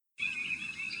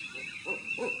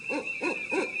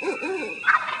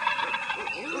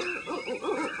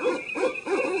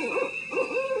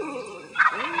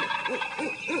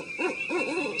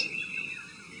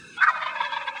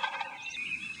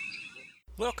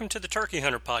Welcome to the Turkey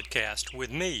Hunter Podcast with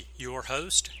me, your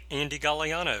host, Andy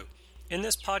Galliano. In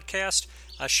this podcast,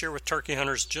 I share with turkey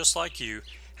hunters just like you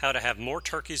how to have more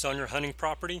turkeys on your hunting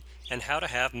property and how to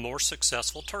have more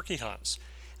successful turkey hunts.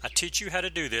 I teach you how to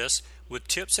do this with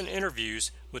tips and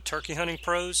interviews with turkey hunting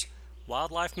pros,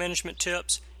 wildlife management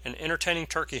tips, and entertaining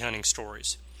turkey hunting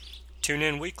stories. Tune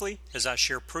in weekly as I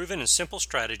share proven and simple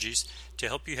strategies to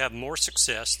help you have more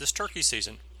success this turkey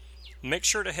season. Make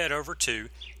sure to head over to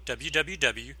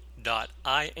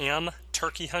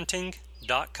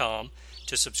www.iamturkeyhunting.com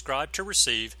to subscribe to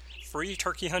receive free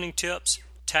turkey hunting tips,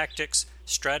 tactics,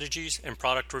 strategies, and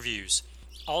product reviews.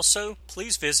 Also,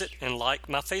 please visit and like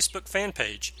my Facebook fan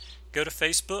page. Go to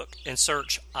Facebook and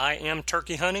search I Am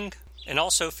Turkey Hunting, and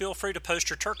also feel free to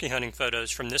post your turkey hunting photos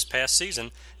from this past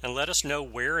season and let us know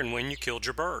where and when you killed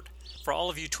your bird. For all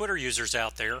of you Twitter users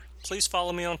out there, please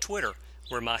follow me on Twitter,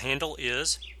 where my handle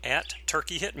is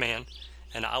 @TurkeyHitman,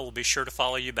 and I will be sure to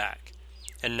follow you back.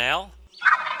 And now,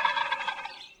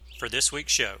 for this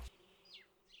week's show.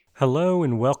 Hello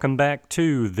and welcome back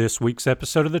to this week's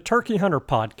episode of the Turkey Hunter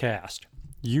Podcast.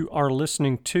 You are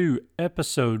listening to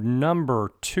episode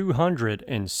number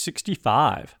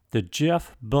 265, the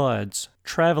Jeff Buds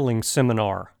Traveling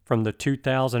Seminar from the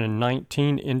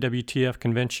 2019 NWTF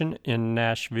Convention in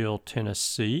Nashville,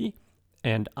 Tennessee.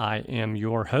 And I am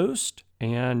your host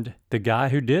and the guy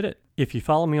who did it. If you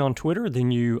follow me on Twitter,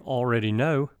 then you already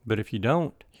know, but if you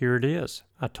don't, here it is.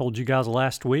 I told you guys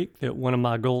last week that one of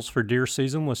my goals for deer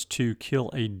season was to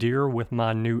kill a deer with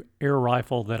my new air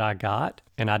rifle that I got,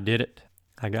 and I did it.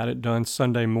 I got it done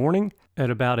Sunday morning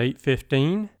at about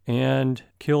 8:15 and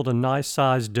killed a nice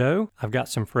sized doe. I've got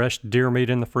some fresh deer meat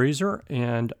in the freezer,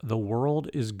 and the world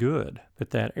is good.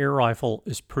 But that air rifle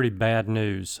is pretty bad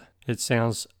news. It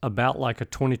sounds about like a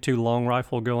 .22 long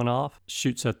rifle going off.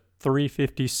 Shoots a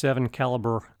 .357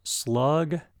 caliber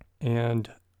slug,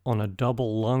 and on a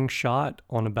double lung shot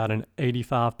on about an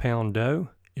 85-pound doe,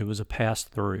 it was a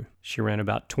pass-through. She ran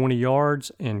about 20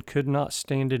 yards and could not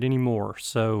stand it anymore,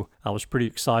 so I was pretty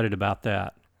excited about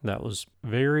that. That was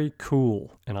very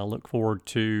cool, and I look forward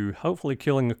to hopefully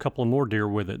killing a couple of more deer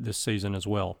with it this season as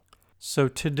well. So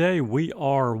today we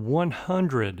are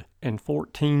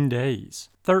 114 days,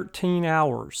 13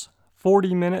 hours,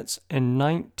 40 minutes, and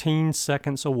 19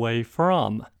 seconds away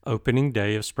from opening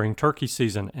day of spring turkey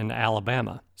season in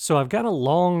Alabama. So I've got a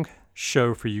long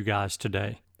show for you guys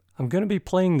today. I'm going to be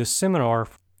playing the seminar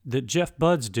that Jeff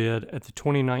Buds did at the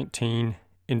 2019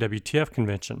 NWTF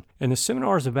convention. And the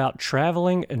seminar is about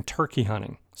traveling and turkey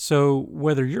hunting. So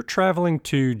whether you're traveling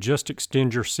to just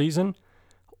extend your season,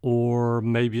 or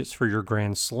maybe it's for your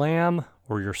Grand Slam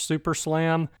or your Super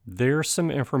Slam, there's some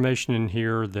information in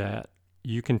here that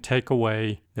you can take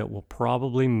away that will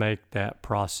probably make that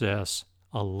process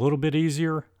a little bit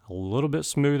easier, a little bit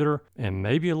smoother, and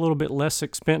maybe a little bit less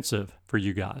expensive for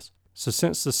you guys. So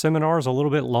since the seminar is a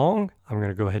little bit long, I'm going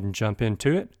to go ahead and jump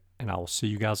into it, and I will see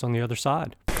you guys on the other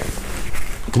side.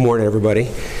 Good morning,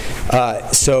 everybody.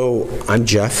 So I'm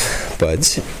Jeff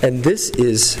Buds, and this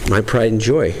is my pride and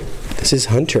joy. This is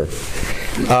Hunter.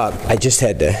 I just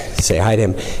had to say hi to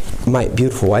him. My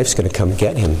beautiful wife's going to come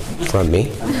get him from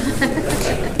me.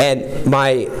 And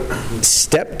my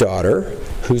stepdaughter,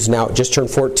 who's now just turned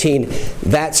 14,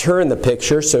 that's her in the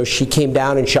picture. So she came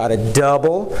down and shot a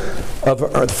double of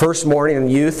the first morning in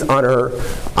youth on her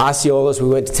Osceolas. We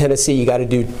went to Tennessee. You got to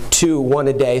do one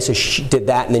a day. So she did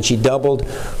that, and then she doubled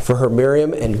for her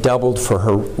Miriam and doubled for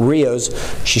her Rios.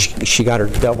 She got her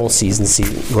double season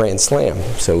Grand Slam.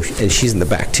 So and she's in the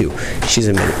back too. She's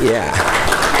in yeah.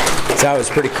 So that was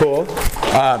pretty cool.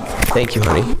 Thank you,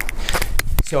 honey.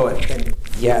 So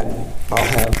yeah, I'll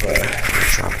have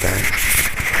drop that.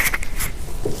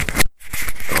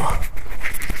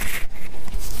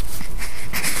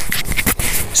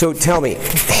 So tell me,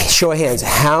 show of hands,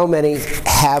 how many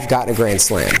have gotten a Grand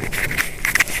Slam?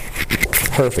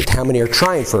 Perfect. How many are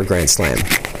trying for a Grand Slam?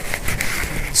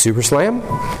 Super Slam?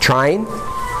 Trying?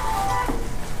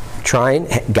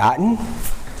 Gotten?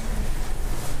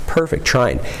 Perfect.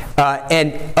 Trying.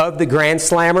 And of the Grand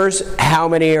Slammers, how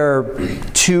many are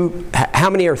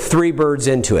 3 birds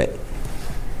into it?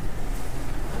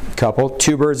 Couple,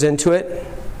 2 birds into it.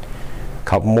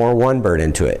 Couple more, 1 bird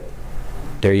into it.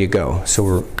 There you go. So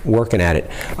we're working at it.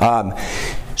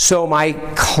 So my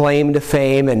claim to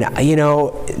fame, and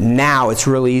now it's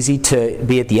real easy to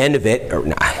be at the end of it, or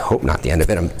I hope not the end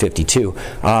of it, I'm 52.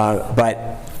 But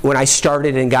when I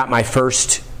started and got my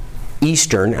first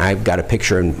Eastern, I've got a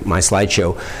picture in my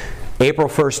slideshow, April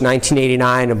 1st,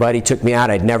 1989, a buddy took me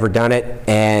out. I'd never done it,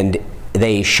 and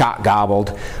they shot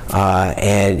gobbled,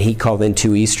 and he called in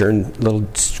 2 Eastern, little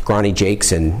scrawny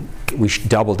jakes, and we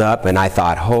doubled up, and I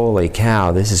thought, holy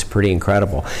cow, this is pretty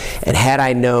incredible. And had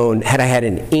I had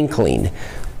an inkling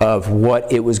of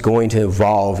what it was going to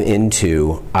evolve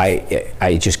into,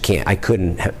 I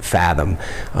couldn't fathom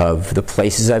of the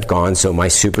places I've gone. So my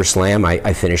Super Slam,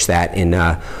 I finished that in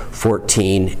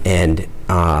 14, and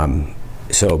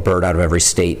so a bird out of every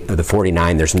state of the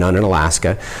 49. There's none in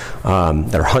Alaska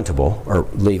that are huntable or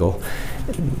legal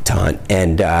to hunt,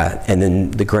 and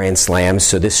then the Grand Slams.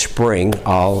 So this spring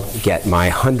I'll get my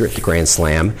 100th Grand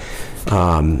Slam,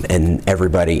 and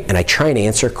everybody, and I try and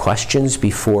answer questions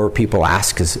before people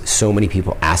ask, because so many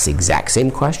people ask the exact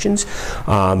same questions,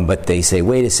 but they say,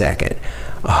 wait a second,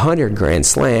 100 Grand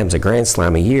Slams, a Grand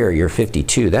Slam a year, you're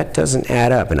 52, that doesn't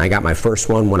add up. And I got my first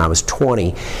one when I was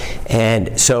 20,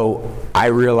 and so I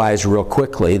realized real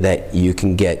quickly that you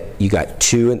got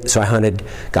two. So I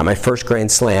got my first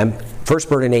Grand Slam, first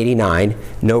bird in 89,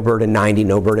 no bird in 90,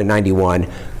 no bird in 91.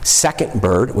 Second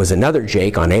bird was another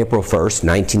Jake on April 1st,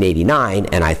 1989,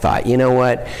 and I thought, you know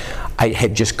what? I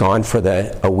had just gone for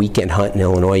a weekend hunt in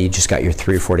Illinois. You just got your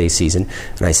 3 or 4 day season.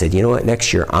 And I said, you know what?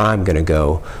 Next year I'm going to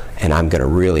go and I'm going to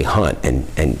really hunt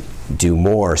and do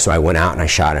more. So I went out and I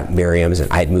shot at Merriam's,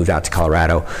 and I had moved out to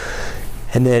Colorado.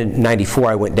 And then in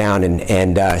 94, I went down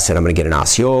and said, I'm going to get an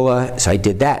Osceola. So I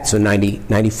did that. So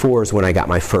 94 is when I got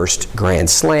my first Grand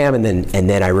Slam. And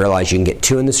then I realized you can get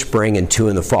 2 in the spring and 2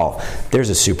 in the fall.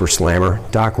 There's a Super Slammer,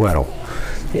 Doc Weddle.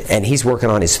 And he's working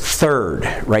on his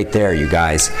 3rd right there, you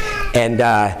guys. And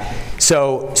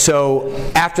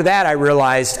so after that, I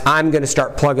realized I'm going to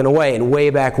start plugging away. And way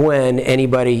back when,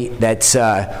 anybody that's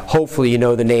hopefully you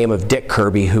know the name of Dick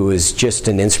Kirby, who is just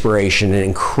an inspiration, an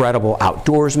incredible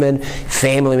outdoorsman,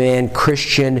 family man,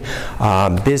 Christian,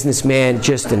 businessman,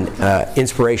 just an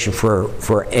inspiration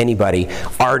for anybody.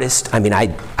 Artist. I mean,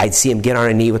 I'd see him get on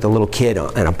a knee with a little kid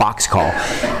on a box call,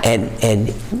 and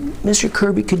Mr.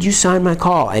 Kirby, could you sign my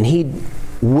call? And he'd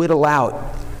whittle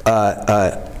out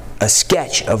a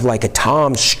sketch of like a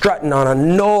Tom strutting on a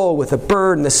knoll with a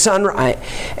bird in the sun,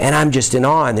 and I'm just in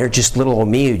awe. And they're just little old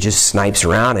me who just snipes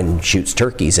around and shoots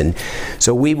turkeys. And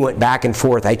so we went back and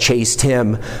forth. I chased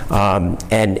him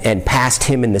and passed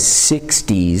him in the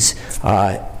 60s.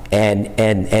 And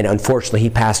unfortunately, he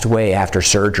passed away after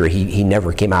surgery. He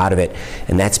never came out of it,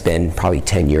 and that's been probably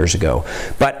 10 years ago.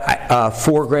 But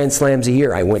 4 Grand Slams a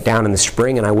year. I went down in the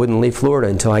spring, and I wouldn't leave Florida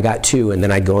until I got 2, and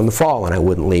then I'd go in the fall, and I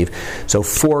wouldn't leave. So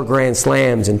 4 Grand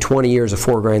Slams and 20 years of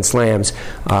 4 Grand Slams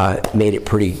made it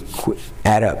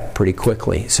add up pretty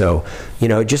quickly. So,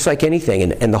 just like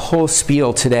anything, and the whole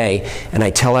spiel today, and I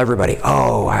tell everybody,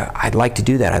 I'd like to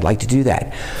do that, I'd like to do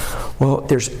that. Well,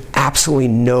 there's absolutely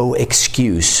no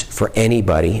excuse for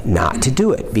anybody not to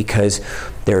do it, because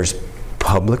there's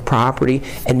public property,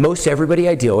 and most everybody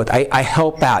I deal with, I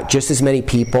help out just as many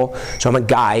people. So I'm a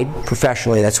guide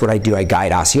professionally. That's what I do. I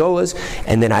guide Osceolas,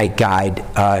 and then I guide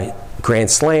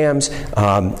Grand Slams,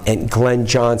 and Glenn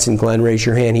Johnson. Glenn, raise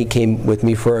your hand. He came with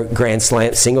me for a Grand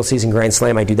Slam, single season Grand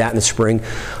Slam. I do that in the spring.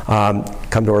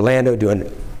 Come to Orlando, do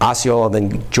an Osceola,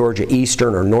 then Georgia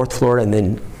Eastern or North Florida, and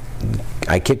then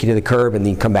I kick you to the curb, and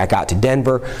then you come back out to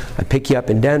Denver. I pick you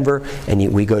up in Denver,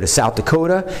 and we go to South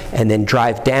Dakota, and then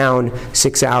drive down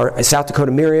 6 hours, South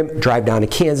Dakota Merriam, drive down to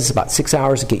Kansas, about 6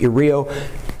 hours to get your Rio,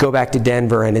 go back to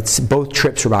Denver, and it's both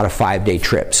trips are about a 5-day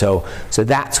trip. So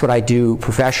that's what I do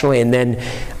professionally, and then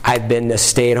I've been a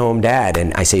stay-at-home dad,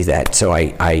 and I say that, so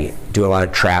I do a lot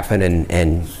of trapping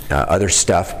and other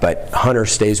stuff, but Hunter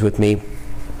stays with me.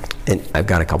 And I've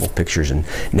got a couple pictures, and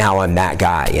now I'm that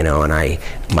guy, and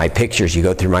my pictures, you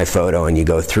go through my photo and you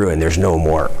go through, and there's no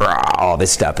more all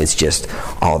this stuff. It's just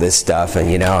all this stuff, and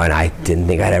and I didn't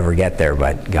think I'd ever get there,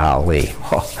 but golly.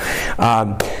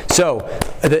 So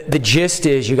the gist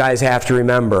is, you guys have to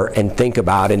remember and think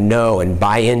about and know and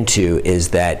buy into is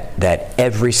that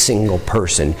every single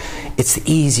person, it's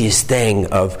the easiest thing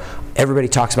of. Everybody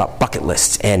talks about bucket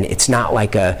lists, and it's not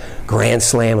like a Grand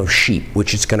Slam of sheep,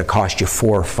 which is going to cost you $400,000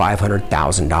 or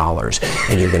 $500,000,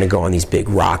 and you're going to go on these big,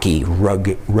 rocky,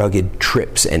 rugged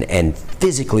trips, and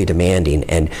physically demanding.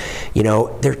 And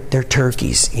they're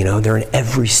turkeys. They're in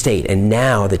every state, and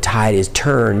now the tide is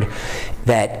turned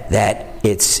that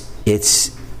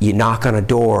it's. You knock on a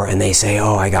door, and they say,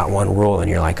 "Oh, I got one rule," and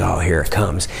you're like, "Oh, here it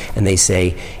comes." And they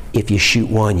say, "If you shoot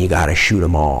one, you got to shoot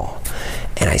them all."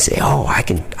 And I say, "Oh, I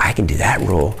can do that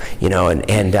rule,"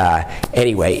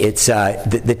 Anyway, it's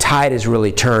the tide has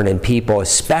really turned, and people,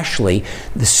 especially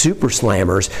the Super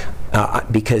Slammers,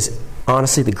 because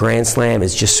honestly, the Grand Slam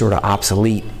is just sort of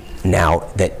obsolete now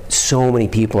that so many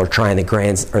people are trying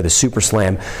the Super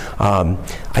Slam.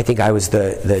 I think I was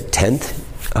the 10th,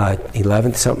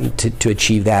 11th, something to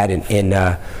achieve that,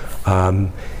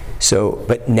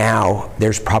 But now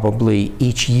there's probably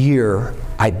each year,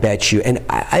 I bet you, and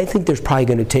I think there's probably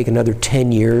going to take another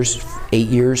 10 years, 8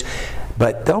 years,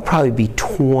 but there'll probably be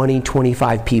 20,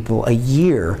 25 people a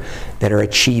year that are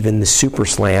achieving the Super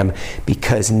Slam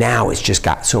because now it's just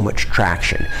got so much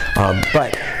traction.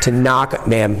 But to knock,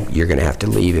 ma'am, you're going to have to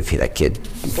leave if that kid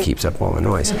keeps up all the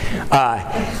noise.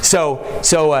 So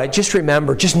just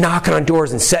remember, just knocking on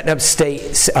doors and setting up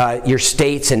your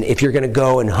states, and if you're going to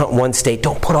go and hunt one state,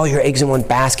 don't put all your eggs in one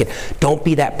basket. Don't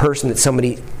be that person that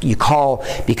somebody you call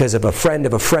because of a friend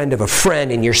of a friend of a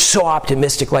friend, and you're so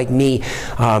optimistic like me.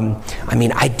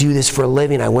 I do this for a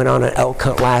living. I went on an elk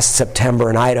hunt last September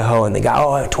in Idaho, and they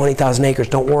got 20,000 acres.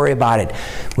 Don't worry about it.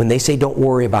 When they say don't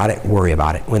worry about it, worry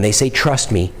about it. When they say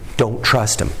trust me, don't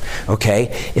trust them.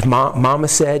 Okay? If Mama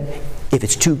said, if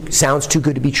it sounds too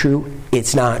good to be true,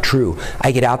 it's not true.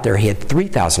 I get out there. He had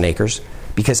 3,000 acres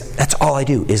because that's all I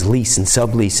do is lease and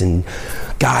sublease. And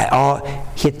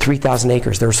he had 3,000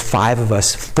 acres. There was 5 of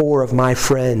us, 4 of my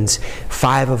friends,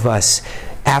 5 of us.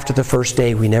 After the first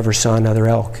day, we never saw another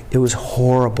elk. It was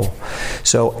horrible.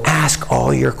 So ask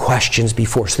all your questions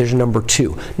before. So there's number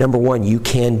 2. Number 1, you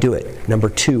can do it. Number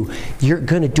 2, you're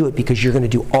going to do it because you're going to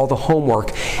do all the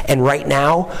homework. And right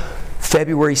now,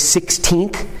 February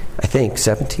 16th, I think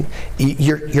 17th,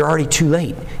 you're already too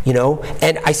late,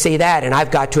 And I say that, and I've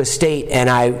got to a state, and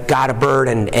I got a bird,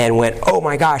 and went, oh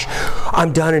my gosh,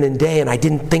 I'm done in a day, and I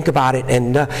didn't think about it,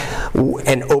 and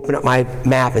open up my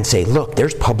map and say, look,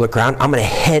 there's public ground. I'm going to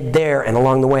head there, and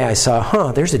along the way I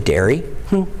saw, there's a dairy.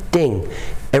 Ding.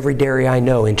 Every dairy I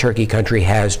know in turkey country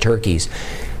has turkeys.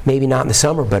 Maybe not in the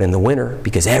summer, but in the winter,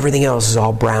 because everything else is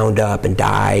all browned up and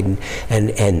dyed,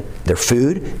 and their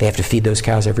food, they have to feed those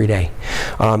cows every day.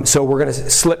 So we're going to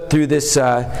slip through this,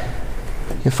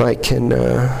 if I can,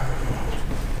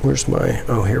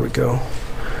 here we go.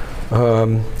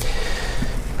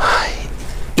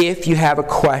 If you have a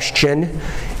question,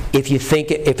 if you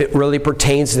think if it really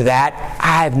pertains to that,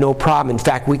 I have no problem. In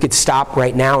fact, we could stop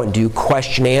right now and do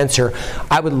question answer.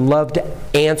 I would love to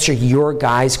answer your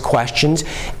guys' questions,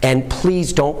 and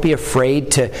please don't be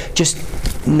afraid to just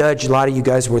nudge. A lot of you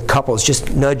guys with couples,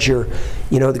 just nudge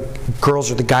the girls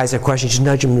or the guys that have questions, just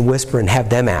nudge them and whisper and have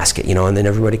them ask it, and then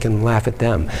everybody can laugh at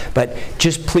them. But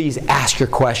just please ask your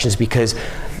questions, because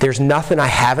there's nothing I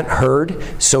haven't heard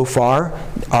so far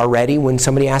already when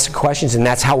somebody asks questions, and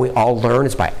that's how we all learn,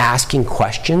 is by asking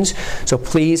questions. So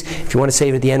please, if you want to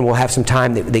save it at the end, we'll have some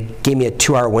time. They gave me a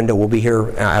 2-hour window. We'll be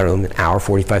here, I don't know, an hour,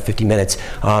 45, 50 minutes.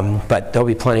 But there'll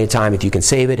be plenty of time if you can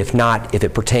save it. If not, if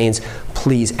it pertains,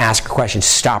 please ask a question.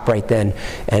 Stop right then,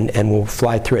 and we'll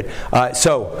fly through it.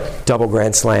 So, double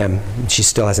grand slam. She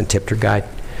still hasn't tipped her guide.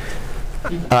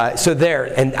 So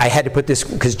there, and I had to put this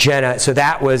because Jenna, so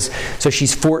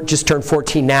she's just turned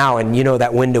 14 now, and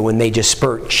that window when they just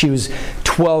spurt, she was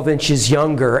 12 inches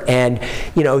younger, and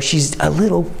she's a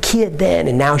little kid then,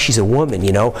 and now she's a woman,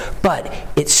 but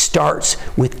it starts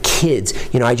with kids.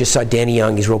 I just saw Danny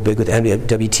Young, he's real big with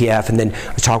WTF, and then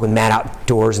I was talking with Matt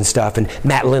Outdoors and stuff, and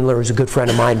Matt Lindler is a good friend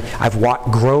of mine. I've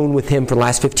grown with him for the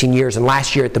last 15 years, and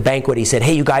last year at the banquet he said,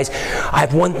 hey you guys, I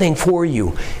have one thing for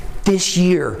you. This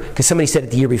year, because somebody said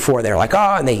it the year before, they're like,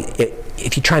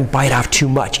 if you try and bite off too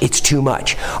much, it's too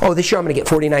much. This year I'm going to get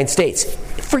 49 states.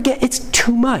 Forget, it's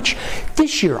too much.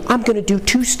 This year I'm going to do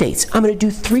 2 states. I'm going to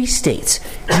do 3 states.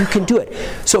 You can do it.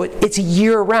 So it's a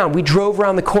year around. We drove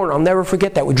around the corner. I'll never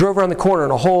forget that. We drove around the corner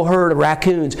and a whole herd of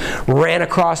raccoons ran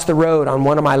across the road on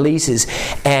one of my leases,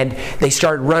 and they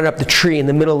started running up the tree in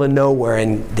the middle of nowhere,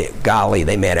 and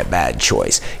they made a bad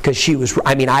choice. Because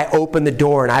I opened the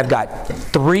door, and I've got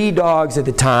 3 dogs at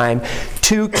the time,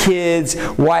 2 kids,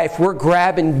 wife. We're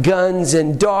grabbing guns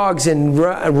and dogs and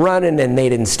running, and they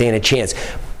didn't stand a chance.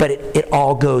 But it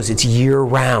all goes. It's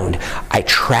year-round. I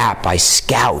trap, I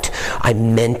scout, I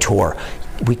mentor.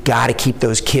 We got to keep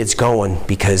those kids going,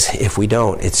 because if we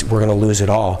don't, we're going to lose it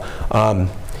all.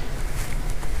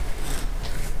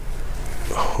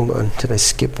 Hold on, did I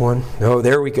skip one? Oh,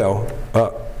 there we go.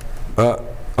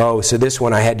 So this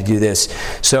one I had to do this.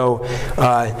 So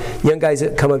young guys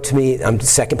that come up to me, the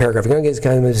second paragraph, young guys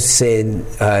come up to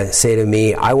say to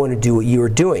me, I want to do what you are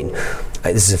doing.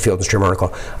 This is a Field & Stream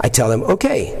article. I tell them,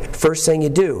 okay, first thing you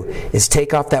do is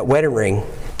take off that wedding ring,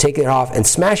 take it off and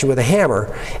smash it with a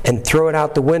hammer and throw it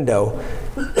out the window,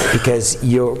 because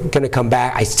you're going to come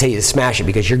back. I tell you to smash it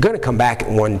because you're going to come back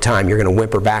at one time. You're going to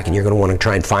whimper back and you're going to want to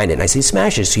try and find it. And I say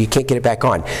smash it so you can't get it back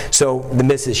on. So the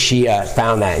missus, she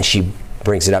found that and she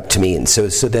brings it up to me, and so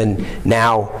then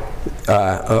now,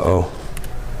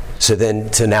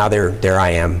 So now there I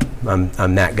am.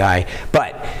 I'm that guy.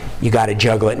 But you got to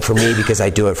juggle it. And for me, because I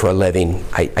do it for a living,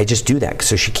 I just do that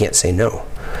so she can't say no.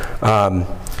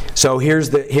 So here's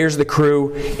the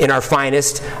crew in our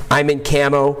finest. I'm in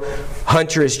camo.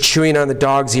 Hunter is chewing on the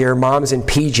dog's ear. Mom's in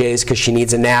PJs because she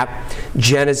needs a nap.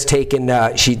 Jenna's taken,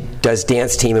 she does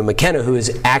dance team. And McKenna, who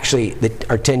is actually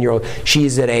our 10-year-old,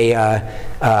 she's at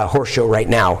a horse show right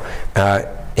now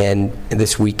and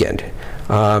this weekend.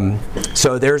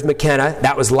 So there's McKenna.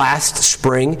 That was last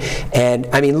spring. And,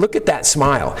 I mean, look at that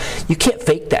smile. You can't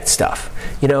fake that stuff.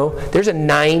 You know, there's a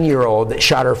 9-year-old that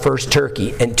shot her first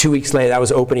turkey, and 2 weeks later, that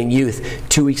was opening youth.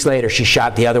 2 weeks later, she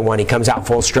shot the other one. He comes out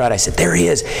full strut. I said, there he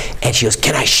is. And she goes,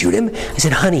 can I shoot him? I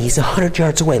said, honey, he's 100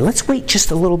 yards away. Let's wait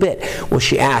just a little bit. Well,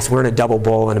 she asked. We're in a double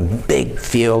bull in a big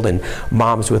field, and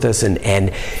Mom's with us,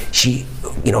 and she,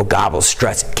 you know, gobbles,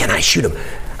 struts. Can I shoot him?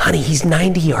 Honey, he's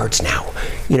 90 yards now.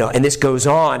 You know, and this goes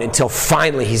on until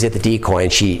finally he's at the decoy,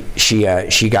 and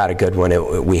she got a good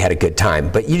one. We had a good time.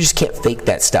 But you just can't fake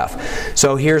that stuff.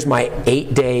 So here's my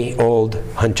 8-day-old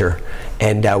Hunter,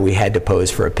 and we had to pose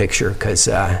for a picture because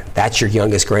that's your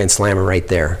youngest Grand Slammer right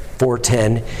there.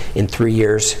 410 in 3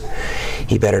 years.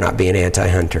 He better not be an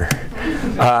anti-hunter.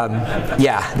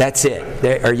 Yeah, that's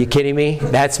it. Are you kidding me?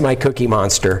 That's my Cookie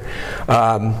Monster.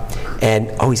 And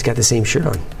he's got the same shirt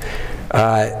on.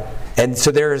 And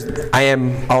so I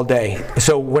am all day.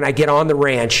 So when I get on the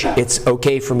ranch, it's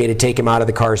okay for me to take him out of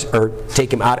the cars, or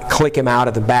click him out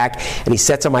of the back, and he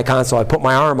sits on my console. I put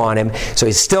my arm on him, so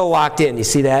he's still locked in. You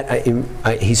see that?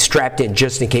 He's strapped in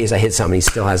just in case I hit something. He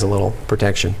still has a little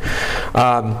protection.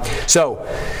 So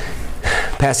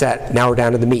past that, now we're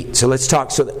down to the meat. So let's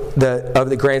talk of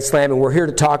the Grand Slam, and we're here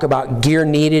to talk about gear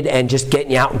needed and just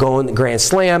getting you out and going the Grand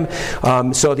Slam.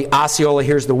 So the Osceola,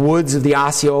 here's the woods of the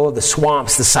Osceola, the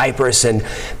swamps, the cypress, and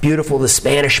beautiful, the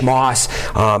Spanish moss,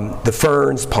 the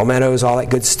ferns, palmettos, all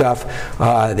that good stuff.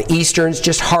 The Easterns,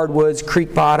 just hardwoods,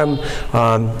 creek bottom,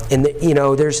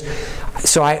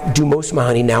 so I do most of my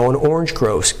hunting now in orange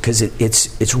groves because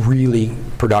it's really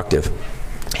productive.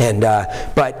 And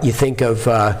but you think of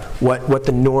what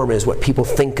the norm is, what people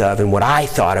think of, and what I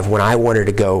thought of when I wanted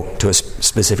to go to a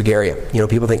specific area. You know,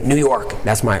 people think New York.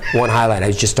 That's my one highlight. I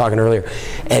was just talking earlier,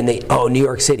 and New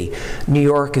York City. New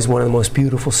York is one of the most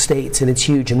beautiful states, and it's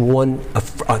huge. And a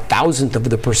thousandth of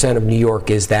the percent of New York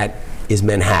is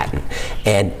Manhattan,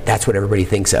 and that's what everybody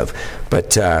thinks of.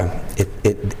 But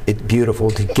it's beautiful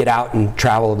to get out and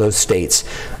travel those states.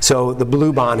 So the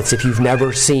bluebonnets, if you've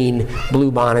never seen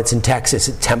bluebonnets in Texas,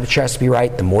 the temperature has to be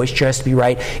right, the moisture has to be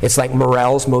right. It's like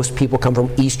morels. Most people come from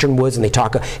eastern woods and they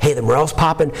talk, hey, the morel's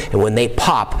popping, and when they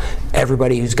pop,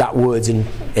 everybody who's got woods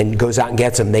and goes out and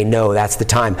gets them, they know that's the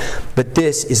time. But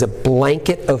this is a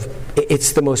blanket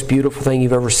it's the most beautiful thing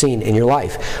you've ever seen in your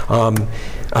life.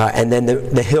 And then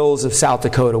the hills of South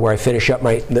Dakota, where I finish up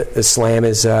the slam,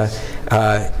 is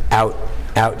out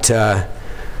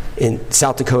in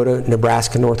South Dakota,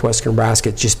 Nebraska, northwestern Nebraska.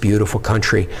 It's just beautiful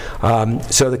country.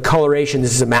 So the coloration,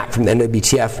 this is a map from the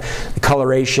NWTF. The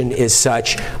coloration is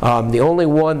such. The only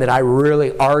one that I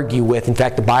really argue with, in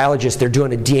fact, the biologists, they're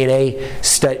doing a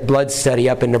DNA blood study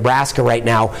up in Nebraska right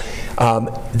now.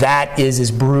 That is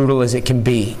as brutal as it can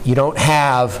be. You don't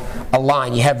have a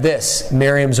line. You have this,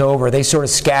 Merriam's over. They sort of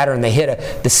scatter and they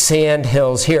hit the sand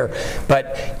hills here.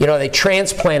 But, you know, they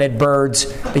transplanted birds.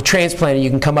 You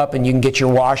can come up and you can get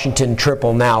your Washington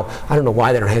triple now. I don't know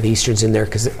why they don't have Easterns in there,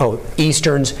 because,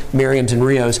 Easterns, Merriam's, and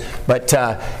Rios. But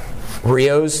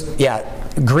Rios, yeah,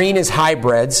 green is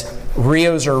hybrids.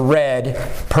 Rios are red.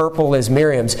 Purple is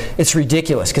Merriam's. It's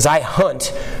ridiculous, because I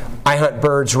hunt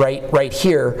birds right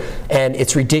here, and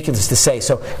it's ridiculous to say.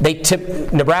 So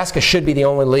Nebraska should be the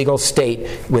only legal state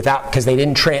because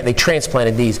they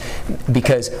transplanted these,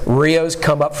 because Rios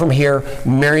come up from here,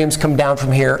 Merriam's come down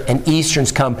from here, and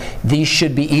Easterns come. These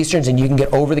should be Easterns, and you can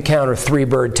get over-the-counter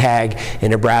 3-bird tag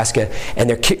in Nebraska, and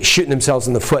they're shooting themselves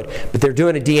in the foot. But they're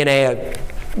doing a DNA.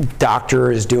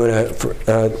 Doctor is doing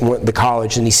the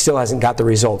college, and he still hasn't got the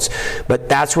results. But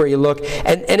that's where you look,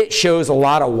 and it shows a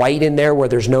lot of white in there where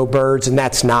there's no birds, and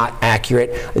that's not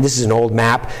accurate. And this is an old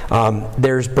map.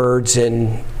 There's birds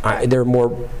there are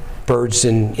more birds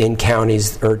in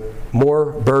counties, or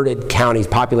more birded counties,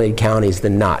 populated counties,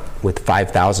 than not, with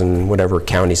 5,000 whatever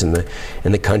counties in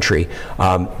the country.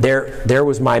 There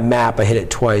was my map. I hit it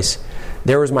twice.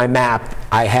 There was my map.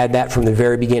 I had that from the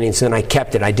very beginning, so then I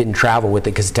kept it. I didn't travel with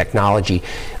it because of technology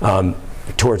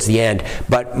towards the end.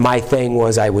 But my thing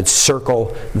was I would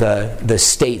circle the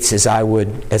states as I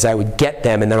would get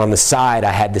them, and then on the side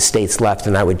I had the states left,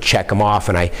 and I would check them off.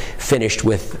 And I finished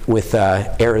with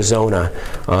Arizona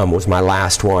was my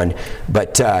last one.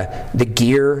 But the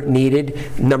gear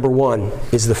needed, number one,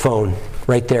 is the phone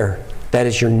right there. That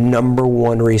is your number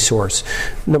one resource.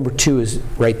 Number two is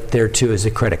right there too is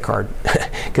a credit card,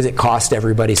 because it costs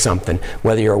everybody something.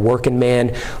 Whether you're a working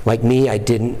man like me, I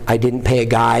didn't pay a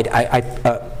guide.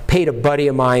 I paid a buddy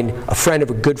of mine, a friend of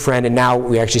a good friend, and now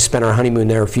we actually spent our honeymoon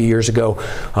there a few years ago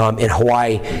in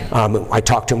Hawaii. I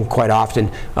talk to him quite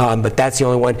often, but that's the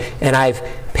only one. And I've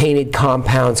painted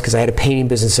compounds because I had a painting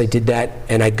business. I did that,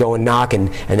 and I'd go and knock, and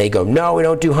they'd go, "No, we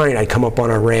don't do honey." And I'd come up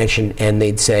on our ranch, and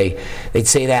they'd say that,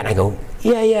 and I go,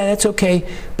 "Yeah, that's okay,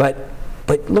 but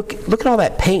look at all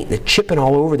that paint that's chipping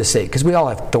all over the state," because we all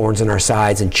have thorns in our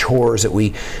sides and chores that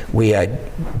we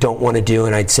don't want to do.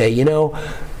 And I'd say,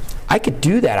 I could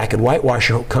do that. I could whitewash,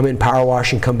 come in, power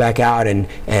wash, and come back out, and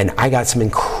I got some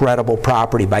incredible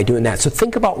property by doing that. So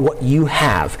think about what you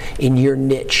have in your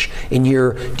niche.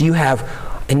 Do you have,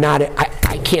 and not,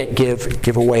 I can't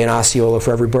give away an Osceola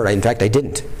for every bird. In fact, I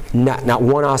didn't. Not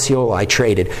one Osceola I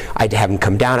traded. I'd have them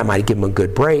come down. I might give them a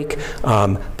good break.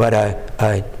 But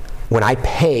when I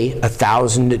pay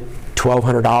 $1,000 to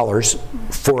 $1,200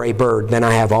 for a bird, then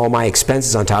I have all my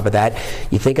expenses on top of that.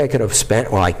 You think I could have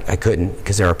spent, well, I couldn't,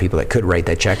 because there are people that could write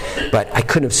that check, but I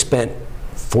couldn't have spent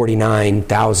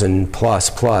 $49,000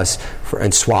 plus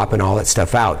and swapping all that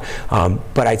stuff out.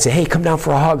 But I'd say, hey, come down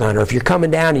for a hog hunt, or if you're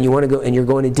coming down and you want to go and you're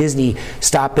going to Disney,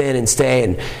 stop in and stay.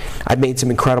 And I've made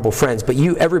some incredible friends. But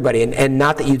everybody, and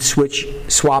not that you'd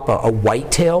swap a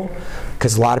whitetail,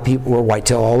 because a lot of people were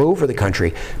whitetail all over the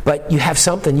country. But you have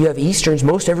something. You have Easterns.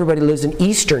 Most everybody lives in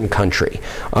Eastern country.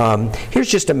 Here's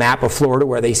just a map of Florida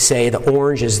where they say the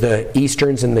orange is the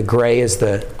Easterns and the gray is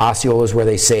the Osceolas, where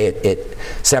they say it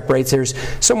separates. There's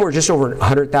somewhere just over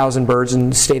 100,000 birds in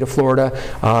the state of Florida.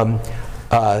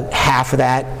 Half of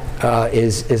that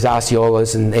is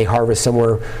Osceolas, and they harvest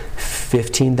somewhere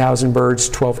 15,000 birds,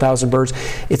 12,000 birds.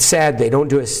 It's sad they don't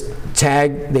do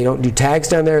they don't do tags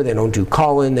down there. They don't do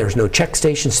call-in. There's no check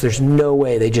stations. There's no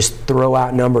way. They just throw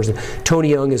out numbers. And Tony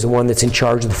Young is the one that's in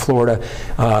charge of the Florida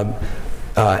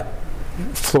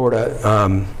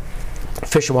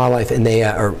Fish and Wildlife, and they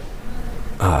are.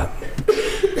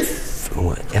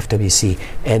 FWC,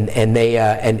 and they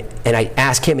and I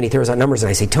ask him, and he throws out numbers, and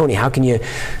I say, Tony, how can you?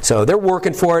 So they're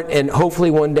working for it, and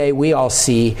hopefully one day we all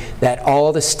see that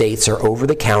all the states are over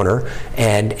the counter,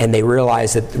 and they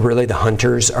realize that really the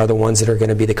hunters are the ones that are going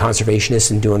to be the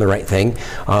conservationists and doing the right thing.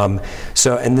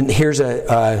 So, and then here's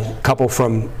a couple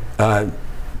from.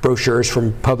 Brochures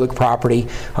from public property,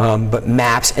 but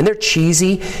maps, and they're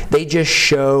cheesy. They just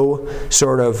show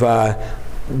sort of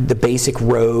the basic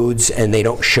roads, and they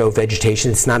don't show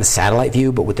vegetation. It's not a satellite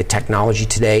view, but with the technology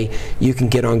today, you can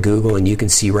get on Google and you can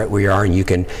see right where you are, and you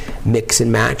can mix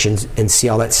and match and see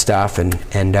all that stuff and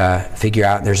figure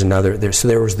out there's another there. So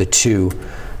there was the two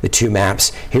maps.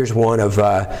 Here's one of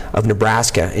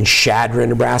Nebraska, in Shadron,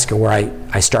 Nebraska, where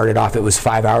I started off. It was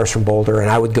 5 hours from Boulder, and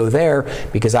I would go there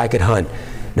because I could hunt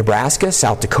Nebraska,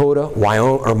 South Dakota,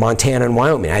 Wyoming, or Montana and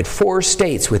Wyoming. I had 4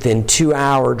 states within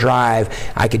 2-hour drive.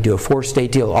 I could do a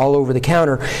 4-state deal all over the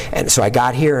counter. And so I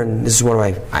got here, and this is one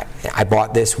of I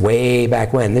bought this way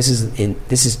back when.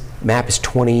 Map is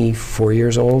 24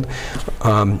 years old.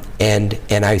 And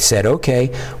I said,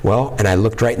 okay, well, and I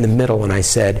looked right in the middle, and I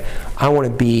said, I want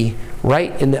to be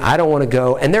right in the, I don't want to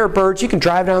go, and there are birds, you can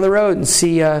drive down the road and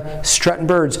see strutting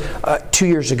birds. 2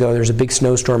 years ago, there was a big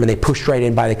snowstorm, and they pushed right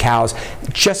in by the cows.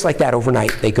 Just like that,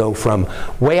 overnight, they go from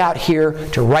way out here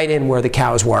to right in where the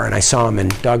cows were, and I saw them, and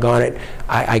doggone it,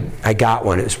 I got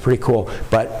one. It was pretty cool.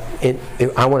 But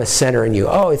I want to center in you.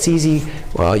 Oh, it's easy.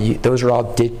 Well, those are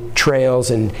all trails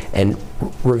and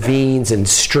ravines and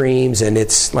streams, and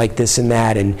it's like this and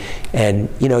that, and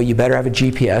you better have a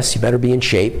GPS, you better be in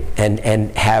shape, and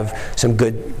have some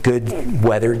good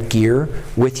weathered gear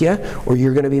with you, or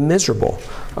you're going to be miserable.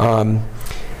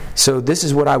 So this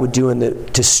is what I would do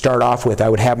to start off with. I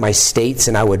would have my states,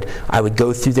 and I would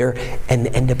go through there, and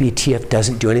the NWTF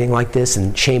doesn't do anything like this,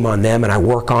 and shame on them, and I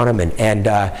work on them,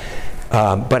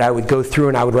 but I would go through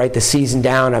and I would write the season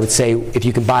down. I would say if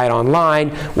you can buy it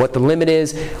online, what the limit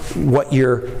is,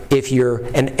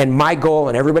 and my goal,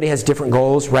 and everybody has different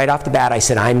goals. Right off the bat, I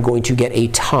said I'm going to get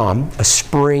a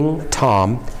spring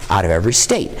tom out of every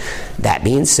state. That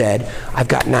being said, I've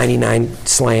got 99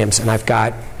 slams, and I've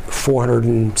got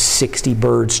 460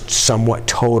 birds somewhat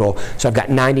total. So I've got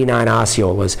 99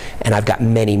 Osceolas, and I've got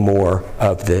many more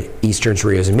of the Easterns,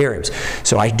 Rios, and Miriams.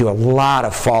 So I do a lot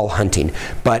of fall hunting.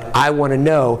 But I want to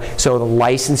know, so the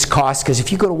license cost, because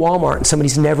if you go to Walmart and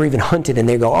somebody's never even hunted, and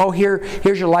they go, oh,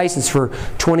 here's your license for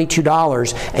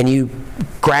 $22, and you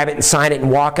grab it and sign it and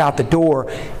walk out the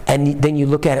door, and then you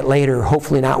look at it later,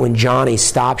 hopefully not when Johnny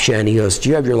stops you and he goes, do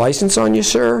you have your license on you,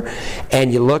 sir?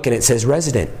 And you look and it says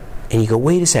resident. And you go,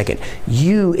 wait a second,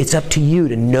 it's up to you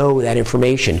to know that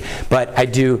information. But I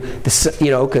do this,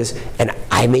 and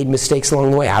I made mistakes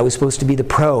along the way. I was supposed to be the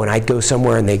pro, and I'd go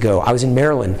somewhere, and they go, I was in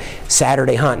Maryland,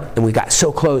 Saturday hunt, and we got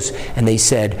so close, and they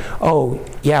said, we'll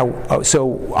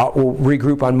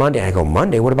regroup on Monday. And I go,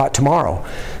 Monday? What about tomorrow?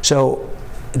 So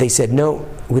they said, no,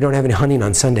 we don't have any hunting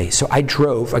on Sunday. So I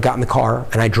got in the car,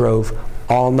 and I drove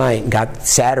all night and got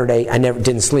Saturday. I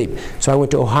didn't sleep. So I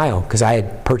went to Ohio because I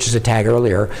had purchased a tag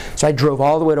earlier. So I drove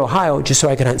all the way to Ohio just so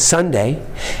I could hunt Sunday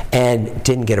and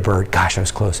didn't get a bird. Gosh, I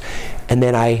was close. And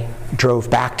then I drove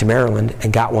back to Maryland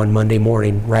and got one Monday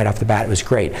morning right off the bat. It was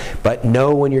great. But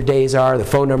know when your days are, the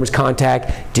phone numbers,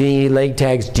 contact, do you need leg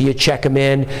tags, do you check them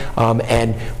in?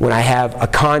 And when I have a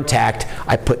contact,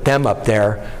 I put them up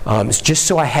there just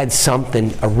so I had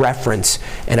something, a reference,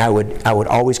 and I would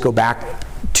always go back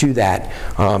to that.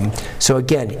 So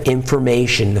again,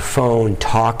 information, the phone,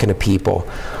 talking to people,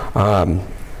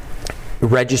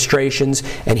 registrations,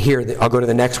 and here, I'll go to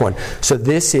the next one.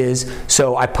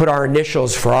 So I put our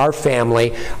initials for our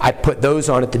family, I put those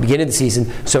on at the beginning of the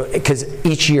season, so because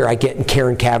each year I get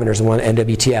Karen Cavender's the one at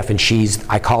NWTF, and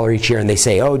I call her each year, and they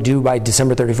say, due by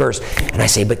December 31st, and I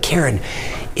say, but Karen,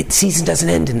 season doesn't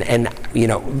end, and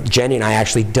Jenny and I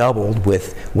actually doubled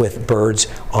with birds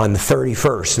on the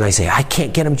 31st, and I say, I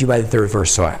can't get them to you by the 31st,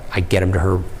 so I get them to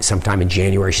her sometime in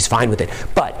January. She's fine with it.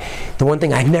 But the one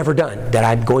thing I've never done that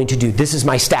I'm going to do, this is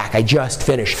my stack, I just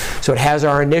finished, so it has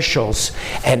our initials,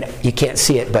 and you can't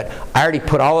see it, but I already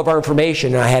put all of our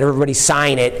information, and I had everybody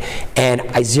sign it, and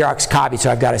I Xerox copied,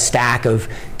 so I've got a stack of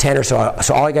 10 or so,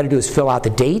 so all I got to do is fill out the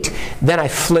date, then I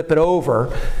flip it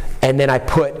over, and then I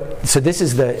so this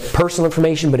is the personal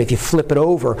information, but if you flip it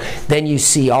over, then you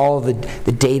see all the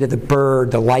date of the bird,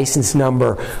 the license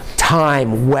number,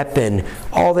 time, weapon,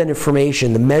 all that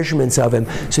information, the measurements of him.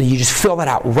 So you just fill that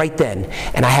out right then.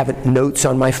 And I have notes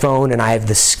on my phone, and I have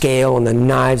the scale and the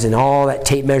knives and all that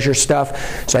tape measure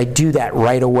stuff. So I do that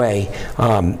right away.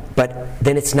 But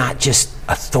then it's not just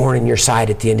a thorn in your side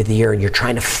at the end of the year, and you're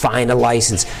trying to find a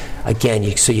license.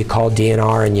 Again, so you call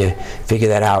DNR and you figure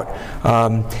that out.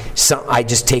 I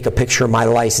just take a picture of my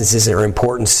licenses or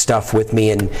important stuff with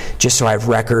me, and just so I have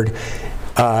record.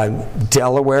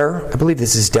 Delaware, I believe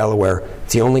this is Delaware.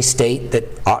 It's the only state that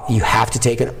you have to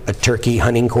take a turkey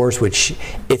hunting course, which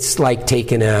it's like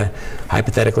taking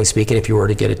hypothetically speaking, if you were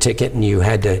to get a ticket and you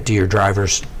had to do your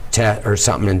driver's test or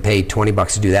something and pay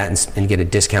 $20 to do that and get a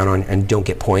discount on and don't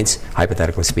get points,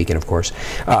 hypothetically speaking, of course.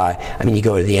 You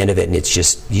go to the end of it and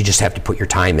you just have to put your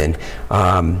time in.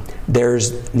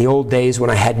 There's in the old days when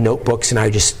I had notebooks and I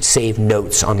just saved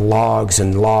notes on logs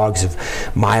and logs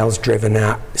of miles driven,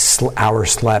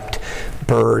 hours slept,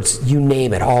 birds, you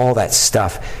name it, all that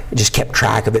stuff. I just kept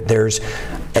track of it.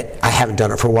 I haven't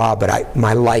done it for a while, but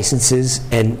my licenses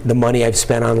and the money I've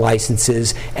spent on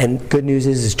licenses, and good news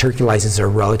is turkey licenses are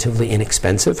relatively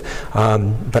inexpensive,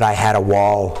 but I had a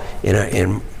wall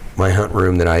in my hunt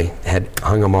room that I had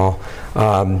hung them all.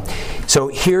 So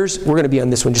we're going to be on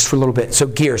this one just for a little bit. So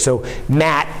gear. So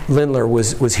Matt Lindler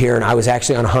was here, and I was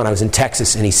actually on a hunt. I was in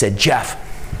Texas, and he said, Jeff,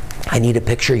 I need a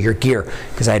picture of your gear,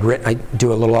 because I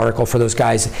do a little article for those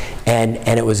guys, and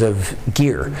it was of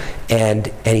gear,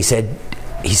 and he said,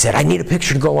 I need a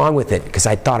picture to go along with it, because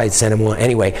I thought I'd send him one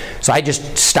anyway. So I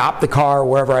just stopped the car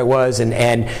wherever I was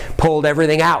and pulled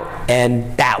everything out,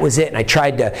 and that was it. And I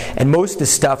tried to, and most of the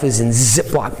stuff is in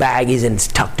Ziploc baggies and it's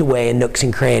tucked away in nooks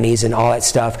and crannies and all that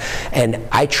stuff. And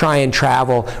I try and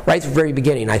travel right from the very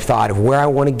beginning. I thought of where I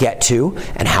want to get to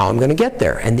and how I'm going to get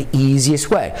there, and the easiest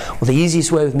way. Well, the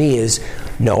easiest way with me is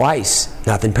no ice,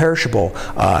 nothing perishable,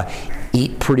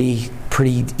 eat pretty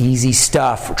easy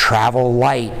stuff, travel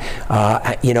light,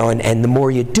 and the more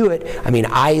you do it,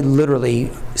 I literally,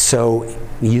 so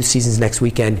youth season's next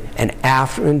weekend, and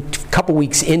after a couple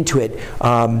weeks into it,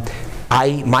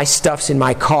 my stuff's in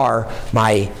my car,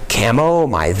 my camo,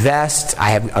 my vest,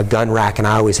 I have a gun rack, and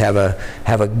I always have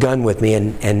a gun with me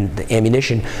and the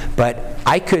ammunition, but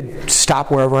I could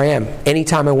stop wherever I am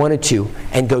anytime I wanted to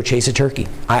and go chase a turkey.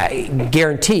 I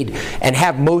guaranteed, and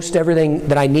have most everything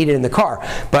that I needed in the car.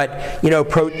 But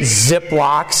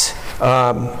Ziplocs.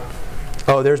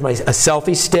 There's a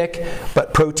selfie stick,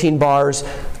 but protein bars,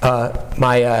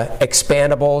 my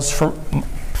expandables from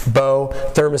bow,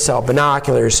 Thermacell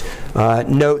binoculars,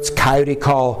 notes, coyote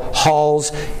call,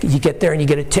 hauls. You get there and you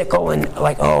get a tickle and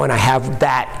and I have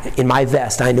that in my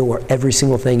vest. I know where every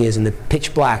single thing is. In the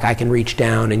pitch black, I can reach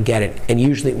down and get it. And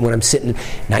usually when I'm sitting,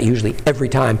 not usually, every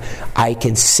time, I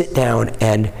can sit down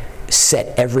and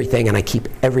set everything and I keep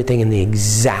everything in the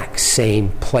exact same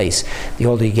place. The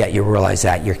older you get, you realize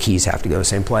that your keys have to go the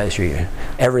same place.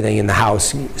 Everything in the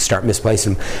house, you start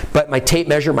misplacing them. But my tape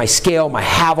measure, my scale, my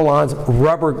Havalons,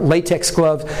 rubber latex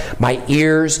gloves, my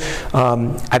ears.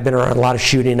 I've been around a lot of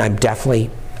shooting. I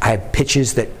have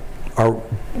pitches that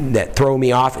throw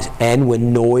me off, and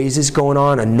when noise is going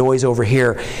on, a noise over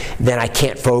here, then I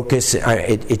can't focus.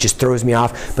 It just throws me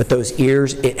off. But those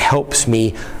ears, it helps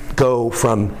me go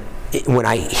from, when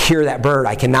I hear that bird,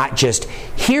 I cannot just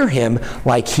hear him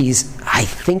like I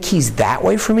think he's that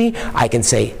way for me. I can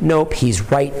say, nope, he's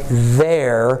right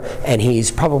there, and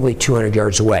he's probably 200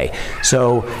 yards away.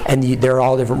 So, and they're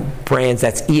all different brands.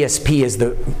 That's ESP is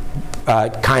the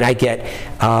kind I get.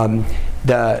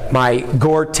 My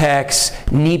Gore-Tex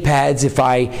knee pads,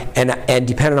 and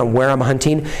depending on where I'm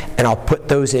hunting, and I'll put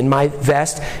those in my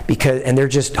vest and they're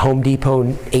just Home Depot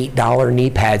 $8 knee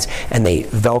pads, and they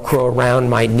Velcro around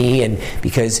my knee. And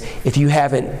because if you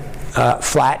haven't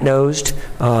flat-nosed,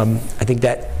 I think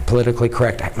that politically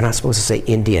correct. I'm not supposed to say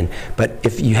Indian, but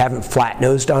if you haven't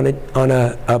flat-nosed on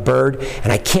a bird,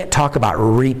 and I can't talk about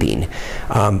reaping,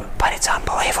 but it's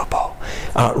unbelievable.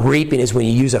 Reaping is when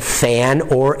you use a fan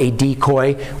or a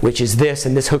decoy, which is this,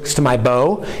 and this hooks to my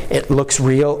bow. It looks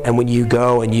real, and when you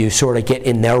go and you sort of get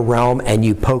in their realm and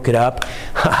you poke it up,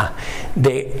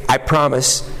 I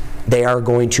promise they are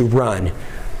going to run.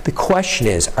 The question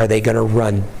is, are they going to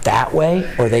run that way,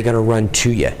 or are they going to run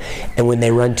to you? And when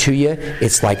they run to you,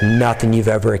 it's like nothing you've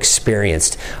ever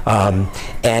experienced.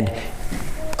 And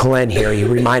Glenn here, he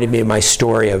reminded me of my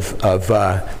story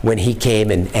of when he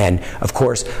came, and of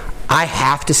course, I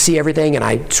have to see everything, and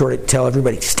I sort of tell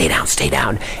everybody, stay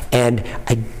down. And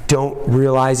I don't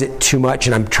realize it too much,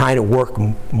 and I'm trying to work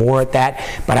more at that.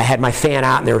 But I had my fan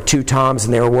out, and there were two toms,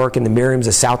 and they were working the Miriams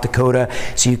of South Dakota,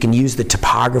 so you can use the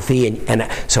topography.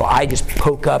 And so I just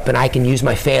poke up, and I can use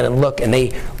my fan and look, and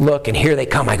they look, and here they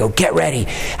come. I go, get ready.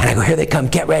 And I go, here they come,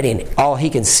 get ready. And all he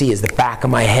can see is the back of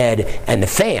my head and the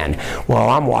fan. Well,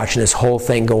 I'm watching this whole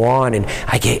thing go on, and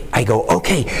I go,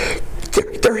 okay,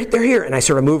 they're here, and I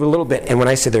sort of move a little bit, and when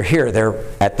I say they're here, they're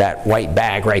at that white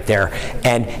bag right there,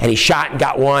 and he shot and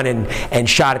got one, and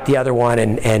shot at the other one,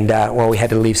 and well, we had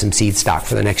to leave some seed stock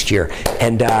for the next year,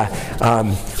 and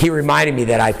he reminded me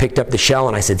that I picked up the shell,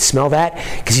 and I said, smell that?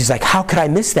 Because he's like, how could I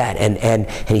miss that? And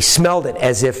he smelled it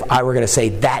as if I were going to say,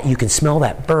 that you can smell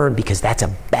that burn because that's a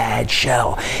bad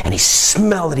shell, and he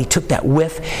smelled it. He took that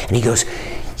whiff, and he goes,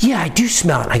 yeah, I do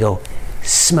smell it. I go,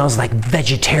 smells like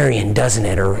vegetarian, doesn't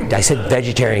it? Or I said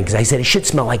vegetarian because I said it should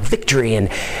smell like victory, and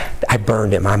I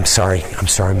burned him. I'm sorry,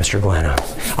 Mr. Glenn.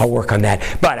 I'll work on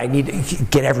that. But I need to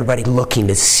get everybody looking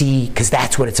to see, because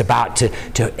that's what it's about,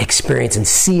 to experience and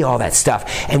see all that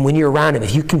stuff. And when you're around him,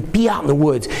 if you can be out in the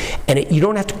woods, and you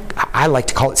don't have to, I like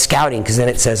to call it scouting because then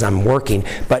it says I'm working,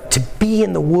 but to be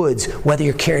in the woods, whether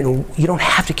you're carrying, you don't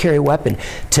have to carry a weapon,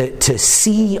 to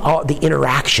see all the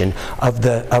interaction of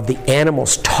the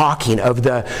animals talking,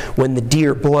 when the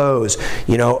deer blows,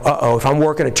 if I'm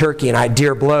working a turkey and a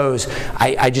deer blows,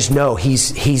 I just know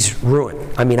he's ruined.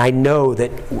 I mean, I know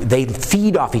that they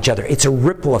feed off each other. It's a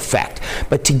ripple effect.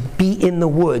 But to be in the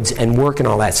woods and working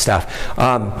all that stuff.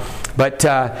 But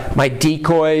my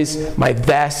decoys, my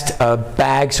vest, a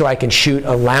bag so I can shoot,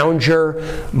 a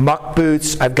lounger, muck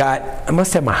boots. I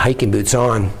must have my hiking boots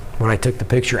on when I took the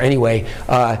picture. Anyway,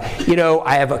 I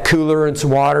have a cooler and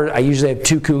some water. I usually have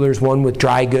two coolers, one with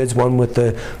dry goods, one with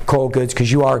the cold goods,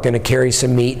 because you are going to carry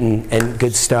some meat and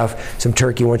good stuff, some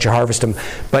turkey once you harvest them.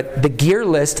 But the gear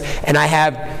list, and I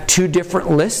have two different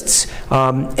lists,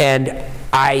 and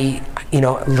I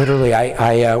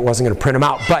wasn't going to print them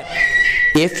out, but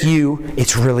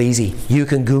it's real easy. You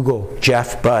can Google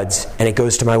Jeff Buds, and it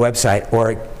goes to my website,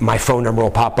 or my phone number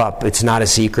will pop up. It's not a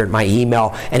secret, my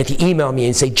email. And if you email me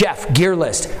and say, Jeff, gear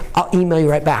list, I'll email you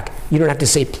right back. You don't have to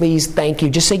say, please, thank you.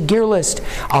 Just say gear list.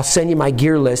 I'll send you my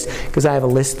gear list, because I have a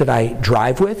list that I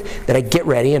drive with, that I get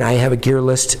ready, and I have a gear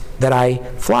list that I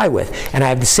fly with. And I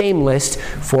have the same list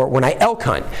for when I elk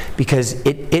hunt, because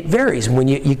it varies. When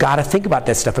you got to think about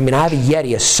that stuff. I mean, I have a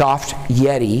Yeti, a soft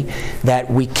Yeti that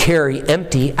we carry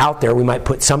empty out there. We might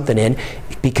put something in,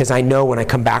 because I know when I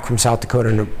come back from South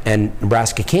Dakota and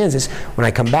Nebraska, Kansas, when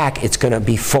I come back, it's going to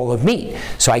be full of meat.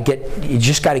 So you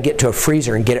just got to get to a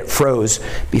freezer and get it froze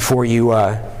before you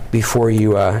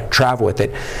travel with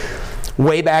it.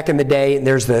 Way back in the day, and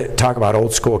there's the talk about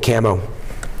old school camo.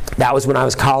 That was when I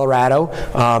was Colorado.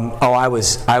 I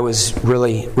was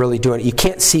really, really doing it. You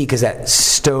can't see because that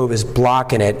stove is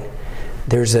blocking it.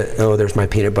 There's my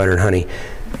peanut butter and honey.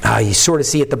 You sort of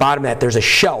see at the bottom of that there's a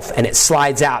shelf, and it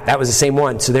slides out. That was the same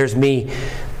one. So there's me.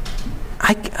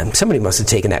 somebody must have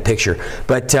taken that picture.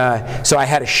 But so I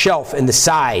had a shelf in the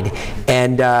side,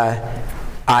 and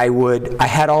I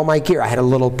had all my gear. I had a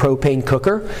little propane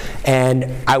cooker,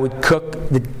 and I would cook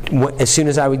as soon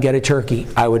as I would get a turkey.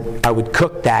 I would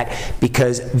cook that,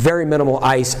 because very minimal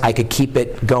ice, I could keep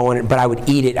it going. But I would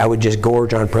eat it. I would just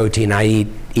gorge on protein. I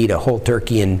eat a whole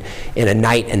turkey in a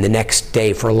night, and the next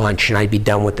day for lunch, and I'd be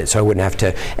done with it, so I wouldn't have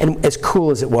to. And as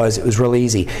cool as it was really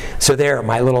easy. So there,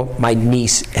 my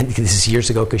niece, and this is years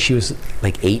ago, because she was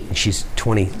like 8 and she's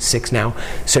 26 now.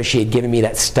 So she had given me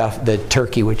that stuff, the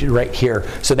turkey, which is right here.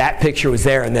 So that picture was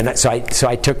there, and then so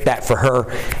I took that for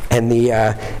her, and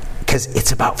because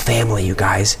it's about family, you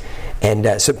guys.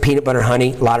 And so peanut butter and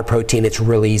honey, a lot of protein. It's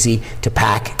real easy to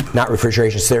pack, not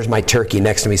refrigeration. So there's my turkey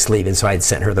next to me sleeping, so I had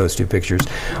sent her those 2 pictures.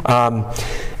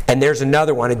 And there's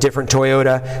another one, a different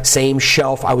Toyota, same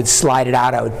shelf. I would slide it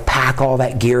out. I would pack all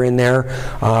that gear in there.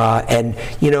 And,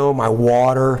 my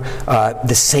water,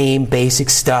 the same basic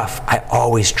stuff. I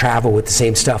always travel with the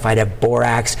same stuff. I'd have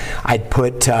borax. I'd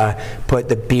put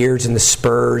the beards and the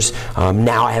spurs.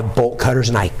 Now I have bolt cutters,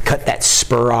 and I cut that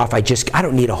spur off. I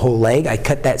don't need a whole leg. I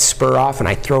cut that spur off, and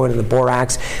I throw it in the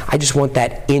borax. I just want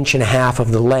that 1.5 inches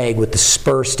of the leg with the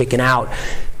spur sticking out.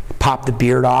 Pop the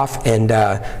beard off, and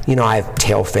I have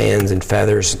tail fans and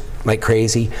feathers like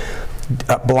crazy.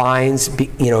 Blinds,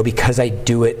 because I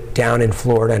do it down in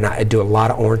Florida, and I do a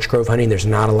lot of orange grove hunting. There's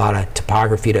not a lot of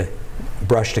topography to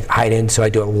brush to hide in, so I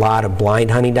do a lot of blind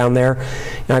hunting down there.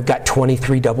 And I've got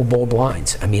 23 double bowl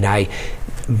blinds.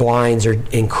 Blinds are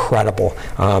incredible.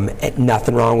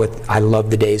 Nothing wrong with. I love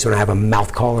the days when I have a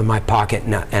mouth call in my pocket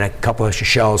and a couple of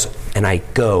shells, and I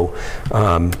go.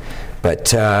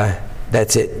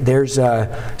 That's it. There's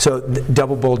so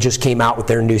Double Bull just came out with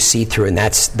their new see-through, and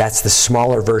that's the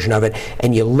smaller version of it.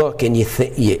 And you look, and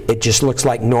it just looks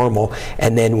like normal.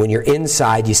 And then when you're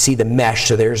inside, you see the mesh.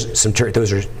 So there's some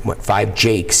those are 5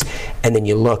 jakes, and then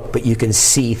you look, but you can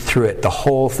see through it. The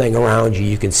whole thing around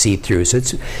you can see through. So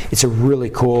it's a really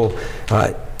cool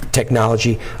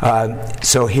technology.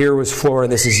 So here was Florida.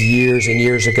 This is years and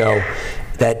years ago.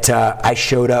 That I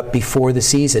showed up before the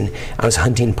season. I was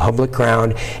hunting public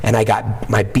ground, and I got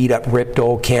my beat-up, ripped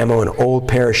old camo and old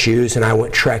pair of shoes, and I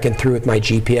went trekking through with my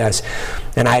GPS.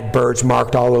 And I had birds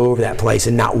marked all over that place,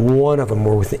 and not one of them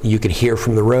were you could hear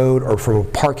from the road or from a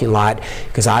parking lot,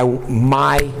 because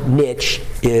my niche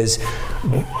is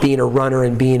being a runner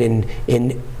and being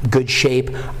in good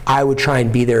shape. I would try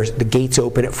and be there. The gates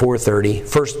open at 4:30.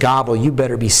 First gobble, you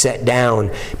better be set down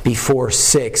before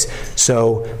 6.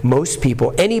 So most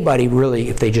people, anybody really,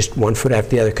 if they just one foot after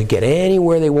the other, could get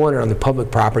anywhere they wanted on the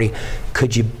public property.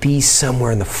 Could you be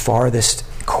somewhere in the farthest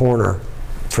corner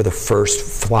for the first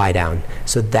fly down?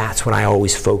 So that's what I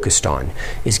always focused on,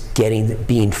 is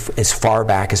being as far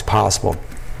back as possible.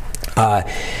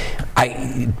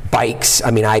 Bikes,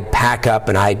 I'd pack up,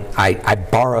 and I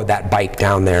borrowed that bike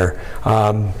down there.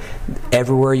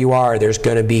 Everywhere you are, there's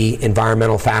going to be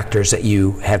environmental factors that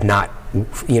you have not,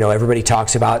 everybody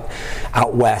talks about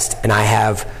out west, and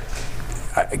I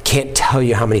can't tell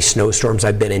you how many snowstorms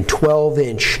I've been in,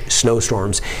 12-inch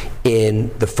snowstorms in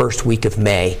the first week of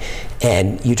May.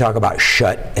 And you talk about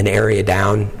shut an area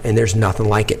down, and there's nothing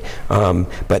like it.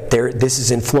 But this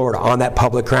is in Florida, on that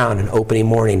public ground, an opening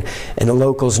morning. And the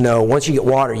locals know, once you get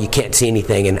water, you can't see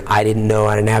anything. And I didn't know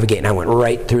how to navigate, and I went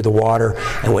right through the water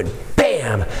and went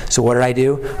bam! So what did I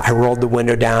do? I rolled the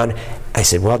window down. I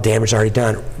said, well, damage already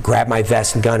done. Grabbed my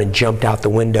vest and gun and jumped out the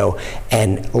window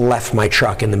and left my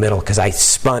truck in the middle, because I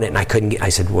spun it and I couldn't I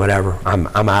said, whatever, I'm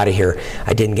out of here.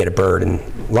 I didn't get a bird, and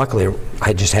luckily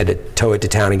I just had to tow it to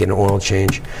town and get an oil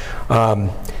change.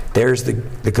 There's the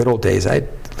good old days. I had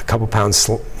a couple pounds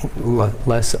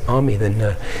less on me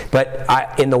than, but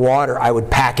in the water, I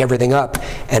would pack everything up,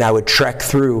 and I would trek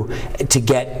through to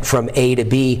get from A to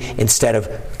B instead of,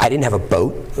 I didn't have a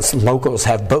boat. Locals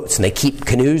have boats, and they keep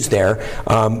canoes there,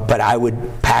 but I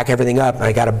would pack everything up, and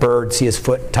I got a bird, see his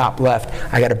foot top left,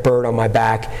 I got a bird on my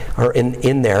back, or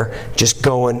in there, just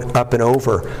going up and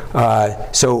over.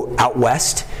 So out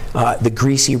west, the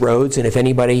greasy roads, and if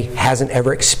anybody hasn't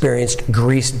ever experienced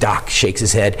grease, Doc shakes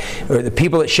his head, or the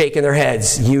people that shaking their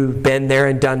heads, you've been there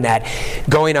and done that,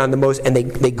 going on the most, and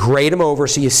they grade them over,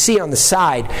 so you see on the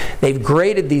side, they've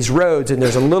graded these roads, and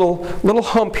there's a little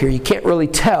hump here, you can't really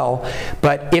tell,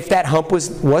 but if that hump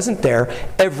wasn't there,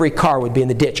 every car would be in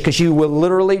the ditch, because you will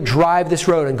literally drive this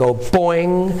road and go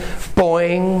boing,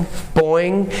 boing,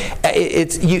 boing.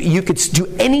 You could do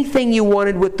anything you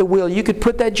wanted with the wheel. You could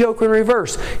put that joker in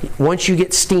reverse. Once you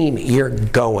get steam, you're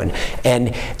going,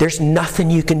 and there's nothing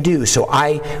you can do. So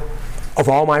of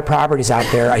all my properties out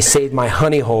there, I saved my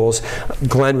honey holes.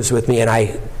 Glenn was with me, and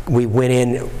I we went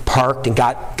in, parked, and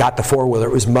got the four-wheeler.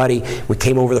 It was muddy. We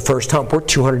came over the first hump. We're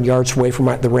 200 yards away from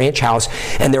the ranch house,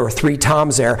 and there were 3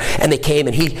 toms there, and they came,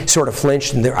 and he sort of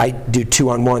flinched, and I do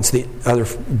 2-on-1, so the other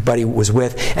buddy was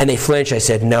with, and they flinched. I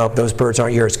said, no, those birds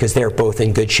aren't yours, because they're both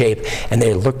in good shape. And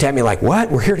they looked at me like,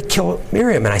 what? We're here to kill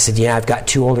Miriam. And I said, yeah, I've got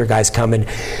 2 older guys coming,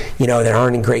 that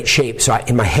aren't in great shape. So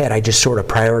in my head, I just sort of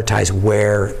prioritize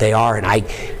where they are, and I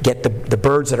get the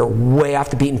birds that are way off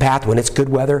the beaten path. When it's good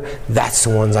weather, that's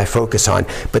the ones I focus on.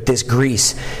 But this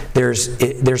Greece,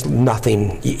 there's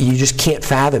nothing. You just can't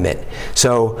fathom it.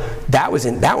 So that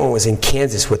one was in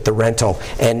Kansas with the rental,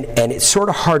 and it's sort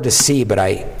of hard to see, but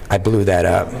I blew that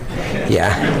up.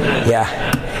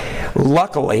 Yeah.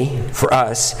 Luckily for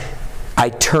us, I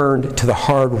turned to the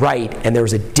hard right, and there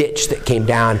was a ditch that came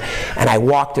down, and I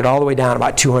walked it all the way down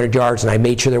about 200 yards, and I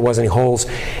made sure there wasn't any holes,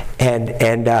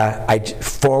 and I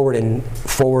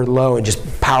forward low, and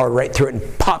just powered right through it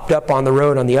and popped up on the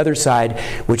road on the other side,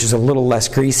 which is a little less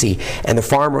greasy. And the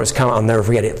farmer was coming. I'll never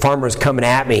forget it. The farmer was coming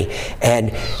at me,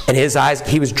 and his eyes.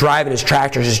 He was driving his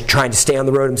tractor, just trying to stay on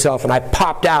the road himself. And I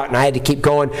popped out, and I had to keep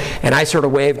going. And I sort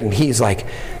of waved, and he's like,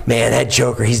 "Man, that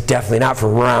joker. He's definitely not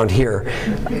from around here."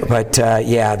 But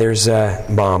yeah, there's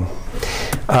Mom.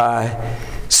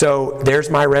 So there's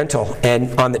my rental,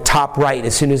 and on the top right,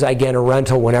 as soon as I get a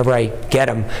rental, whenever I get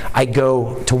them, I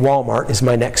go to Walmart is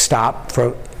my next stop.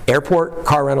 From airport,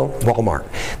 car rental, Walmart,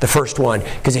 the first one,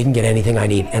 because they can get anything I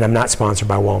need. And I'm not sponsored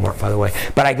by Walmart, by the way.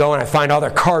 But I go and I find all their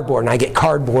cardboard, and I get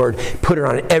cardboard, put it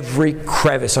on every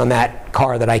crevice on that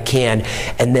car that I can.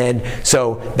 And then,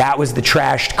 so that was the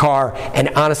trashed car. And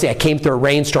honestly, I came through a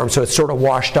rainstorm, so it's sort of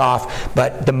washed off.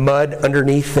 But the mud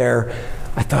underneath there,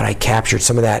 I thought I captured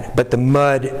some of that, but the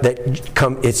mud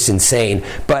it's insane.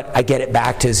 But I get it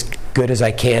back to as good as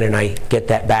I can, and I get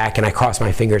that back, and I cross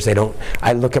my fingers.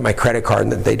 I look at my credit card,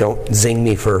 and that they don't zing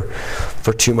me for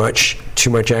too much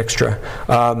extra.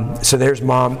 So there's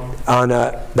Mom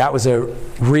that was a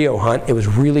Rio hunt. It was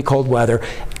really cold weather.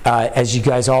 As you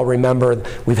guys all remember,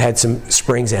 we've had some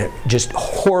springs in it, just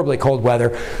horribly cold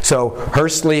weather. So her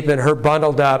sleeping, her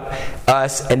bundled up,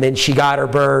 us, and then she got her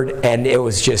bird, and it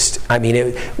was just,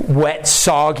 wet,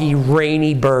 soggy,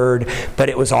 rainy bird, but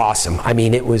it was awesome.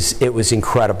 It was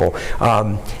incredible.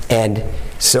 And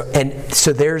so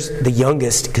there's the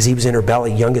youngest, because he was in her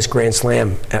belly, youngest Grand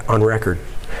Slam on record.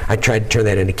 I tried to turn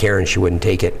that into Karen, she wouldn't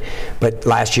take it. But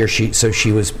last year,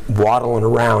 she was waddling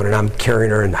around, and I'm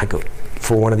carrying her, and I go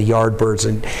for one of the yard birds,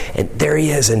 and there he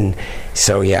is. And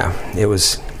so yeah, it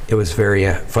was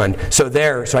very fun. So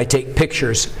I take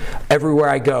pictures everywhere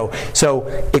I go. So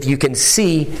if you can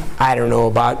see, I don't know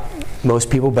about most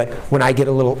people, but when I get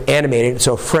a little animated,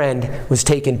 so a friend was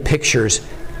taking pictures.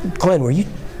 Glenn,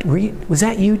 was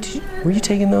that you? Were you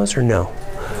taking those or no?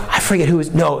 I forget who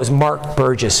was. No, it was Mark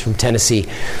Burgess from Tennessee.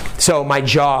 So my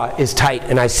jaw is tight,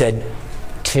 and I said,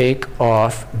 "Take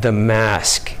off the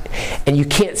mask." And you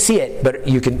can't see it, but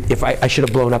you can. If I should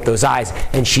have blown up those eyes.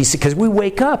 And she said, because we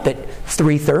wake up at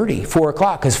 3:30, 4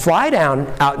 o'clock, because fly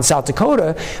down out in South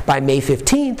Dakota by May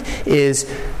 15th is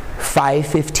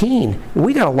 5:15.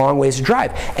 We got a long ways to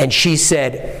drive. And she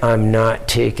said, "I'm not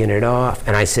taking it off."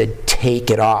 And I said,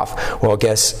 "Take it off." Well,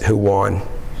 guess who won?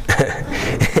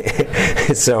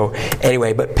 So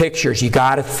anyway, but pictures, you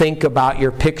got to think about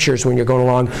your pictures when you're going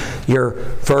along, your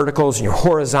verticals and your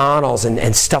horizontals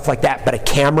and stuff like that. But a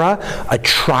camera, a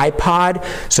tripod,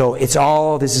 so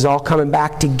this is all coming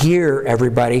back to gear,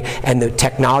 everybody, and the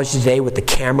technology today with the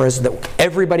cameras, that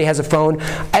everybody has a phone.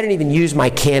 I didn't even use my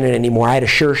Canon anymore. I had a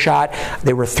Sure Shot.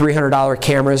 They were $300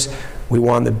 cameras. We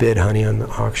won the bid, honey, on the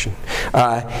auction.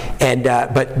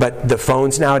 But the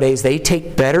phones nowadays, they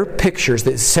take better pictures,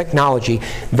 this technology,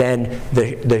 than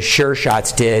the Sure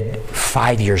Shots did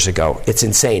 5 years ago. It's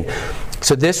insane.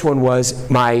 So this one was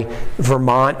my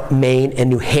Vermont, Maine, and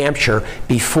New Hampshire.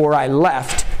 Before I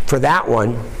left for that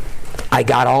one, I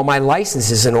got all my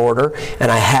licenses in order, and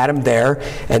I had them there.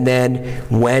 And then,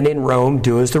 when in Rome,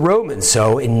 do as the Romans.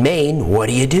 So in Maine, what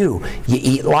do? You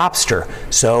eat lobster.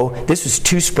 So this was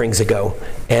 2 springs ago,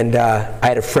 and I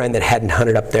had a friend that hadn't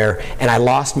hunted up there, and I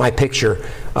lost my picture.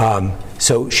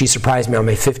 So she surprised me on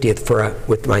my 50th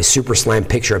with my Super Slam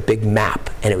picture, a big map,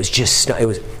 and it was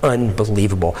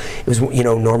unbelievable. It was,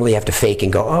 normally you have to fake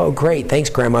and go, "Oh, great,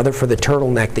 thanks, grandmother, for the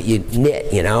turtleneck that you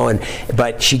knit,"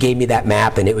 but she gave me that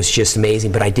map, and it was just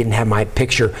amazing. But I didn't have my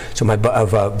picture,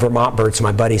 of a Vermont bird. So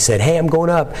my buddy said, "Hey, I'm going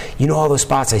up. You know all those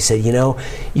spots." I said,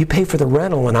 "You pay for the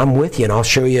rental, and I'm with you, and I'll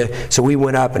show you." So we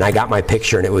went up, and I got my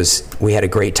picture, and we had a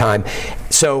great time.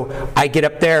 So I get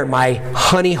up there, my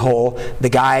honey hole, the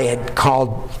guy had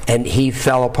called and he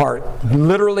fell apart.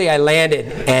 Literally, I landed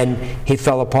and he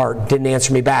fell apart, didn't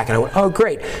answer me back. And I went, oh,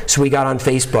 great. So we got on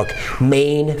Facebook,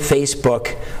 main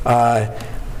Facebook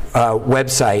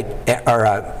website,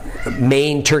 or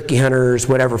Maine Turkey Hunters,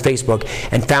 whatever, Facebook,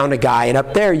 and found a guy. And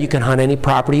up there, you can hunt any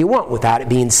property you want without it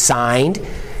being signed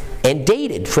and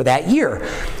dated for that year.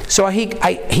 So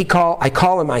I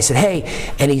call him. I said,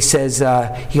 hey, and he says,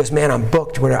 he goes, man, I'm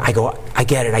booked. Whatever. I go, I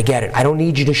get it. I don't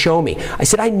need you to show me. I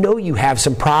said, I know you have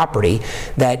some property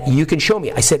that you can show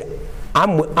me. I said,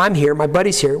 I'm here. My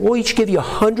buddy's here. We'll each give you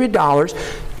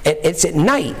 $100. And it's at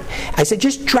night. I said,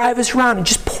 just drive us around and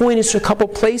just point us to a couple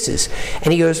places.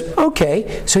 And he goes,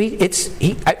 okay. So we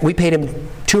paid him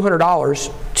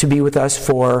 $200 to be with us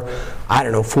for,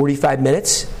 45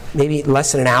 minutes, maybe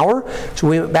less than an hour. So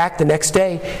we went back the next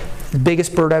day.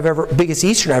 Biggest eastern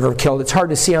I've ever killed. It's hard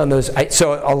to see on those.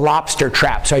 So a lobster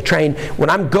trap. So I train,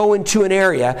 when I'm going to an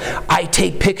area, I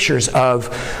take pictures of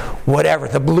whatever,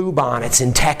 the bluebonnets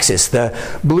in Texas, the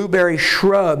blueberry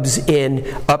shrubs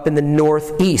up in the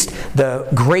northeast, the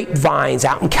grapevines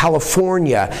out in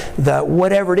California, the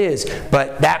whatever it is.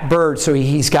 But that bird, so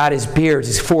he's got his beards,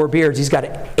 his 4 beards, he's got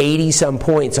 80-some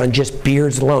points on just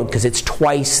beards alone because it's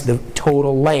twice the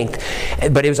total length.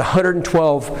 But it was a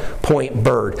 112-point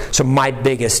bird. So my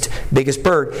biggest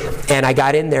bird. And I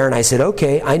got in there and I said,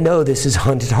 okay, I know this is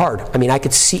hunted hard. I mean, I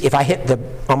could see if I hit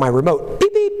on my remote,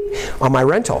 beep, beep, on my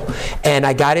rental. And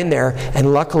I got in there,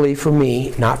 and luckily for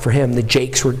me, not for him, the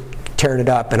jakes were tearing it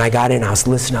up. And I got in, I was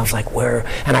listening, I was like, where?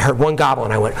 And I heard one gobble,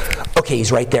 and I went, okay,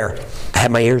 he's right there. I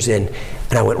had my ears in,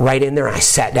 and I went right in there, and I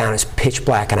sat down. It's pitch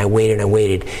black, and I waited,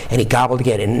 and he gobbled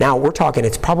again. And now we're talking,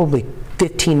 it's probably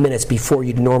 15 minutes before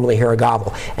you'd normally hear a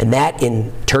gobble. And that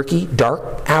in turkey,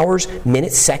 dark hours,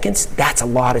 minutes, seconds, that's a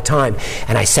lot of time.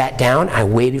 And I sat down, I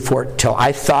waited for it till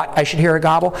I thought I should hear a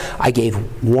gobble. I gave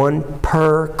one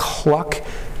per cluck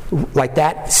like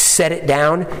that, set it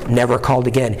down, never called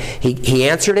again. He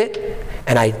answered it,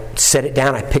 and I set it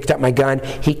down. I picked up my gun.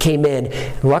 He came in.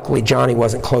 Luckily, Johnny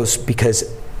wasn't close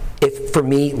because for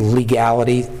me,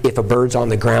 legality, if a bird's on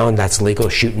the ground, that's legal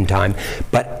shooting time.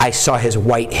 But I saw his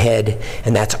white head,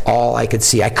 and that's all I could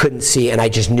see. I couldn't see, and I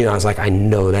just knew. I was like, I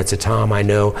know that's a tom, I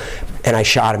know. And I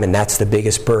shot him, and that's the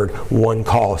biggest bird. One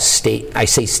call, I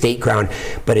say state ground,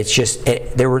 but it's just,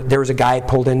 there was a guy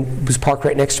pulled in, was parked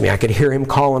right next to me. I could hear him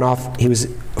calling off. He was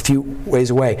a few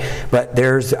ways away. But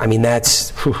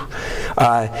that's,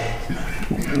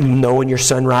 knowing your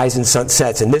sunrise and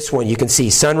sunsets. And this one, you can see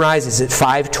sunrise is at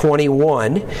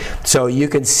 5:21, so you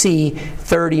can see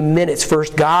 30 minutes.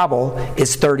 First gobble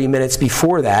is 30 minutes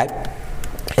before that.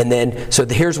 And then, so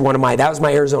here's that was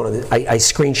my Arizona. I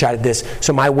screenshotted this.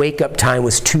 So my wake-up time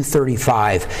was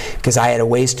 2:35 because I had a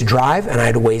ways to drive and I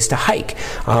had a ways to hike.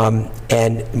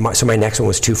 So my next one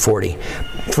was 2:40.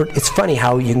 It's funny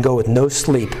how you can go with no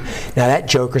sleep. Now that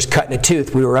joker's cutting a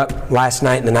tooth. We were up last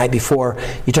night and the night before.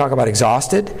 You talk about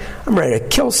exhausted. I'm ready to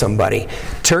kill somebody.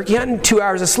 Turkey hunting, 2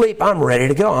 hours of sleep. I'm ready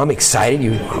to go. I'm excited.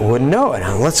 You wouldn't know it.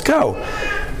 Let's go.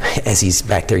 As he's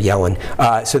back there yelling.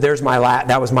 So there's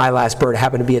that was my last bird. It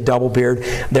happened to be a double beard.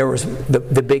 There was the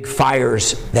big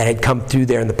fires that had come through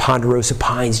there in the ponderosa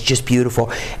pines, just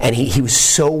beautiful. And he was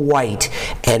so white,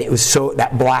 and it was so,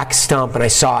 that black stump, and I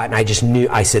saw it, and I just knew,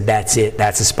 I said, that's it,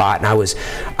 that's the spot. And I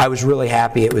was really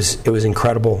happy. It was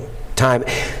incredible time.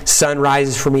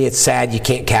 Sunrises for me, it's sad you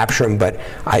can't capture them, but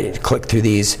I clicked through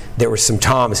these. There were some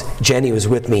toms. Jenny was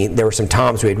with me. There were some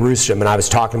toms. We had roosted them, and I was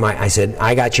talking to I said,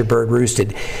 I got your bird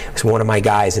roosted. It's one of my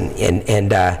guys, and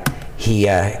he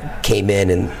came in,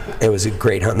 and it was a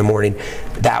great hunt in the morning.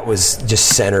 That was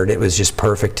just centered. It was just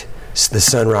perfect. The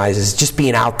sunrises, just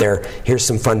being out there. Here's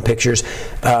some fun pictures.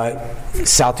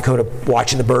 South Dakota,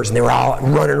 watching the birds, and they were all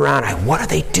running around. What are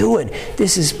they doing?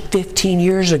 This is 15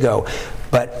 years ago.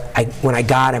 But when I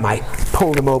got him, I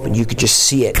pulled him open. You could just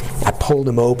see it. I pulled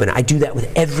him open. I do that with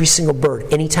every single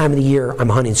bird. Any time of the year I'm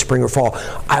hunting, spring or fall,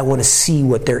 I want to see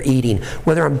what they're eating.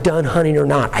 Whether I'm done hunting or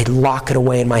not, I lock it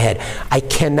away in my head. I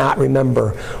cannot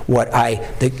remember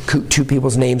the 2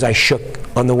 people's names I shook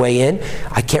on the way in.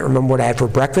 I can't remember what I had for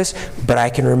breakfast, but I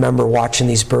can remember watching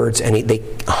these birds, and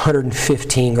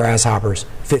 115 grasshoppers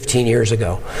 15 years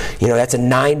ago. That's a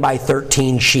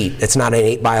 9x13 sheet. It's not an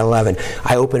 8x11.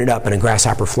 I open it up, and a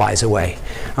grasshopper flies away.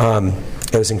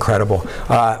 It was incredible.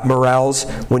 Morels,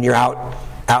 when you're out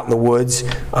out in the woods.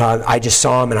 I just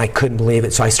saw him and I couldn't believe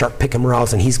it. So I start picking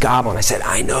morels and he's gobbling. I said,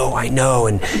 I know.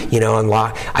 And,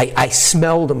 I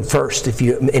smelled them first. If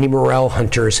you, any morel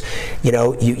hunters,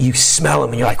 you smell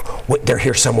them and you're like, what, they're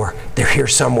here somewhere.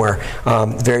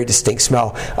 Very distinct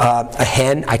smell. A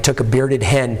hen, I took a bearded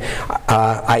hen.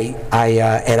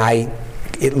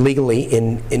 Legally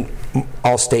in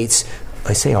all states,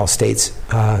 I say all states,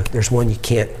 there's one you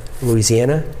can't,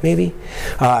 Louisiana, maybe?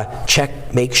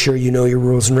 Make sure you know your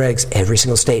rules and regs, every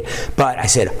single state. But I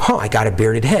said, I got a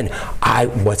bearded hen.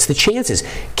 What's the chances?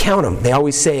 Count them. They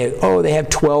always say, they have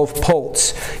 12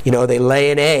 poults. They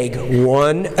lay an egg,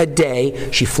 one a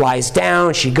day. She flies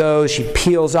down, she goes, she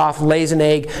peels off, lays an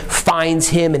egg, finds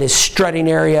him in his strutting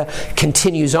area,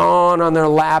 continues on their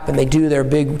lap, and they do their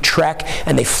big trek,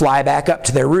 and they fly back up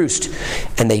to their roost.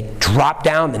 And they drop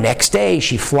down the next day.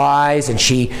 She flies, and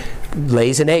she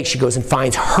lays an egg. She goes and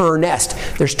finds her nest.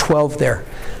 There's 12 there.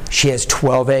 She has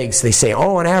 12 eggs. They say,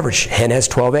 on average, hen has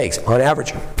 12 eggs. On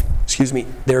average,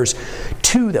 there's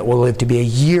 2 that will live to be a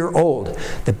year old.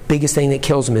 The biggest thing that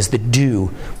kills them is the dew.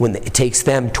 When it takes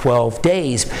them 12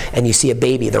 days, and you see a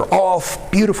baby, they're all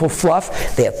beautiful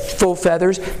fluff. They have full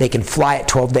feathers. They can fly at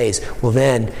 12 days. Well,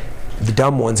 then the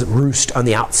dumb ones roost on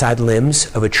the outside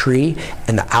limbs of a tree,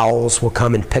 and the owls will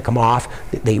come and pick them off.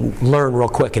 They learn real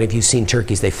quick, and if you've seen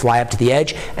turkeys, they fly up to the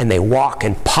edge, and they walk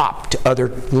and pop to other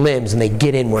limbs, and they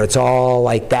get in where it's all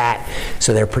like that,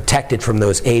 so they're protected from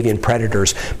those avian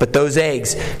predators. But those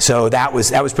eggs, so that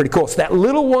was pretty cool. So that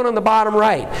little one on the bottom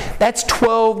right, that's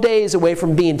 12 days away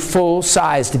from being full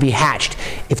size to be hatched.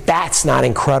 If that's not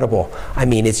incredible,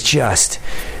 it's just...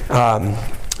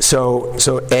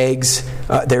 So eggs,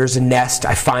 there's a nest.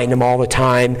 I find them all the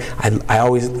time.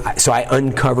 I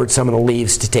uncovered some of the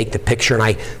leaves to take the picture, and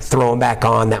I throw them back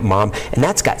on that mom. And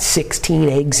that's got 16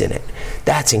 eggs in it.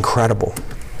 That's incredible.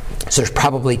 So there's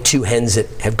probably 2 hens that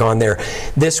have gone there.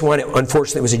 This one,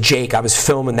 unfortunately, was a Jake. I was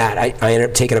filming that. I ended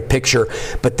up taking a picture.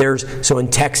 But so in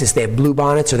Texas, they have blue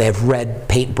bonnets or they have red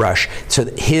paintbrush. So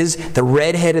the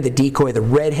red head of the decoy, the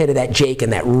red head of that Jake,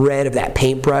 and that red of that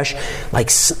paintbrush, like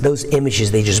those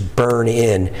images, they just burn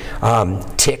in.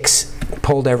 Ticks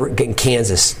pulled in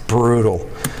Kansas, brutal.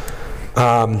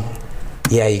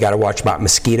 You got to watch about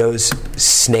mosquitoes,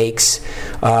 snakes,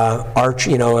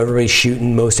 everybody's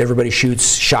shooting. Most everybody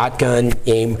shoots shotgun,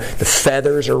 aim. The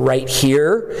feathers are right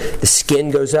here. The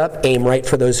skin goes up, aim right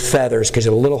for those feathers, because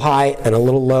a little high and a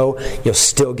little low, you'll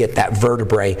still get that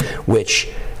vertebrae, which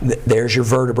there's your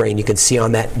vertebrae, and you can see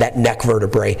on that neck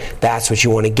vertebrae, that's what you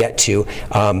want to get to.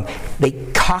 They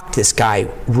cocked this guy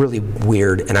really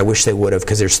weird, and I wish they would have,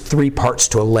 because there's 3 parts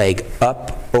to a leg: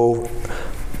 up, over,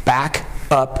 back,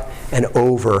 up, and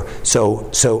over. So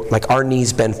like our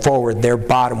knees bend forward, their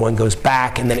bottom one goes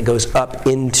back, and then it goes up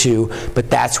into, but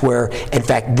that's where, in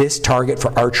fact, this target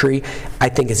for archery, I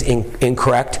think is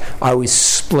incorrect. I always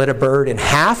split a bird in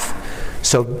half.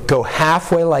 So go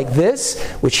halfway like this,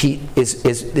 which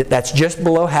that's just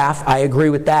below half. I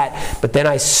agree with that. But then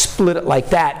I split it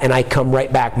like that, and I come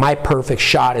right back. My perfect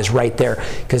shot is right there,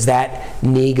 because that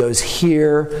knee goes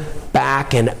here,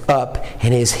 back, and up,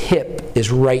 and his hip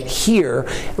is right here.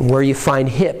 And where you find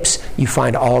hips, you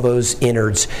find all those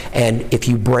innards. And if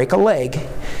you break a leg,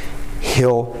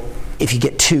 if you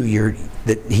get 2,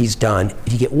 he's done.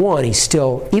 If you get 1, he's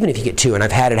still, even if you get 2, and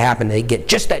I've had it happen, they get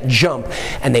just that jump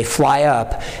and they fly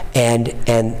up, and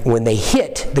when they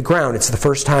hit the ground, it's the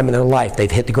first time in their life they've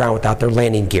hit the ground without their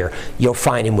landing gear. You'll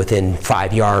find him within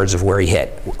 5 yards of where he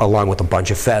hit, along with a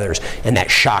bunch of feathers. And that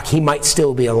shock, he might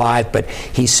still be alive, but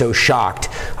he's so shocked.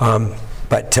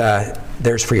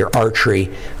 There's for your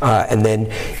archery. And then,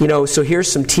 so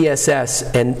here's some TSS,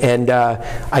 and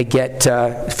I get,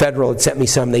 Federal had sent me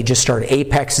some. They just started.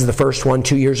 Apex is the first one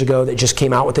 2 years ago that just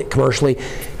came out with it commercially.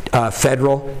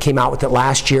 Federal came out with it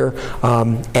last year,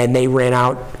 and they ran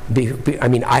out.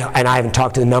 I haven't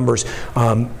talked to the numbers,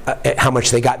 how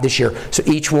much they got this year. So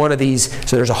each one of these,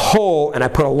 so there's a hole, and I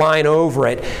put a line over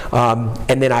it,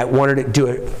 and then I wanted to do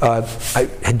it. I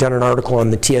had done an article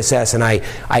on the TSS, and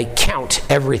I count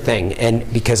everything, and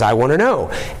because I want to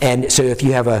know. And so if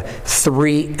you have a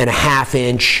 3.5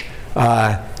 inch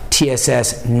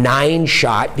TSS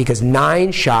 9-shot, because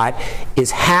 9-shot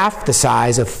is half the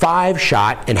size of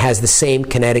 5-shot and has the same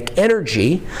kinetic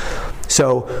energy.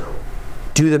 So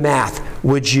do the math.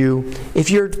 Would you,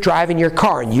 if you're driving your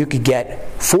car and you could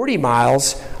get 40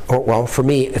 miles well, for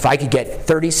me, if I could get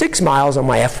 36 miles on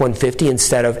my F-150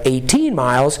 instead of 18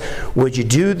 miles, would you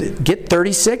get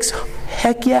 36?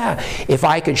 Heck yeah. If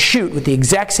I could shoot with the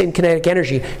exact same kinetic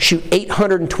energy, shoot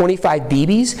 825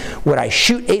 BBs, would I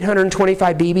shoot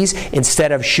 825 BBs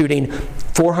instead of shooting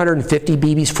 450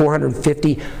 BBs,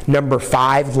 450 number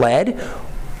 5 lead?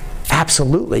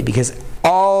 Absolutely, because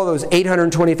all those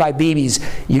 825 BBs,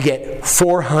 you get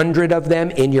 400 of them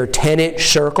in your 10-inch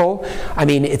circle. I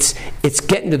mean, it's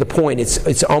getting to the point.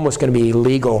 It's almost going to be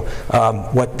illegal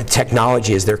what the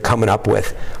technology is they're coming up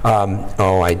with.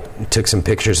 I took some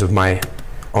pictures of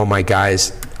all my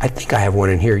guys. I think I have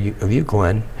one in here of you,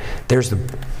 Glenn. That's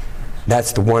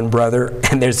the one brother,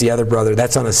 and there's the other brother.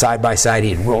 That's on a side-by-side.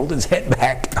 He had rolled his head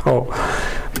back.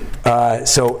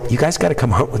 So you guys got to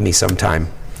come hunt with me sometime.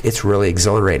 It's really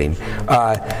exhilarating.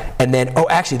 And then,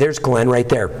 actually, there's Glenn right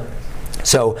there.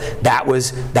 So that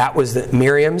was the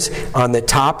Miriam's on the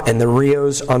top and the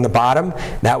Rios on the bottom.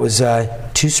 That was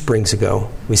 2 springs ago,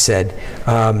 we said.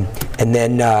 And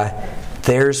then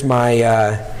there's my...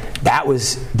 that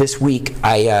was this week.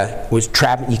 I was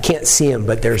trapping. You can't see them,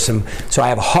 but there's some. So I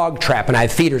have a hog trap, and I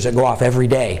have feeders that go off every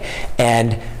day.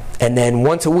 And then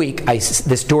once a week,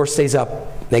 this door stays up.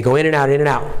 They go in and out,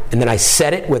 and then I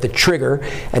set it with a trigger,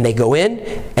 and they go in,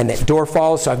 and that door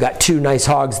falls, so I've got 2 nice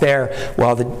hogs there,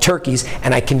 while the turkeys,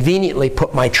 and I conveniently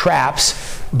put my traps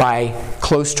by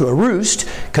close to a roost,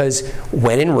 because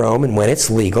when in Rome and when it's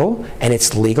legal, and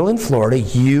it's legal in Florida,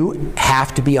 you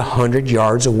have to be 100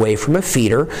 yards away from a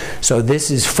feeder. So this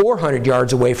is 400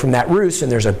 yards away from that roost, and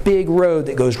there's a big road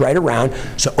that goes right around.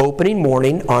 So opening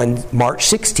morning on March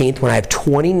 16th, when I have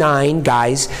 29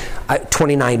 guys,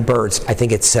 29 birds, I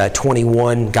think it's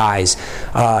 21 guys,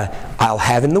 I'll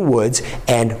have in the woods,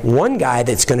 and one guy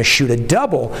that's going to shoot a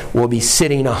double will be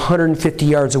sitting 150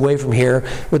 yards away from here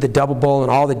with a double bull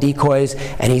and all the decoys,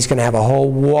 and he's going to have a whole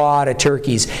wad of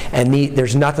turkeys. And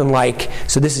there's nothing like,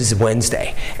 so this is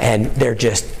Wednesday, and they're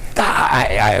just,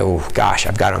 oh gosh,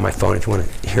 I've got it on my phone if you want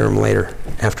to hear them later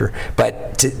after.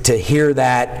 But to hear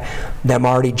that, them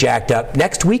already jacked up.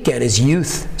 Next weekend is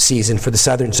youth season for the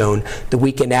Southern Zone. The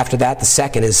weekend after that, the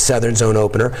 2nd, is Southern Zone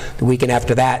opener. The weekend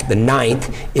after that, the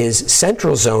 9th, is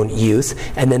Central Zone youth.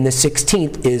 And then the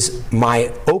 16th is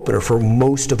my opener for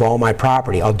most of all my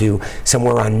property. I'll do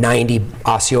somewhere around 90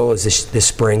 Osceolas this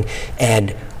spring,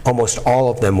 and almost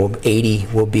all of them, 80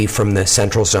 will be from the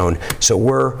Central Zone. So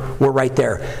we're right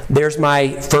there. There's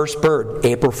my first bird,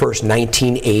 April 1st,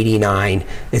 1989.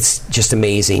 It's just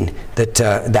amazing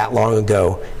that long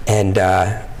ago. And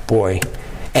boy,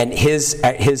 and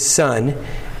his son,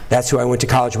 that's who I went to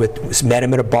college with, met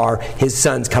him at a bar. His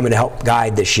son's coming to help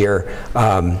guide this year.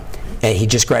 And he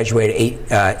just graduated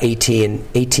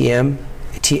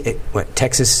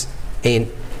Texas A&M,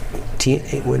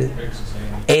 what is it?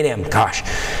 A&M, gosh.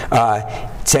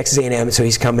 Texas A&M, so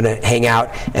he's coming to hang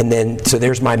out. And then, so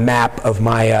there's my map of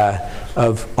my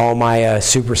of all my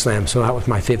Super Slams. So that was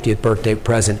my 50th birthday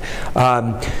present.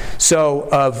 So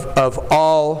of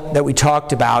all that we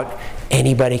talked about,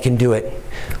 anybody can do it.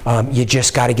 You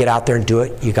just got to get out there and do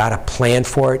it. You got to plan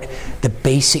for it. The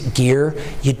basic gear,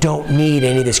 you don't need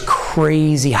any of this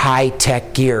crazy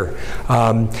high-tech gear.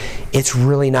 It's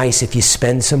really nice if you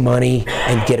spend some money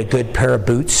and get a good pair of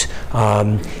boots.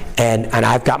 And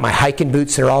I've got my hiking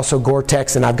boots that are also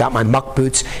Gore-Tex, and I've got my muck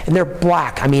boots, and they're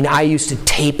black. I mean, I used to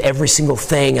tape every single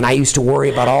thing, and I used to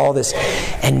worry about all this.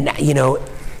 And, you know,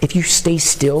 if you stay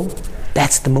still,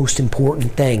 that's the most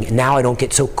important thing. And now I don't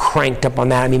get so cranked up on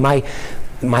that. I mean,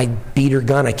 my beater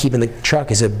gun I keep in the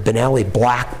truck is a Benelli,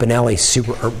 black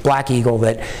Benelli Black Eagle,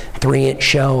 that 3-inch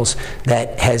shells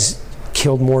that has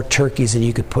killed more turkeys than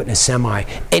you could put in a semi.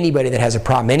 Anybody that has a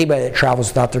problem, anybody that travels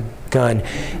without their gun,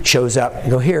 shows up and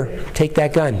go, here, take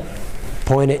that gun,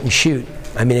 point it and shoot.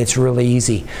 I mean, it's really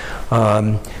easy.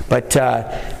 But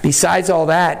besides all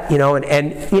that, you know,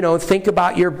 and you know, think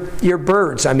about your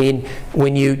birds. I mean,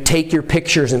 when you take your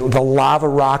pictures and the lava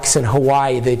rocks in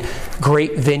Hawaii, the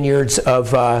great vineyards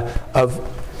of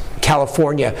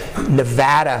California,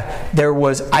 Nevada,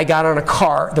 I got on a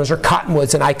car, those are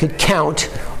cottonwoods, and I could count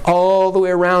all the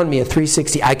way around me at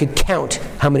 360. I could count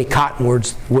how many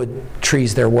cottonwood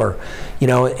trees there were. You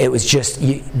know, it was just,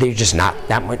 they're just not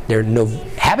that much, there's no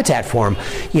habitat for them.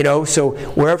 You know, so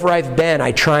wherever I've been,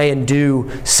 I try and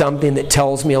do something that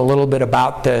tells me a little bit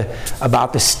about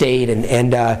the state.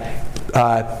 And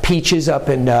peaches up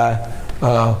in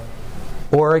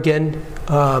Oregon,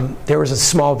 There was a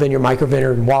small vineyard, micro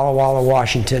vineyard in Walla Walla,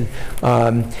 Washington.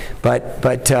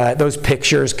 But those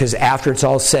pictures, because after it's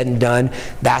all said and done,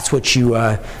 that's what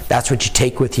you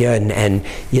take with you. And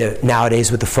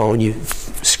nowadays with the phone, you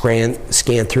scan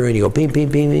through and you go bing, bing,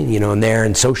 bing, bing, and there,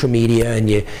 and social media, and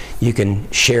you can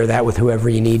share that with whoever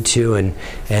you need to, and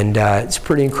it's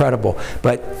pretty incredible.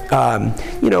 But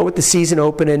with the season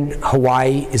opening,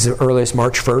 Hawaii is the earliest,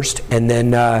 March 1st, and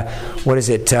then is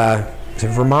it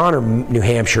Vermont or New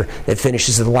Hampshire that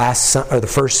finishes the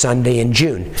first Sunday in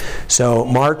June. So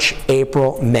March,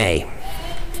 April, May.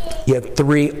 You have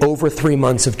over 3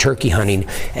 months of turkey hunting,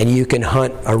 and you can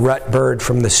hunt a rut bird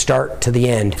from the start to the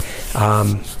end.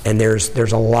 And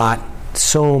there's a lot,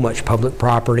 so much public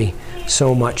property,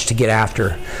 so much to get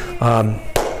after.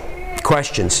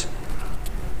 Questions?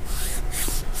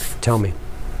 Tell me.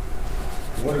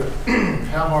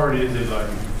 How hard is it, like,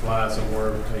 if you fly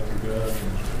somewhere, take your gun,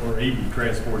 or even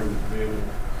transporting the vehicle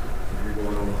if you're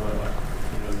going on a hunt, like,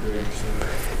 doing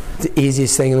the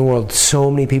easiest thing in the world.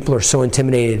 So many people are so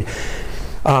intimidated.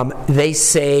 They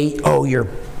say, your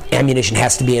ammunition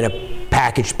has to be in a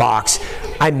packaged box.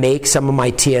 I make some of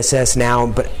my TSS now,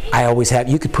 but I always have.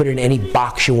 You could put it in any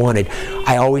box you wanted.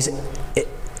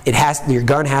 Your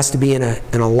gun has to be in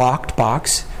a locked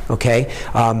box. Okay,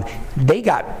 they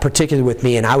got particular with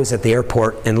me, and I was at the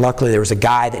airport, and luckily there was a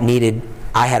guy that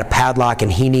I had a padlock, and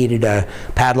he needed a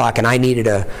padlock, and I needed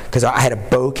because I had a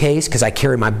bow case, because I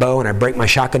carry my bow, and I break my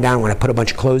shotgun down when I put a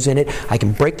bunch of clothes in it. I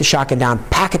can break the shotgun down,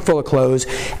 pack it full of clothes,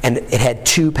 and it had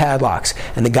 2 padlocks.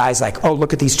 And the guy's like, oh,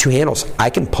 look at these 2 handles. I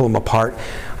can pull them apart.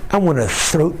 I want to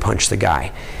throat punch the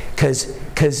guy, because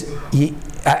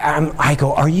I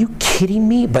go, are you kidding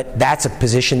me? But that's a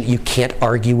position you can't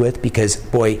argue with, because,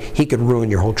 boy, he could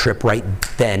ruin your whole trip right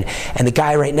then. And the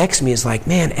guy right next to me is like,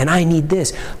 man, and I need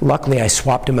this. Luckily, I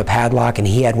swapped him a padlock, and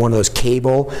he had one of those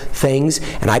cable things,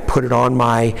 and I put it on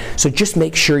so just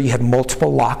make sure you have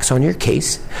multiple locks on your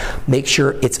case. Make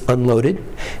sure it's unloaded.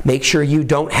 Make sure you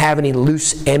don't have any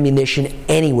loose ammunition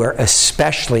anywhere,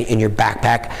 especially in your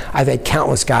backpack. I've had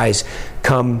countless guys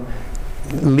come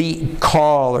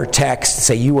call or text and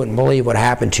say, you wouldn't believe what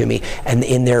happened to me, and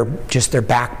in their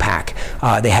backpack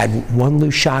they had 1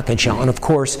 loose shotgun shell. And of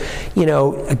course,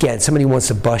 again, somebody wants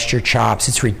to bust your chops.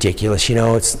 It's ridiculous.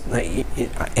 It's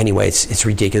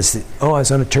ridiculous. I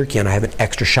was on a turkey and I have an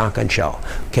extra shotgun shell.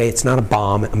 Okay, it's not a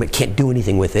bomb. I can't do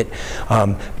anything with it.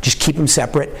 Just keep them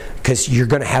separate, because you're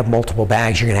going to have multiple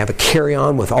bags. You're going to have a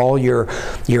carry-on with all your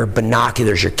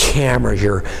binoculars, your cameras,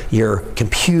 your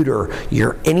computer,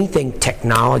 your anything technology,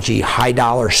 high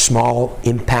dollar, small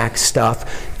impact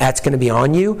stuff. That's going to be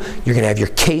on you. You're going to have your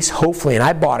case, hopefully. And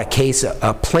I bought a case,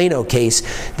 a Plano case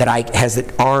that has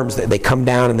the arms that they come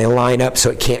down and they line up so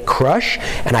it can't crush.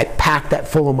 And I pack that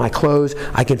full of my clothes.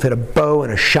 I can fit a bow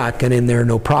and a shotgun in there,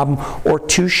 no problem, or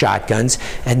 2 shotguns,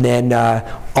 and then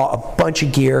a bunch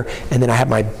of gear. And then I have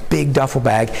my big duffel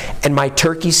bag and my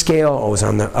turkey scale. I was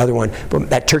on the other one, but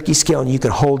that turkey scale, and you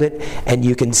can hold it and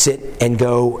you can sit and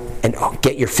go and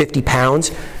get your 50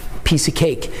 pounds. Piece of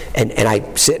cake, and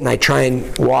I sit and I try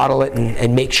and waddle it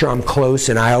and make sure I'm close,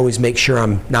 and I always make sure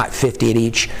I'm not 50 at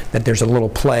each, that there's a little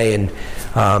play, and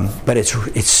but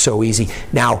it's so easy.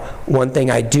 Now, one thing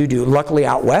I do, luckily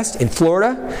out west in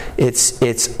Florida,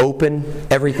 it's open,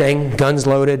 everything, guns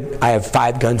loaded. I have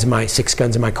 6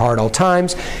 guns in my car at all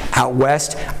times. Out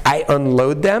west, I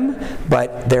unload them,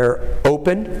 but they're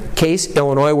open. Case,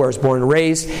 Illinois, where I was born and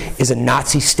raised, is a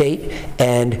Nazi state,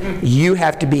 and you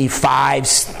have to be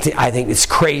I think it's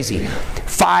crazy.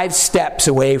 5 steps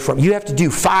away from, you have to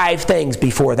do 5 things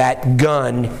before that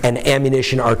gun and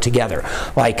ammunition are together.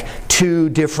 Like 2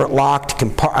 different locked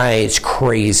compartments. It's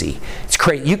crazy. It's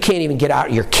crazy. You can't even get out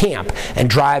of your camp and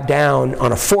drive down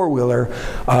on a 4-wheeler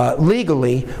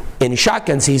legally in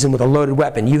shotgun season with a loaded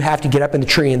weapon. You have to get up in the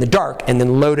tree in the dark and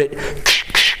then load it.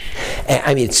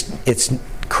 I mean, it's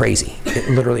crazy,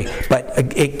 literally. But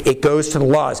it goes to the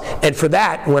laws. And for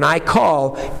that, when I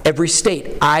call every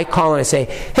state, I call and I say,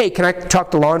 hey, can I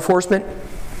talk to law enforcement?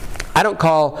 I don't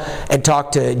call and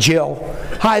talk to Jill.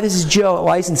 Hi, this is Jill at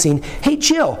licensing. Hey,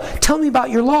 Jill, tell me about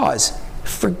your laws.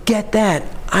 Forget that.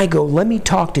 I go, let me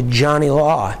talk to Johnny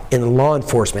Law in law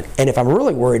enforcement. And if I'm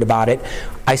really worried about it,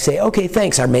 I say, okay,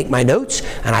 thanks. I make my notes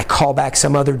and I call back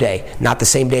some other day. Not the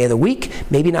same day of the week,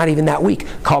 maybe not even that week.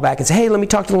 Call back and say, hey, let me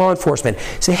talk to law enforcement.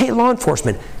 Say, hey, law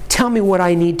enforcement, tell me what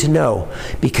I need to know,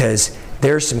 because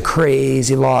there's some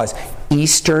crazy laws.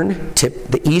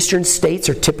 The eastern states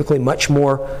are typically much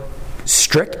more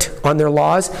strict on their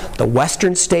laws. The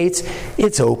western states,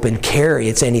 it's open carry.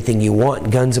 It's anything you want,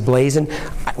 guns a-blazing.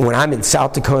 When I'm in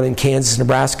South Dakota and Kansas,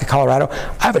 Nebraska, Colorado,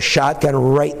 I have a shotgun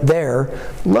right there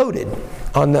loaded.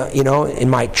 on the, in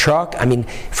my truck. I mean,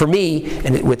 for me,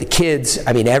 and with the kids,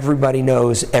 I mean, everybody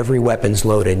knows every weapon's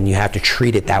loaded, and you have to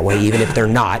treat it that way, even if they're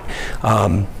not.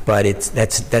 But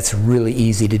that's really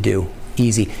easy to do.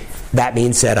 Easy. That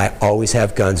being said, I always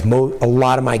have guns. A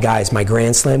lot of my guys, my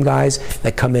Grand Slam guys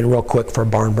that come in real quick for a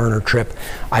barn burner trip,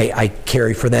 I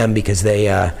carry for them because they.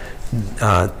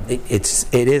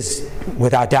 It is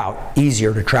without doubt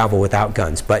easier to travel without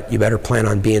guns, but you better plan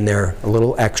on being there a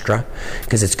little extra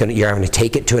because you're having to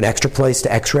take it to an extra place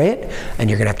to X-ray it, and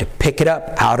you're going to have to pick it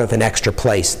up out of an extra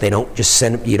place. They don't just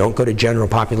send. You don't go to general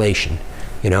population,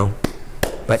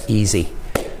 but easy.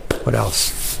 What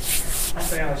else? One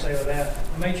thing I would say with that,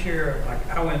 make sure, like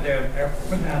I went there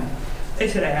one time, they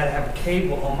said I had to have a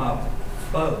cable on my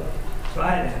boat, so I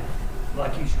had to have,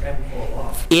 like you scramble for a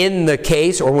lot. In the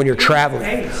case or when you're traveling?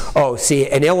 Case. Oh, see,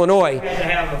 in Illinois. I had to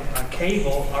have a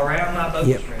cable around my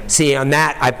boat string. See, on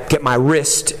that, I get my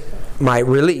wrist, my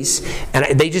release,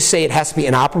 and they just say it has to be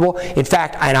inoperable. In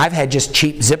fact, and I've had just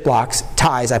cheap Ziplocs,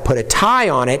 ties. I put a tie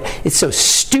on it. It's so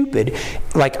stupid.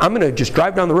 Like, I'm going to just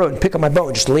drive down the road and pick up my bow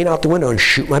and just lean out the window and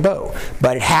shoot my bow.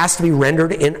 But it has to be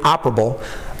rendered inoperable.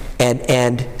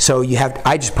 And so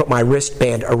I just put my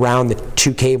wristband around the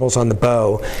two cables on the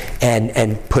bow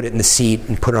and put it in the seat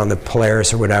and put it on the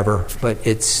Polaris or whatever. But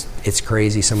it's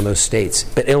crazy, some of those states.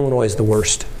 But Illinois is the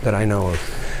worst that I know of.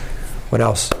 What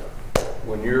else?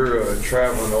 When you're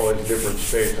traveling to all these different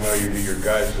states, how you do your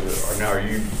guys?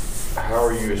 How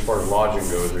are you as far as lodging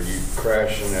goes? Are you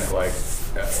crashing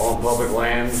on public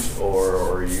lands, or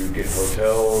are you getting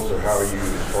hotels, or how are you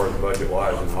as far as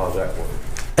budget-wise, and how does that work?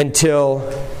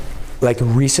 Until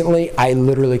recently, I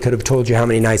literally could have told you how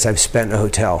many nights I've spent in a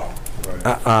hotel.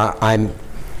 Right. I'm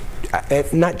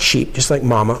not cheap, just like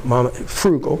mama,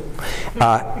 frugal.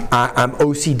 I'm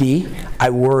OCD. I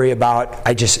worry about,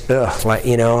 I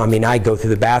go through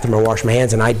the bathroom, I wash my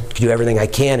hands, and I do everything I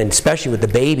can, and especially with the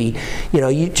baby,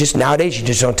 nowadays you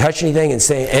just don't touch anything and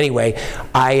say, anyway,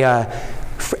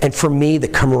 and for me, the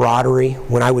camaraderie,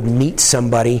 when I would meet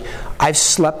somebody, I've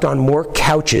slept on more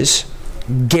couches,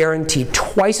 guaranteed,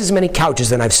 twice as many couches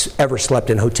than I've ever slept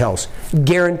in hotels.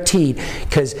 Guaranteed,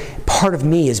 because part of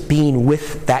me is being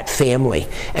with that family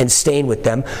and staying with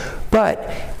them.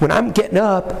 But when I'm getting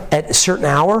up at a certain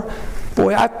hour,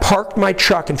 boy, I parked my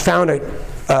truck and found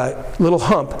a little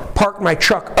hump, parked my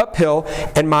truck uphill,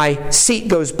 and my seat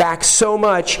goes back so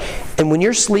much. And when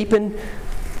you're sleeping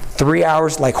 3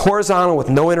 hours horizontal with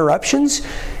no interruptions,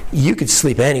 you could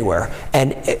sleep anywhere.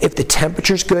 And if the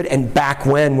temperature's good, and back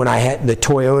when I had the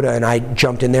Toyota and I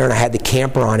jumped in there and I had the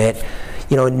camper on it,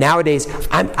 nowadays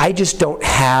I just don't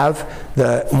have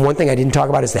the one thing I didn't talk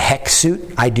about is the HEC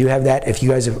suit. I do have that. If you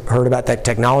guys have heard about that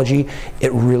technology,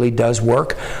 it really does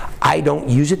work. I don't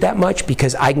use it that much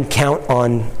because I can count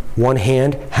on one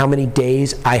hand how many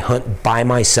days I hunt by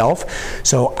myself.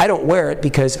 So I don't wear it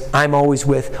because I'm always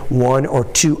with one or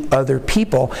two other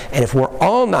people, and if we're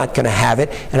all not going to have it,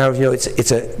 and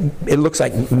it looks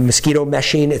like mosquito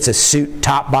meshing. It's a suit,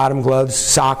 top, bottom, gloves,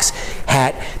 socks,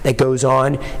 hat that goes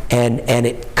on, and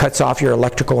it cuts off your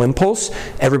electrical impulse.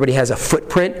 Everybody has a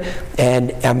footprint,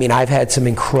 and I've had some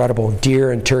incredible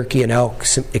deer and turkey and elk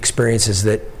experiences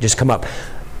that just come up.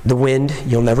 The wind,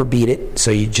 you'll never beat it, so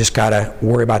you just got to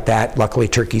worry about that. Luckily,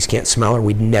 turkeys can't smell her.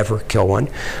 We'd never kill one.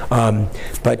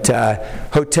 But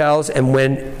hotels, and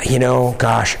when,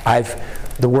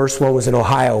 the worst one was in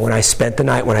Ohio when I spent the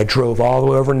night, when I drove all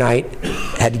the way overnight,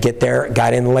 had to get there,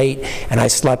 got in late, and I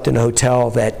slept in a hotel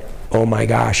that, oh my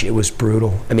gosh, it was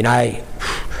brutal.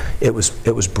 It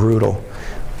was brutal.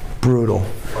 Brutal.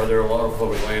 Are there a lot of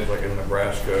public lands like in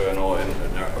Nebraska and all?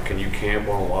 Can you camp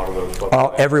on a lot of those public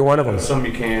lands? Every one of them. Some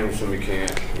you can, some you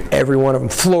can't. Every one of them.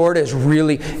 Florida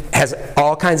has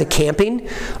all kinds of camping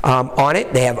on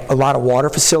it. They have a lot of water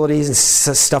facilities and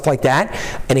stuff like that.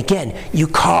 And again, you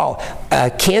call.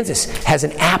 Kansas has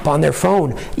an app on their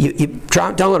phone. You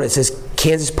download it. It says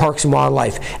Kansas Parks and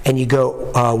Wildlife, and you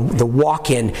go the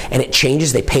walk-in, and it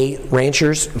changes. They pay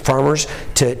ranchers, farmers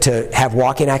to have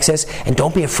walk-in access, and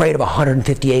don't be afraid of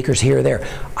 150 acres here or there.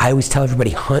 I always tell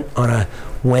everybody, hunt on a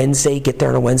Wednesday, get there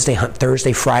on a Wednesday, hunt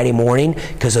Thursday, Friday morning,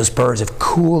 because those birds have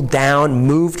cooled down,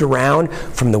 moved around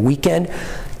from the weekend.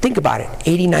 Think about it,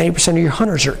 80-90% of your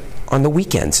hunters are on the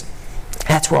weekends.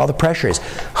 That's where all the pressure is.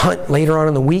 Hunt later on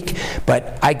in the week,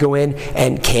 but I go in,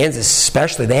 and Kansas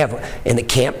especially, they have, in the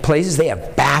camp places, they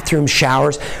have bathroom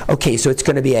showers. Okay, so it's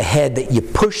going to be a head that you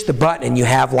push the button and you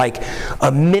have like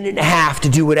a minute and a half to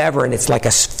do whatever, and it's like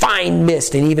a fine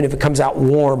mist, and even if it comes out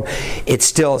warm, it's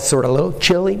still sort of a little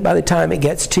chilly by the time it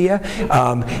gets to you.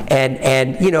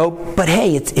 And you know, but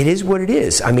hey, it is what it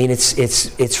is. I mean,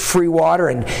 it's free water,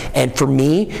 and for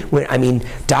me,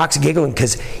 Doc's giggling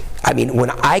because, when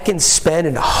I can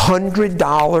spend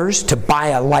 $100 to buy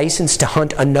a license to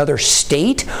hunt another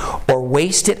state or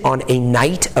waste it on a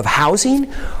night of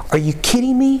housing, are you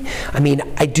kidding me?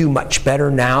 I do much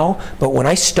better now, but when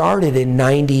I started in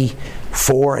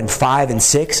 94 and 5 and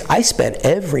 6, I spent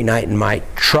every night in my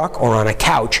truck or on a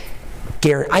couch.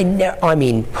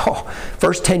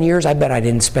 First 10 years, I bet I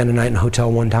didn't spend a night in a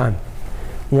hotel one time.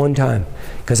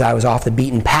 Because I was off the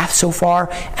beaten path so far,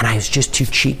 and I was just too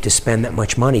cheap to spend that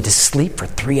much money to sleep for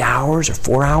 3 hours or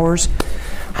 4 hours.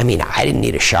 I didn't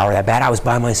need a shower that bad. I was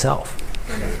by myself.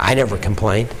 I never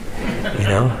complained,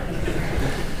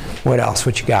 What else?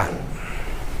 What you got?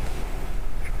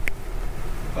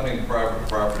 Hunting private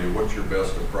property, what's your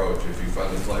best approach? If you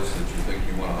find a place that you think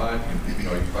you want to hunt, you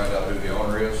find out who the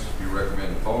owner is, you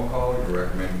recommend a phone call, you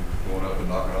recommend going up and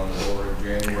knocking on the door in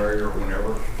January or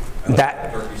whenever?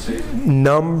 That turkey season?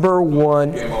 Number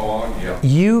one, camo on, yeah.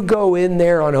 You go in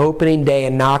there on opening day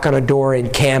and knock on a door in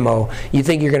camo. You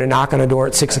think you're going to knock on a door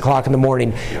at 6 o'clock in the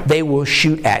morning. They will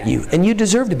shoot at you. And you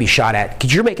deserve to be shot at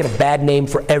because you're making a bad name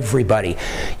for everybody.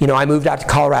 I moved out to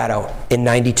Colorado in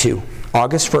 92.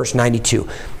 August 1st, 92.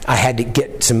 I had to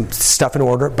get some stuff in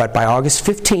order, but by August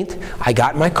 15th, I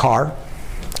got in my car,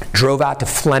 drove out to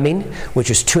Fleming, which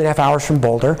is 2.5 hours from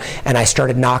Boulder, and I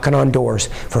started knocking on doors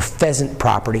for pheasant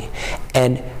property.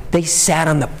 And they sat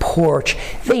on the porch.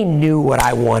 They knew what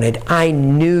I wanted. I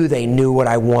knew they knew what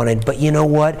I wanted, but you know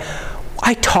what?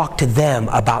 I talked to them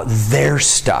about their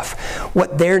stuff,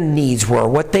 what their needs were,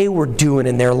 what they were doing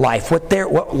in their life, what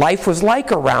life was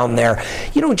like around there.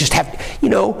 You don't just have,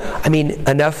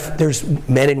 enough, there's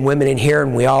men and women in here,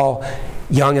 and we all,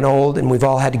 young and old, and we've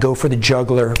all had to go for the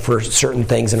juggler for certain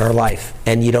things in our life,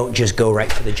 and you don't just go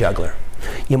right for the juggler.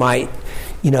 You might,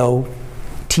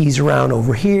 tease around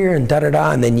over here and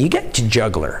da-da-da, and then you get to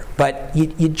juggler. But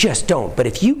you just don't. But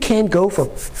if you can go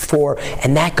for,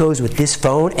 and that goes with this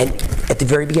phone, and at the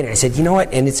very beginning I said, you know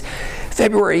what, and it's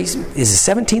February, is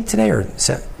it 17th today, or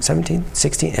 17th,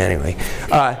 16th? Anyway,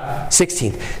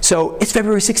 16th. So it's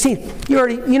February 16th.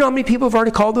 You know how many people have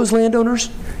already called those landowners?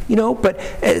 But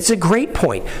it's a great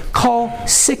point. Call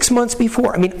 6 months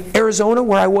before. Arizona,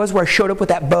 where I showed up with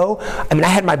that bow, I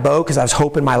had my bow because I was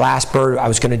hoping my last bird I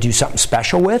was going to do something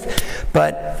special with,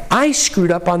 but I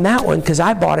screwed up on that one because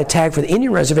I bought a tag for the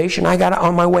Indian reservation. I got it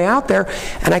on my way out there,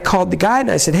 and I called the guy and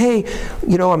I said, hey,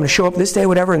 I'm going to show up this day,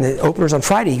 whatever, and the opener's on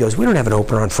Friday. He goes, we don't have an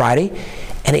opener on Friday.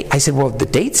 And I said, well, the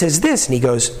date says this. And he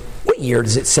goes, what year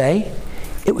does it say?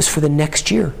 It was for the next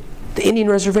year, the Indian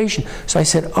reservation. So I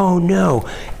said, oh no.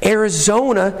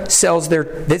 Arizona sells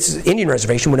this is Indian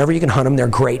reservation, whenever you can hunt them, they're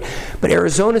great. But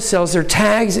Arizona sells their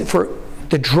tags for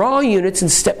the draw units in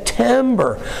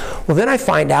September. Well, then I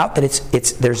find out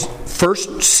that there's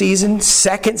first season,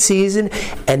 second season,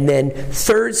 and then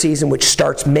third season, which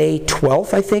starts May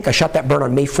 12th, I think. I shot that bird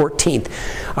on May 14th.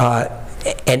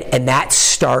 And that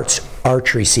starts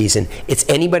archery season. It's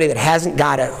anybody that hasn't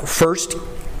got a first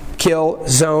kill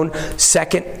zone,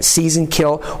 second season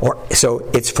kill, so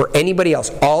it's for anybody else,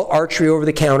 all archery over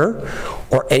the counter,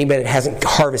 or anybody that hasn't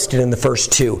harvested in the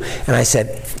first two. And I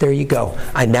said, there you go.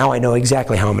 Now I know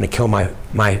exactly how I'm going to kill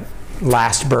my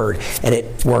last bird. And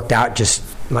it worked out just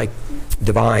like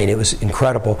divine. It was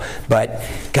incredible. But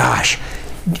gosh,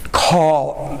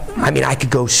 call. I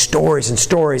could go stories and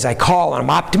stories. I call, and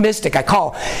I'm optimistic. I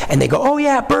call, and they go, oh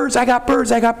yeah, birds, I got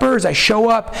birds. I show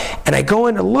up, and I go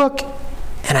in to look,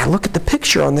 and I look at the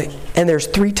picture and there's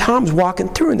 3 toms walking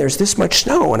through, and there's this much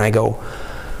snow, and I go,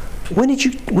 when did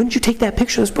you take that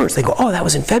picture of those birds? They go, oh, that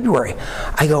was in February.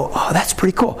 I go, oh, that's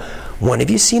pretty cool. When have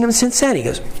you seen them since then? He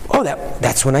goes, oh,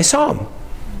 that's when I saw them.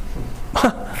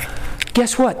 Huh.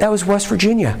 Guess what? That was West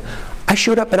Virginia. I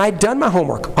showed up, and I'd done my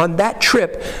homework. On that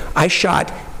trip, I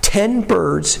shot 10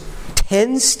 birds,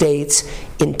 10 states,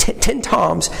 in 10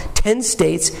 toms, 10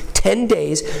 states, 10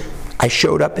 days. I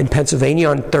showed up in Pennsylvania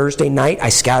on Thursday night. I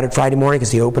scouted Friday morning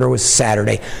because the opener was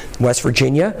Saturday. West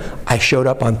Virginia, I showed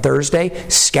up on Thursday,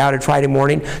 scouted Friday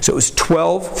morning. So it was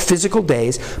 12 physical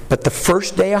days. But the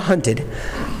first day I hunted,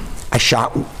 I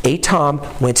shot a tom,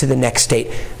 went to the next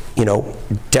state.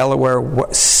 Delaware,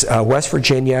 West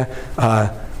Virginia,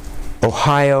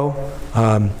 Ohio,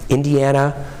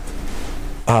 Indiana,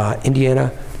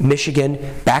 Michigan,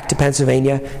 back to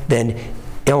Pennsylvania, then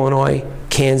Illinois,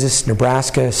 Kansas,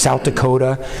 Nebraska, South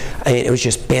Dakota. I mean, it was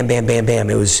just bam, bam, bam, bam.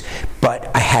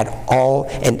 But I had all,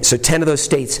 and so 10 of those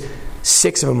states,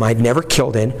 6 of them I'd never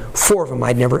killed in, 4 of them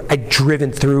I'd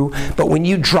driven through. But when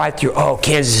you drive through, oh,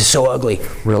 Kansas is so ugly.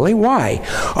 Really? Why?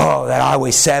 Oh, that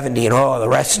Highway 70, and the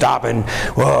rest stopping.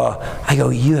 Oh. I go,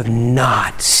 you have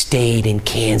not stayed in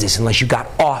Kansas unless you got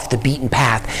off the beaten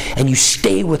path and you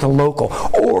stayed with a local,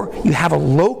 or you have a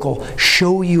local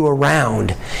show you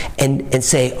around and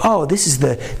say, oh, this is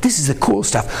the cool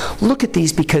stuff. Look at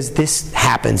these because this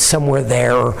happens somewhere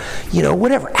there, or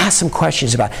whatever. Ask some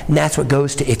questions about it. And that's what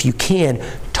goes to, if you can,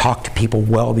 talk to people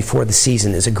well before the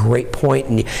season is a great point,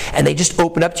 and they just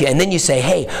open up to you, and then you say,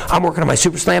 hey, I'm working on my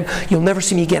Super Slam, you'll never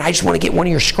see me again, I just want to get one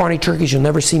of your scrawny turkeys, you'll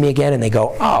never see me again, and they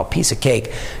go, oh, piece of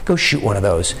cake, go shoot one of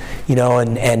those,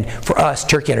 and for us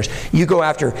turkey hunters, you go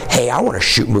after, hey, I want to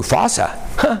shoot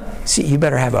Mufasa, see, you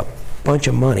better have a bunch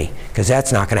of money, because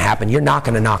that's not going to happen. You're not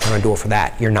going to knock on a door for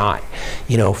that. You're not.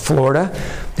 Florida,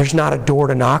 there's not a door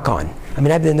to knock on. I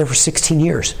mean, I've been there for 16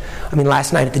 years. I mean,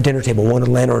 last night at the dinner table, one of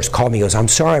the landowners called me, goes, I'm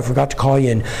sorry, I forgot to call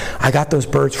you, and I got those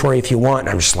birds for you if you want. And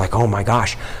I'm just like, oh my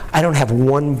gosh, I don't have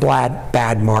one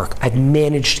bad mark. I've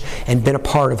managed and been a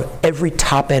part of every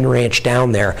top-end ranch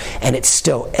down there, and it's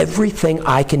still everything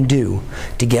I can do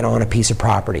to get on a piece of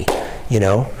property.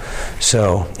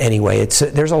 So anyway,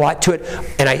 there's a lot to it,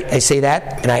 and I say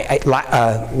that, and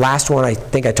last one I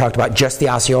think I talked about just the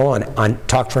Osceola, and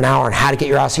talked for an hour on how to get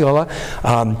your Osceola.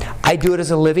 I do it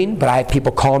as a living, but I have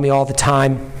people call me all the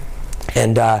time,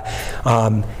 and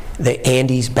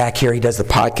Andy's back here, he does the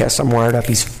podcast, I'm wired up,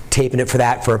 he's taping it for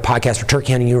a podcast for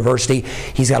Turkey Hunting University.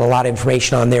 He's got a lot of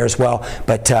information on there as well,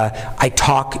 but I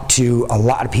talk to a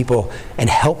lot of people and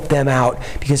help them out,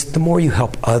 because the more you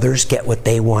help others get what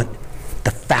they want, the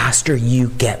faster you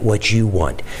get what you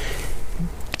want.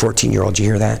 14-year-old, did you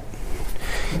hear that?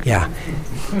 Yeah.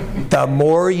 The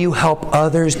more you help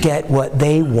others get what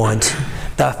they want,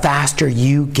 the faster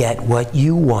you get what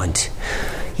you want.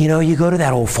 You go to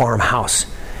that old farmhouse,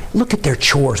 look at their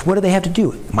chores. What do they have to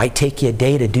do? It might take you a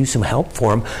day to do some help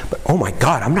for them, but oh my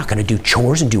God, I'm not going to do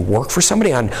chores and do work for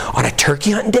somebody on a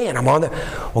turkey hunting day, and I'm on there.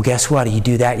 Well, guess what? You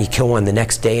do that and you kill one the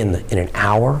next day in an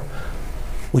hour.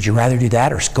 Would you rather do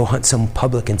that or go hunt some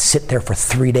public and sit there for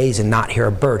 3 days and not hear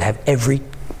a bird? Have every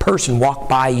person walk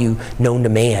by you known to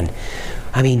man?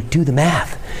 I mean, do the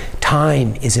math.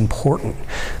 Time is important.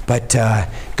 But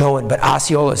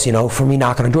Osceolas, for me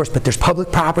knocking on doors. But there's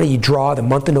public property. You draw the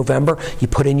month of November. You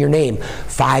put in your name.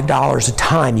 $5 a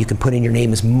time. You can put in your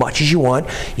name as much as you want.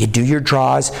 You do your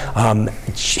draws.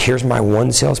 Here's my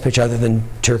one sales pitch other than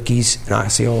turkeys and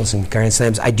Osceolas and Grand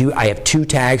Slams. I have 2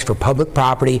 tags for public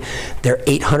property. They're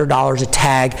 $800 a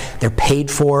tag. They're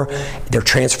paid for. They're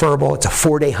transferable. It's a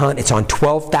 4-day hunt. It's on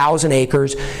 12,000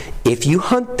 acres. If you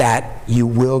hunt that, you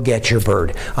will get your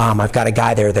bird. I've got a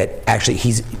guy there that actually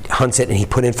he hunts it, and he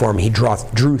put in for him. He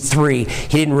drew 3.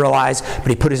 He didn't realize, but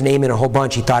he put his name in a whole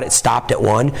bunch. He thought it stopped at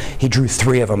 1. He drew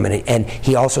 3 of them, and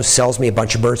he also sells me a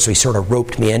bunch of birds, so he sort of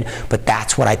roped me in. But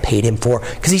that's what I paid him for,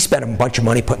 because he spent a bunch of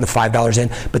money putting the $5 in.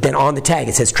 But then on the tag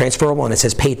it says transferable and it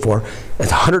says paid for.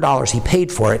 It's $100 he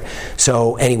paid for it.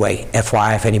 So anyway,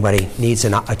 FYI, if anybody needs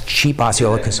a cheap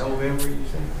Osceola, because November, you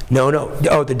said? No.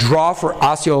 Oh, the draw for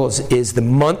Osceolas is the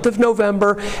month of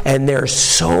November, and there's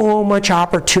so much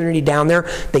opportunity down there.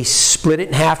 They split it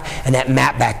in half, and that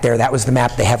map back there, that was the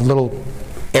map. They have little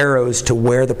arrows to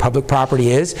where the public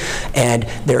property is, and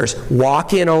there's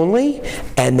walk-in only,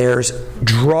 and there's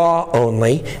draw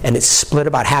only, and it's split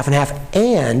about half and half.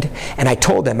 And I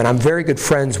told them, and I'm very good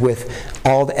friends with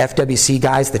all the FWC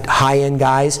guys, the high-end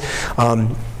guys,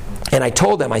 and I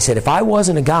told them, I said, if I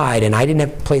wasn't a guide and I didn't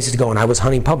have places to go and I was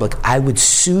hunting public, I would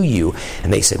sue you.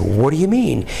 And they said, what do you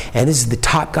mean? And this is the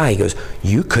top guy. He goes,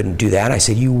 you couldn't do that. I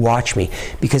said, you watch me.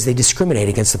 Because they discriminate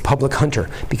against the public hunter.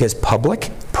 Because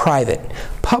public, private.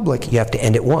 Public, you have to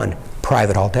end at 1.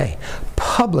 Private all day.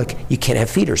 Public, you can't have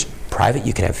feeders. Private,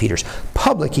 you can have feeders.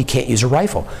 Public, you can't use a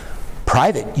rifle.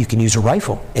 Private, you can use a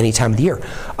rifle any time of the year.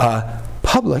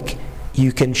 Public,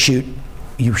 you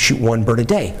shoot 1 bird a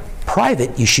day.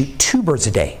 Private, you shoot 2 birds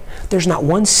a day. There's not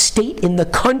one state in the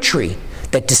country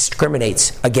that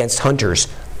discriminates against hunters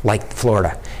like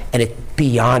Florida. And it's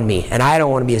beyond me. And I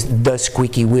don't want to be the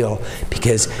squeaky wheel,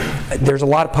 because there's a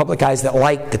lot of public guys that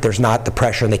like that there's not the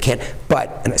pressure and they can't.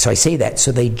 And so I say that.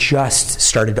 So they just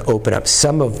started to open up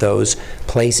some of those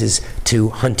places to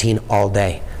hunting all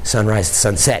day, sunrise to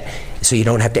sunset. so you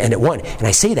don't have to end at 1. And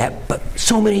I say that, but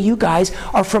so many of you guys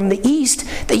are from the east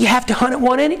that you have to hunt at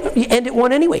 1 you end at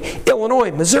 1 anyway.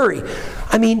 Illinois, Missouri.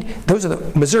 I mean,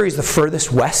 Missouri's the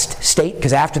furthest west state,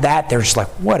 because after that, there's like,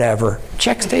 whatever,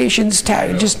 check stations,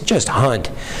 just hunt.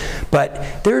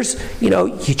 But there's,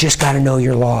 you just got to know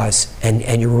your laws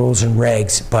and your rules and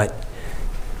regs. But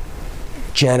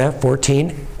Jenna,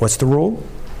 14, what's the rule?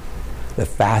 The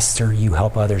faster you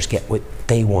help others get what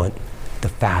they want,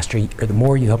 the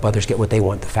more you help others get what they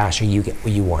want, the faster you get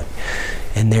what you want.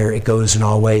 And there it goes in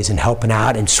all ways, and helping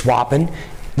out and swapping.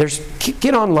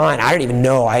 Get online. I don't even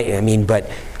know. But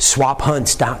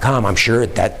swaphunts.com. I'm sure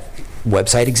that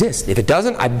website exists. If it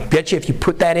doesn't, I bet you if you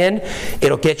put that in,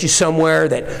 it'll get you somewhere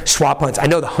that Swap Hunts. I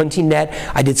know the Hunting Net.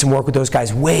 I did some work with those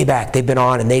guys way back. They've been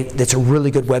on, and that's a really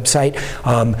good website.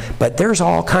 But there's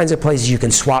all kinds of places you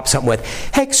can swap something with.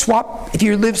 Heck, if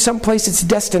you live someplace that's a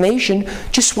destination,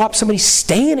 just swap somebody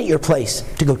staying at your place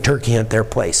to go turkey hunt their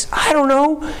place. I don't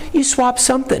know. You swap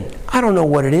something. I don't know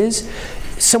what it is.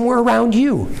 Somewhere around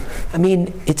you.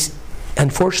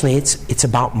 Unfortunately, it's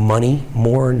about money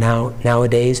more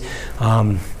nowadays.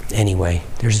 Anyway,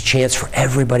 there's a chance for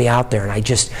everybody out there, and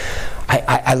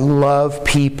I love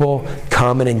people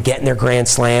coming and getting their Grand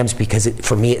Slams, because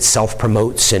for me it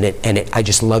self-promotes, and I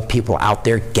just love people out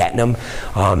there getting them,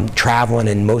 traveling,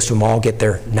 and most of them all get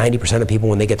 90% of people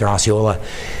when they get their Osceola.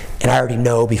 And I already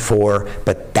know before,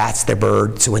 but that's their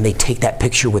bird. So when they take that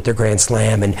picture with their Grand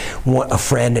Slam, and a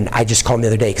friend, and I just called him the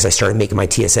other day because I started making my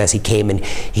TSS. He came, and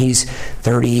he's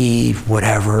 30,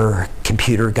 whatever,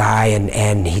 computer guy,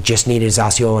 and he just needed his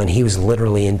Osceola, and he was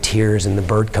literally in tears, and the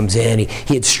bird comes in.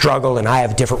 He had struggled, and I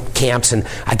have different camps, and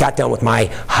I got done with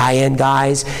my high-end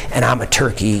guys, and I'm a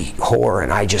turkey whore,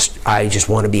 and I just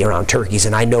want to be around turkeys,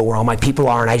 and I know where all my people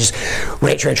are, and I just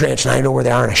ranch, and I know where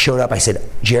they are, and I showed up. I said,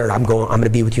 Jared, I'm going to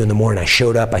be with you in the morning. I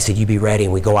showed up. I said, you be ready,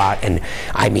 and we go out, and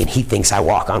he thinks I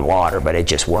walk on water, but it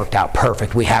just worked out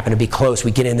perfect. We happen to be close.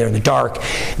 We get in there in the dark,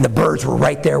 and the birds were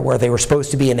right there where they were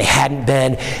supposed to be, and they hadn't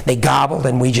been. They gobbled,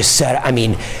 and we just said, and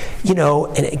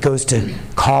it goes to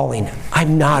calling.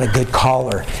 I'm not a good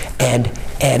caller, and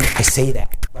I say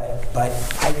that, but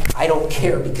I don't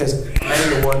care, because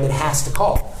I'm the one that has to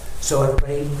call. So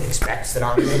everybody expects that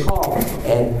I'm going to call.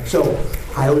 And so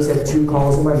I always have 2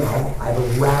 calls in my mouth. I have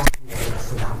a raspy one. I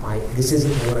forgot this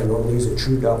isn't the one I normally use, a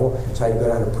true double. So I had to go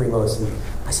down to Primos, and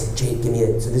I said, Jake, give me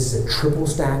it. So this is a triple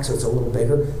stack, so it's a little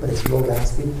bigger, but it's real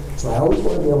raspy. So I always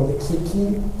want to be able to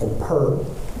kiki and purr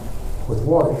with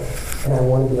one, and I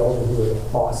want to be able to do a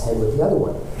boss head with the other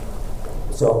one.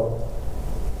 So,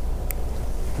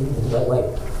 the right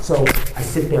way. So I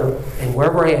sit there, and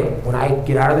wherever I am, when I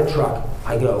get out of the truck,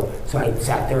 I go. So I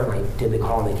sat there, and I did the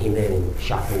call, and they came in and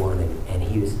shot the one, and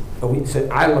he was. So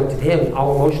I looked at him,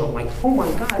 all emotional. I'm like, oh my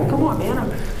God, come on,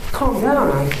 man, calm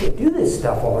down. I can't do this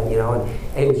stuff all, and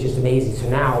it was just amazing. So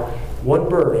now, one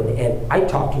bird, and I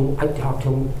talk to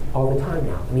him all the time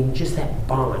now. Just that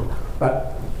bond.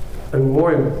 But in the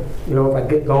morning, if I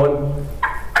get going.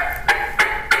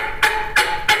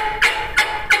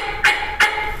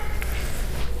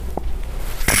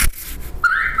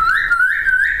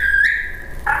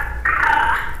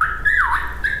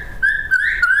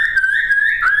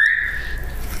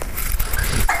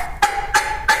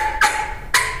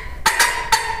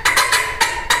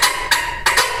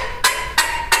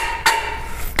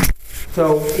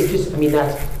 So it just,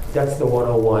 that's the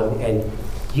 101, and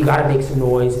you got to make some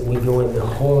noise, and we go in the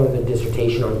whole other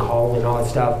dissertation on calling and all that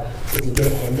stuff. If you get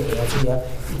a hen to answer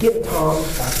you get a tom,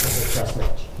 that's the whole chess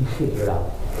match. You figure it out.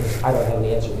 I don't have an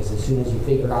answer, because as soon as you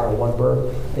figure it out on one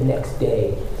bird, the next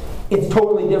day, it's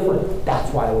totally different.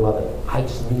 That's why I love it. I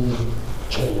just need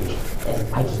change,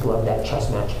 and I just love that chess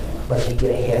match. But if you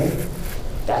get a hen,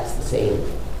 that's the same.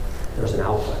 There's an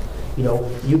alpha.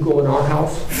 You go in our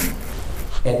house,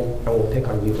 and I won't pick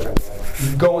on you, but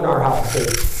you go in our house and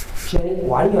say, Jenny,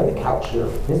 why do you have the couch here?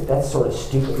 That's sort of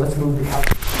stupid. Let's move the couch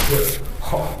here.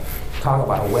 Oh, talk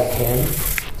about a wet hen.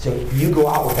 So you go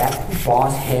out with that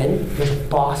boss hen. There's a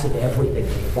boss in everything.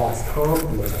 There's a boss tom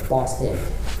and there's a boss hen.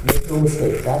 Make no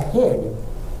mistake, that hen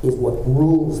is what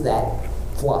rules that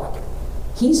flock.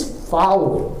 He's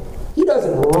following. He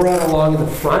doesn't run along in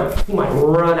the front. He might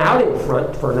run out in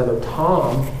front for another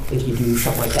tom if you do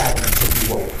something like that. If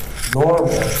you won't.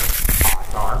 Normal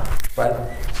are,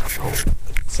 but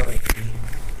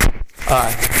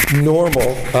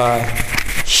normal.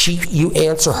 You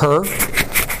answer her,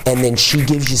 and then she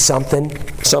gives you something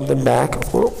back.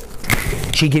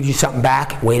 She gives you something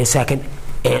back. Wait a second,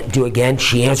 and do again.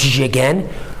 She answers you again.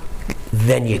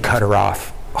 Then you cut her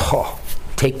off.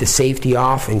 take the safety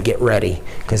off and get ready,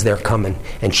 because they're coming.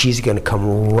 And she's going to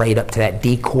come right up to that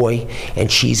decoy,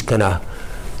 and she's going to,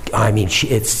 I mean,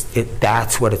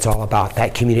 that's what it's all about,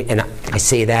 that community. And I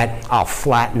say that, I'll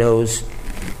flat nose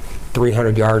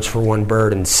 300 yards for one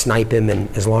bird and snipe him,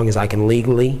 and as long as I can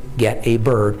legally get a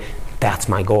bird, that's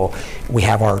my goal. We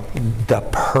have the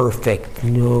perfect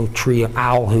tree,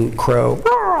 owl hoot, crow,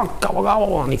 gobble,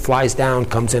 gobble, and he flies down,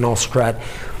 comes in all strut.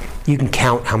 You can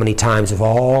count how many times of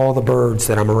all the birds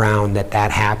that I'm around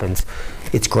that happens.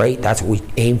 It's great. That's what we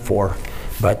aim for.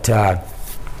 But,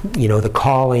 the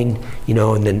calling,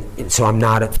 and then, so I'm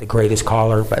not the greatest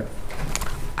caller, but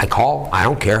I call. I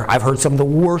don't care. I've heard some of the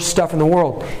worst stuff in the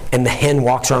world, and the hen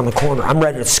walks around the corner. I'm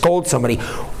ready to scold somebody.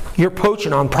 You're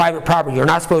poaching on private property. You're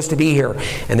not supposed to be here.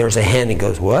 And there's a hen that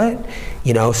goes, what?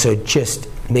 So just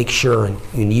make sure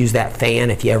and use that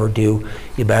fan. If you ever do,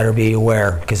 you better be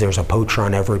aware, because there's a poacher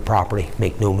on every property.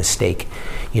 Make no mistake.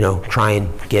 Try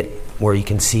and get where you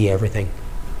can see everything.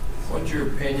 What's your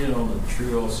opinion on the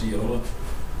true Osceola?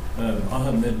 I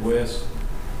hunt Midwest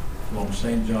along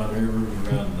St. John River,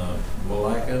 around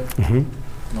Willaca,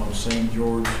 along St.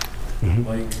 George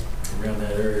Lake, around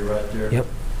that area right there. Yep.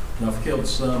 And I've killed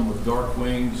some with dark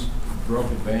wings,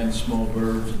 broken band, small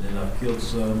birds, and then I've killed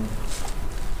some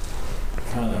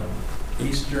kind of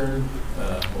eastern,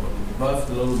 buffed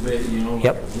a little bit, like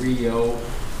a Rio.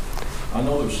 I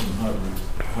know there's some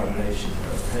hibernation,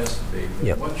 it has to be.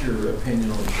 But what's your opinion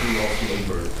on the true Osceola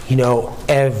bird?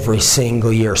 Every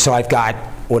single year. So I've got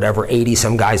 80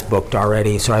 some guys booked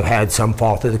already. So I've had some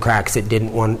fall through the cracks that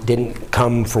didn't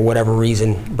come for whatever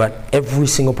reason. But every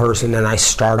single person, and I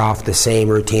start off the same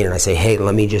routine, and I say, hey,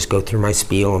 let me just go through my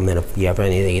spiel, and then if you have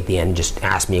anything at the end, just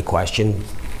ask me a question.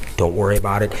 Don't worry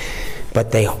about it.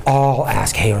 But they all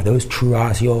ask, hey, are those true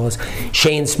Osceolas?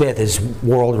 Shane Smith is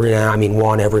world renowned.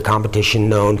 Won every competition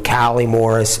known. Callie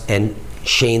Morris and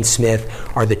Shane Smith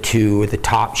are the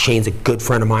top. Shane's a good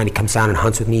friend of mine. He comes down and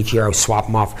hunts with me each year. I swap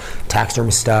him off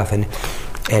taxidermy stuff, and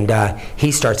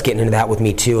he starts getting into that with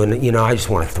me too. And I just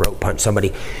want to throat punch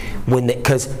somebody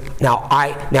because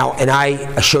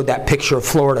I showed that picture of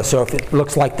Florida. So if it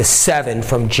looks like the 7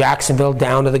 from Jacksonville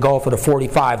down to the Gulf of the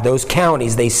 45, those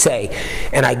counties they say,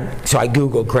 and I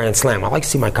googled Grand Slam. I like to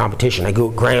see my competition. I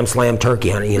googled Grand Slam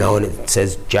turkey hunting, and it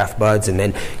says Jeff Buds, and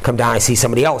then come down, I see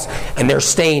somebody else, and they're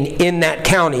staying in that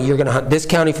county. You're going to hunt this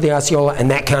county for the Osceola and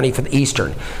that county for the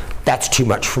Eastern. That's too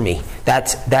much for me.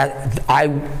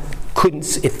 I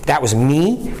couldn't, if that was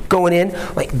me going in,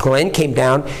 like Glenn came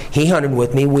down, he hunted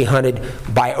with me, we hunted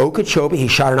by Okeechobee, he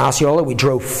shot an Osceola, we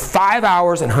drove 5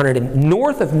 hours and hunted in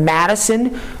north of Madison,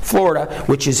 Florida,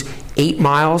 which is 8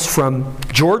 miles from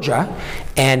Georgia,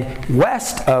 and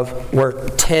west of where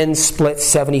 10 splits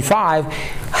 75,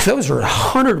 those are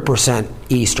 100%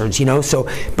 Easterns, so,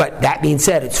 but that being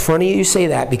said, it's funny you say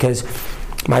that, because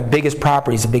my biggest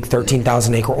property is a big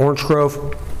 13,000 acre orange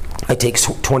grove. I take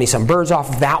 20-some birds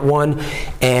off of that one,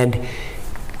 and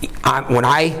when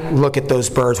I look at those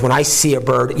birds, when I see a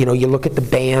bird, you look at the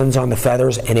bands on the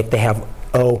feathers, and if they have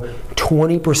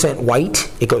 20%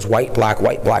 white, it goes white, black,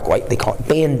 white. They call it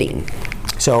banding.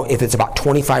 So if it's about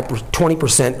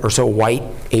 20% or so white,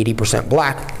 80%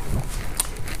 black,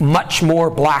 much more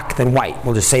black than white.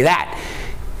 We'll just say that.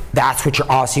 That's what your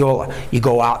Osceola. You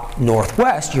go out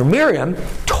northwest, your Miriam,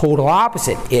 total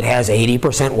opposite. It has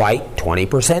 80% white,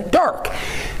 20% dark.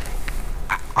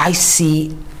 I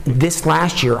see this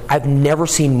last year, I've never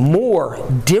seen more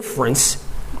difference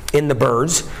in the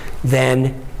birds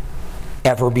than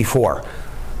ever before.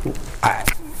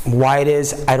 Why it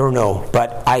is, I don't know,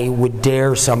 but I would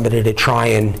dare somebody to try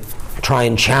and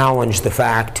challenge the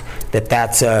fact that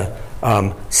that's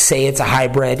say it's a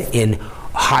hybrid in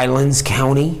Highlands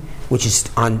County, which is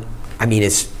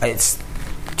it's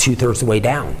 2/3 of the way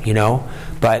down,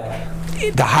 but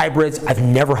the hybrids, I've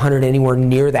never hunted anywhere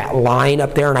near that line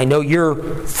up there, and I know you're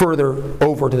further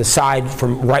over to the side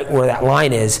from right where that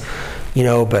line is,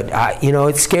 but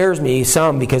it scares me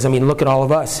some, because look at all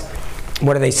of us.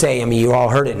 What do they say? You all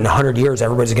heard it. In 100 years,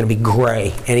 everybody's going to be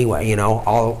gray anyway.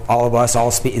 All of us,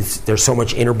 there's so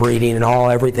much interbreeding and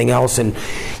everything else, and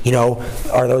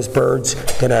are those birds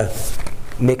going to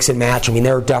mix and match?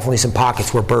 There are definitely some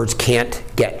pockets where birds can't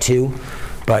get to,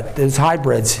 but those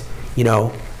hybrids,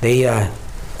 they're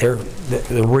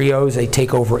the Rios, they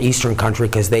take over Eastern country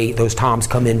because those toms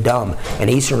come in dumb, and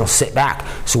Eastern will sit back.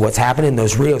 So what's happening?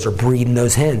 Those Rios are breeding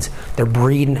those hens. They're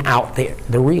breeding out the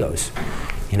Rios.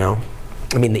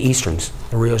 The Easterns.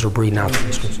 The Rios are breeding out the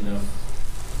Easterns.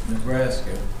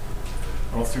 Nebraska,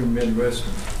 all through Midwest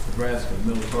Nebraska,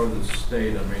 middle part of the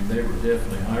state, they were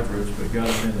definitely hybrids, but got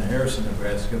up into Harrison,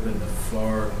 Nebraska, up into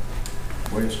far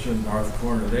Western, North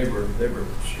Corner, they were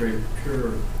straight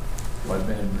pure white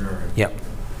band Merriam. Yep.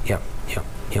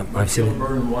 I killed a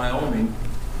bird in Wyoming,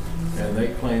 and they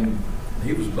claimed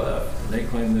he was buff, and they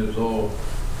claimed it was all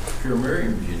pure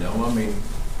Merriams, you know. I mean,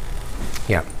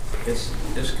 Yeah.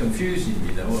 it's confusing,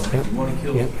 you know. I mean, you want to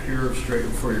kill a pure straight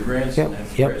for your grandson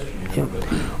after Christian, you know.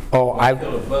 But I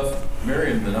killed a buff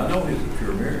Merriam, and I know he's a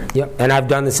pure Merriam. Yep, and I've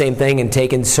done the same thing and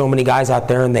taken so many guys out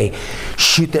there and they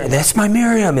shoot that's my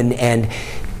Merriam, and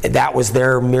that was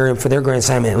their Merriam for their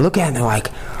grandson. And they look at it and they're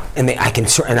like, and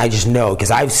I just know,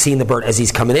 because I've seen the bird as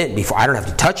he's coming in before. I don't have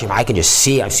to touch him. I can just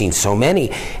see. I've seen so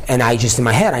many, and I just in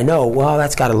my head I know. Well,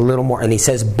 that's got a little more. And he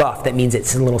says buff. That means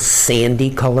it's a little sandy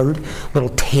colored, little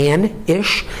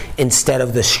tan-ish instead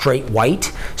of the straight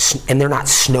white. And they're not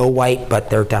snow white, but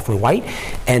they're definitely white.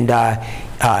 And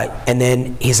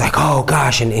then he's like, oh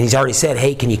gosh, and he's already said,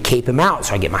 hey, can you cape him out?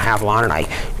 So I get my Havalon and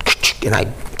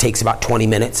I takes about 20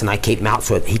 minutes and I cape him out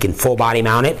so he can full body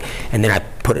mount it, and then I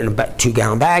put it in a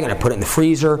 2-gallon bag and I put it in the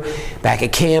freezer back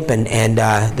at camp, and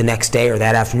the next day or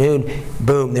that afternoon,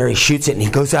 boom, there he shoots it, and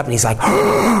he goes up and he's like,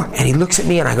 and he looks at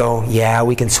me and I go, yeah,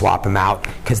 we can swap him out,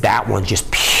 because that one's just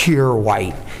pure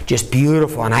white, just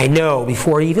beautiful. And I know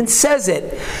before he even says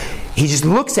it, he just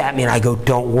looks at me and I go,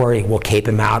 don't worry, we'll cape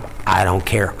him out. I don't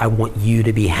care. I want you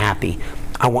to be happy.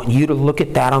 I want you to look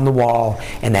at that on the wall,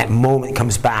 and that moment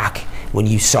comes back when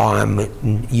you saw him,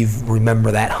 and you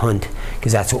remember that hunt,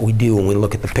 because that's what we do when we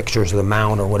look at the pictures of the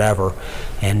mount or whatever.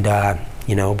 And,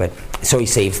 but so he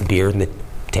saves the beard and the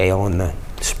tail and the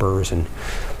spurs. And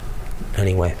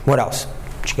anyway, what else?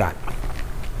 What you got?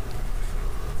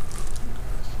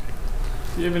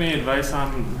 Do you have any advice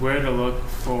on where to look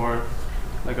for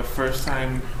like a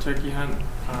first-time turkey hunt?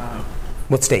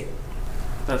 What state?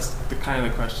 That's the kind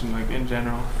of the question, like in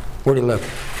general. Where do you live?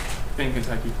 In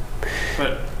Kentucky.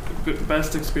 But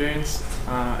best experience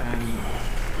and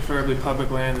preferably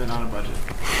public land and on a budget.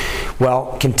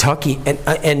 Well, Kentucky,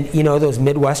 and those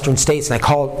Midwestern states, and I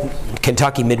call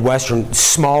Kentucky Midwestern,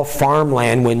 small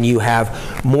farmland, when you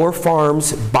have more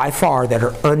farms by far that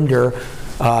are under,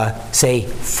 say,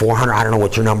 400, I don't know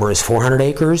what your number is, 400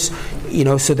 acres,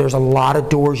 so there's a lot of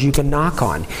doors you can knock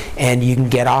on, and you can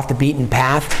get off the beaten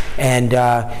path, and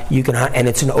you can hunt, and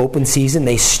it's an open season.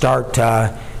 They start,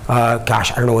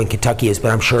 I don't know when Kentucky is,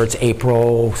 but I'm sure it's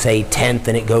April, say, 10th,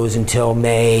 and it goes until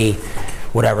May,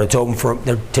 whatever. It's open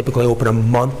they're typically open a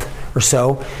month or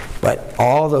so, but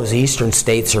all those eastern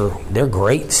states they're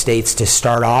great states to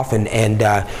start off, and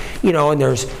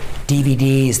there's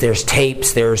DVDs, there's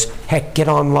tapes, get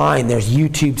online, there's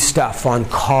YouTube stuff on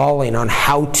calling, on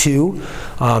how to,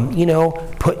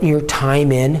 putting your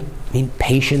time in. I mean,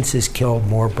 patience has killed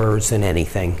more birds than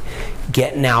anything.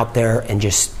 Getting out there and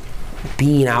just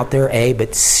being out there,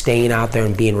 but staying out there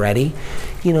and being ready.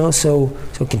 So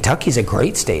Kentucky's a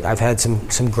great state. I've had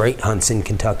some great hunts in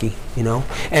Kentucky,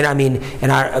 And I mean,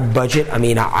 and our budget,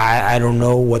 I don't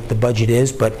know what the budget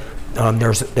is, but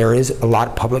there is a lot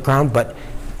of public ground, but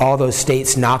all those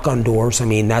states knock on doors.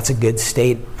 That's a good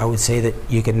state. I would say that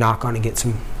you could knock on and get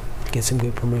some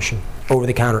good permission. Over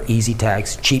the counter, easy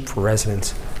tags, cheap for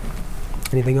residents.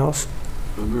 Anything else?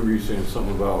 I remember you saying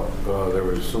something about there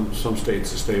was some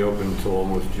states that stay open until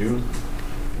almost June.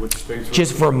 Which states?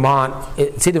 Just Vermont.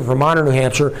 It's either Vermont or New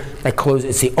Hampshire that closes.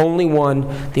 It's the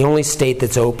only state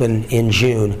that's open in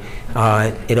June.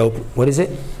 What is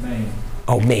it? Maine.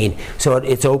 Oh, Maine. So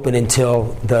it's open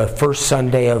until the first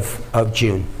Sunday of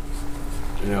June.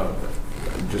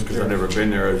 Just because I've never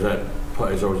been there, is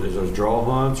those draw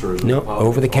hunts or is no,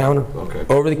 over the counter? Okay.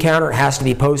 Over the counter. It has to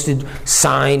be posted,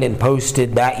 signed, and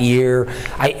posted that year.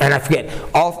 I forget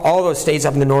all those states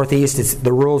up in the Northeast.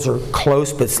 The rules are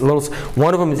close, but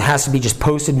one of them has to be just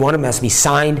posted. One of them has to be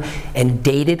signed and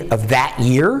dated of that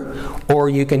year. Or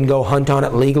you can go hunt on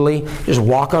it legally. Just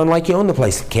walk on like you own the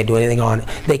place. Can't do anything on it.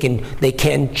 They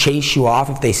can chase you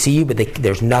off if they see you, but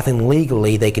there's nothing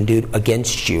legally they can do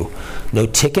against you. No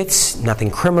tickets, nothing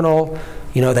criminal.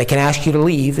 They can ask you to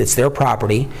leave. It's their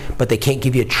property, but they can't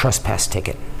give you a trespass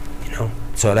ticket.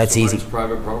 So that's easy. It's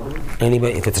private property?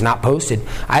 Anybody, if it's not posted.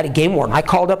 I had a game warden. I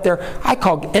called up there. I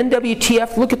called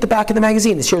NWTF. Look at the back of the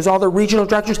magazine. It shows all the regional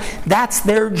directors. That's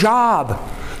their job,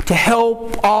 to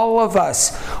help all of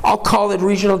us. I'll call the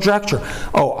regional director.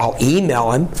 I'll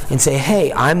email him and say,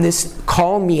 hey, I'm this.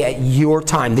 Call me at your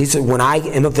time. These are when I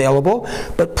am available.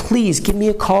 But please give me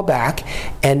a call back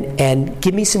and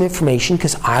give me some information,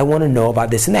 because I want to know about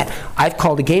this and that. I've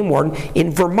called a game warden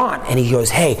in Vermont, and he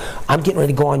goes, hey, I'm getting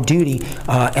ready to go on duty,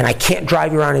 and I can't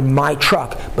drive you around in my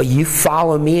truck, but you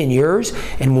follow me in yours,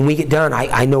 and when we get done,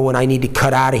 I know when I need to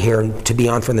cut out of here and to be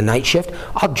on for the night shift.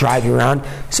 I'll drive you around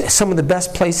some of the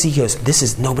best places see, he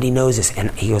goes, nobody knows this.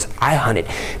 And he goes, I hunt it.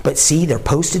 But see, they're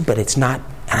posted, but it's not,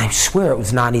 and I swear it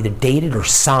was not either dated or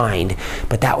signed,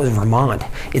 but that was Vermont.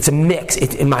 It's a mix.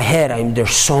 It's in my head,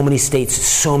 there's so many states,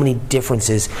 so many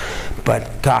differences.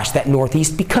 But gosh, that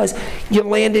Northeast, because you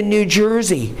land in New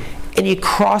Jersey, and you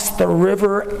cross the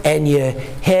river and you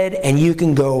head and you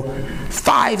can go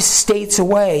 5 states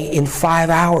away in 5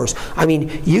 hours. I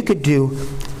mean, you could do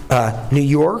New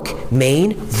York,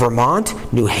 Maine,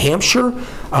 Vermont, New Hampshire.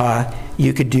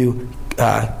 You could do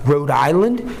Rhode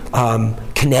Island,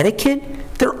 Connecticut.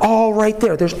 They're all right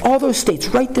there. There's all those states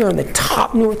right there in the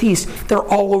top Northeast. They're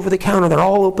all over the counter. They're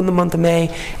all open the month of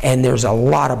May, and there's a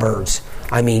lot of birds.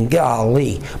 I mean,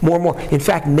 golly, more and more. In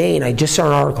fact, Maine, I just saw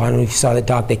an article, I don't know if you saw that,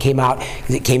 Doc, they came out,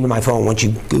 it came to my phone. Once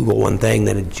you Google one thing,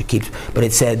 then it keeps, but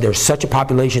it said there's such a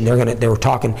population, they were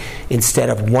talking, instead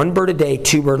of 1 bird a day,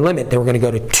 2 bird limit, they were going to go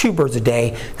to 2 birds a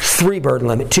day, 3 bird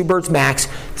limit, 2 birds max,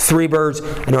 3 birds.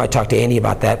 I know I talked to Andy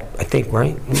about that, I think,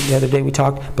 right? The other day we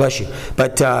talked, bless you.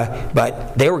 But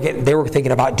they were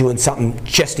thinking about doing something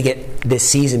just to get this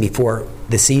season before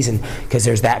the season, because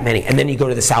there's that many. And then you go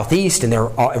to the Southeast and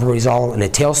everybody's all in a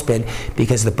tailspin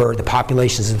because the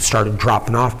populations have started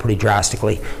dropping off pretty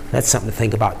drastically. That's something to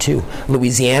think about too.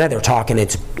 Louisiana, they're talking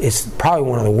it's probably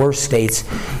one of the worst states,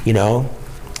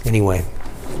 Anyway,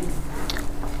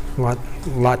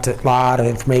 lot of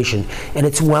information, and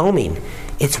it's whelming.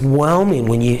 It's whelming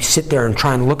when you sit there and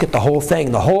try and look at the whole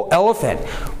thing, the whole elephant.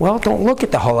 Well, don't look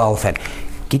at the whole elephant.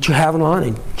 Get your Havilland on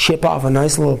and chip off a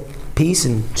nice little piece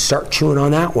and start chewing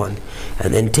on that one,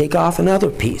 and then take off another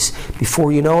piece.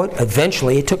 Before you know it,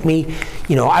 eventually, it took me,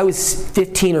 I was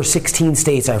 15 or 16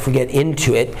 states, I forget,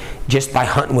 into it, just by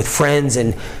hunting with friends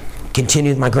and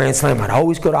continued my Grand Slam. I'd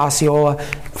always go to Osceola,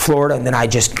 Florida, and then I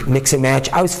just mix and match.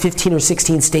 I was 15 or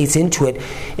 16 states into it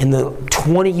in the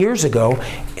 20 years ago,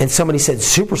 and somebody said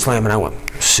Super Slam, and I went,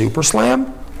 Super Slam?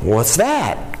 What's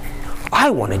that?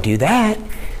 I want to do that.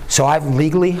 So I've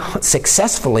legally,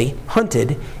 successfully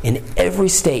hunted in every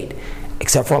state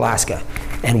except for Alaska.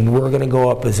 And we're going to go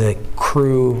up as a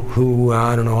crew who,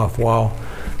 I don't know if all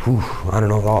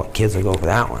the kids will go for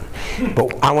that one.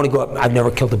 But I want to go up. I've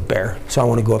never killed a bear, so I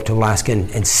want to go up to Alaska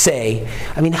and say,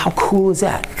 I mean, how cool is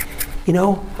that?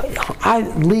 I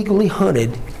legally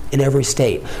hunted in every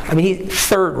state. I mean,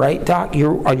 third, right, Doc?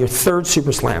 You're on your third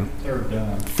Super Slam.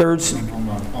 Third.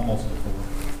 Almost a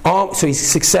 4. So he's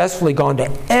successfully gone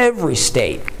to every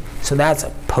state. So that's a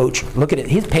poacher. Look at it.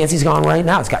 His pants he's gone right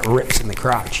now. It's got rips in the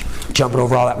crotch, jumping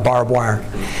over all that barbed wire.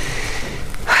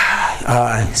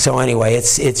 So anyway,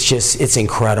 it's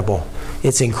incredible.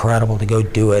 It's incredible to go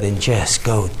do it and just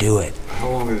go do it. How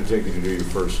long did it take you to do your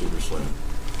first Super Slam?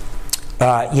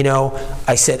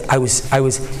 I said I was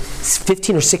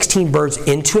 15 or 16 birds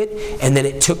into it, and then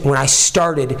when I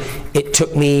started, it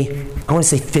took me, I want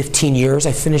to say 15 years.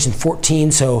 I finished in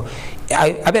 14, so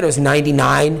I bet it was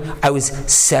 99. I was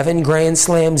 7 Grand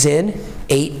Slams in,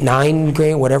 8, 9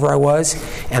 Grand, whatever I was,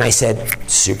 and I said,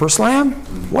 Super Slam?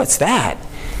 What's that?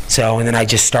 So, and then I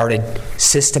just started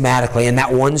systematically. And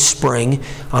that one spring,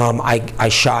 I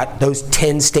shot those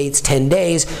 10 states, 10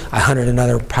 days. I hunted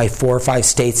another probably 4 or 5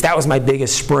 states. That was my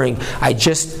biggest spring. I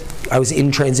was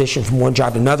in transition from one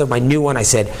job to another. My new one, I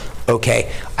said,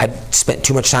 okay, I've spent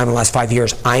too much time in the last 5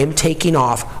 years. I am taking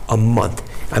off a month.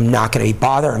 I'm not going to be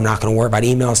bothered. I'm not going to worry about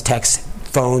emails, texts,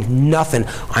 phone, nothing.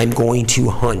 I'm going to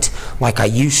hunt like I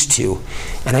used to.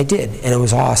 And I did, and it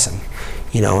was awesome.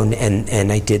 And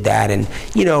I did that, and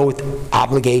with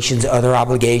obligations, other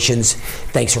obligations.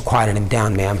 Thanks for quieting him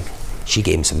down, ma'am. She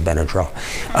gave him some Benadryl.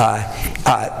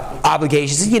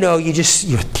 Obligations, your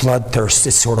bloodthirst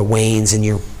is sort of wanes, and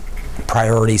your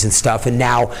priorities and stuff. And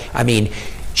now, I mean,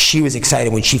 she was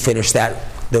excited when she finished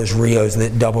those Rios and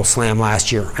that double slam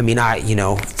last year. I mean,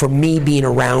 for me being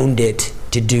around it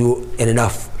to do it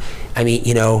enough. I mean,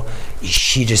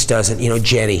 she just doesn't.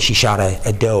 Jenny, she shot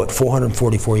a doe at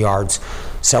 444 yards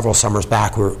several summers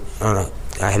back. I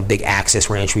had a big Axis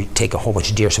ranch. We take a whole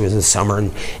bunch of deer, so it was in the summer,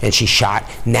 and she shot.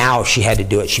 Now, if she had to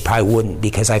do it, she probably wouldn't,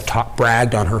 because I've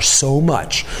bragged on her so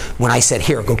much. When I said,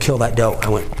 here, go kill that doe, I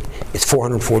went, it's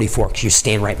 444, because you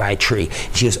stand right by a tree.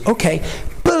 She goes, okay,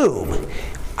 boom.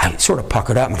 I sort of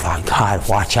puckered up and thought, God,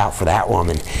 watch out for that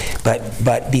woman.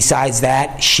 But besides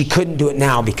that, she couldn't do it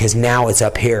now, because now it's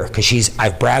up here. Because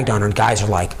I've bragged on her, and guys are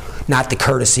like, not the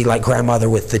courtesy like grandmother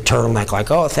with the turtleneck,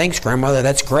 like, oh, thanks, grandmother,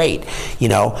 that's great.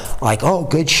 Like, oh,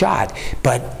 good shot.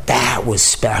 But that was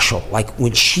special. Like,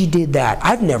 when she did that,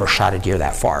 I've never shot a deer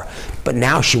that far. But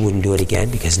now she wouldn't do it again,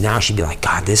 because now she'd be like,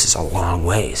 God, this is a long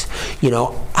ways.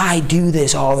 I do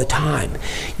this all the time.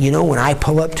 When I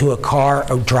pull up to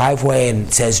a driveway and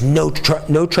it says no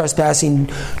trespassing,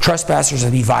 trespassers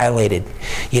will be violated,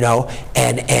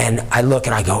 and I look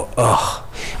and I go, ugh.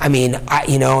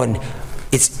 And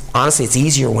it's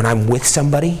easier when I'm with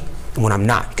somebody than when I'm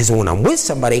not. Because when I'm with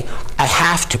somebody, I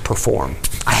have to perform.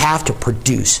 I have to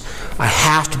produce. I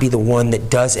have to be the one that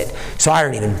does it. So I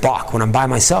don't even balk. When I'm by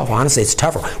myself, honestly, it's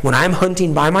tougher. When I'm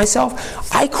hunting by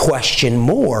myself, I question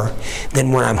more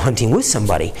than when I'm hunting with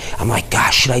somebody. I'm like,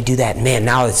 gosh, should I do that? Man,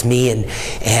 now it's me,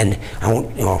 and I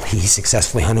won't. He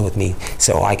successfully hunted with me,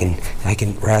 so I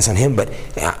can razz on him. But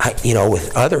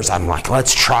with others, I'm like,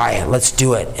 let's try it, let's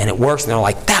do it, and it works. And they're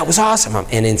like, that was awesome.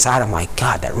 And inside, I'm like,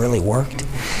 God, that really worked.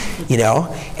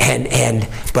 And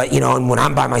when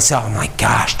I'm by myself, I'm like,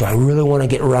 gosh, do I really want to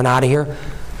get run out of here?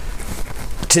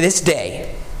 To this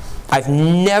day, I've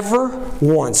never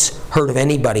once heard of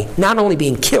anybody not only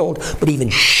being killed, but even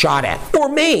shot at or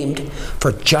maimed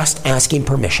for just asking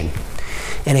permission.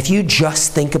 And if you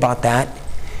just think about that,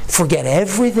 forget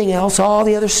everything else, all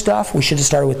the other stuff, we should have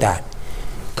started with that.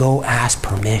 Go ask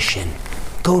permission.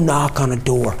 Go knock on a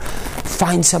door.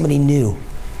 Find somebody new.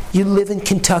 You live in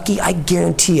Kentucky, I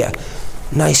guarantee you,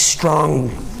 nice, strong,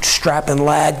 strapping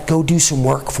lad, go do some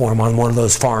work for him on one of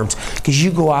those farms. Because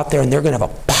you go out there and they're going to have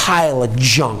a pile of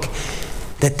junk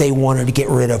that they wanted to get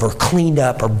rid of or cleaned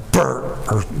up or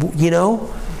burnt or,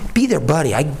 be their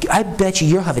buddy. I bet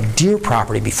you'll have a deer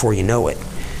property before you know it.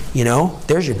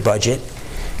 There's your budget.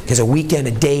 Because a weekend,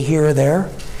 a day here or there,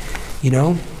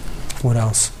 what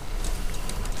else?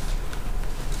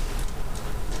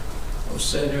 I was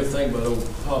sitting there thinking about old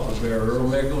Papa Bear, Earl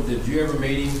Meckle. Did you ever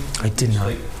meet him? I did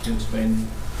not. Pennsylvania.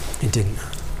 I didn't.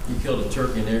 He killed a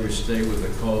turkey in every state with a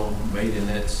call made in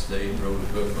that state and wrote a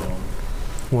book on it.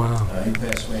 Wow. He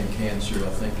passed away in cancer. I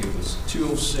think it was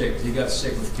 206. He got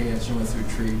sick with cancer, went through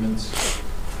treatments,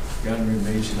 got in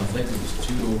remission. I think it was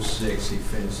 206 he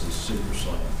finished his Super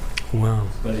Slam. Wow.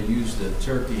 But he used a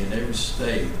turkey in every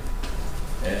state.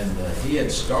 And he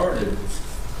had started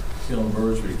killing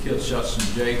birds, but he shot some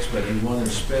jakes, but he wanted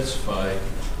to specify a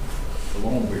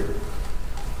longbeard,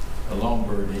 a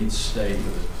longbird in each state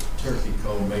with a turkey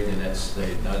call made in that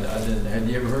state. And I didn't. Had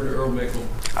you ever heard of Earl Meckle?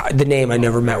 The name, I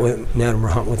never met him or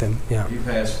hunt with him. Yeah. He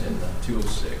passed in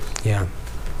 206. Yeah.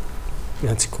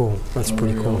 That's cool. That's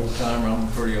pretty cool. Old timer.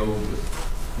 I'm pretty old, but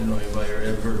I don't know anybody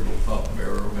ever heard of Papa Bear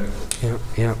Earl Meckle.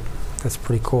 Yeah. That's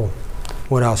pretty cool.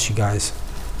 What else, you guys?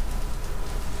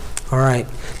 All right.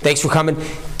 Thanks for coming.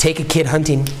 Take a kid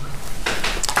hunting.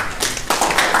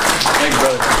 Thank you,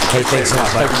 brother. Hey, thanks a lot.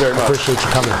 Thank you very much. Appreciate you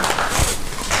coming.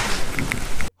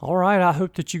 All right, I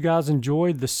hope that you guys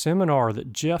enjoyed the seminar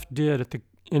that Jeff did at the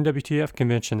NWTF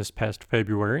convention this past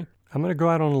February. I'm going to go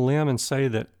out on a limb and say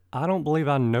that I don't believe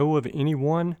I know of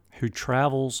anyone who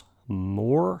travels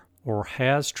more or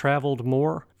has traveled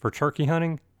more for turkey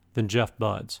hunting than Jeff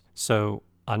Budds. So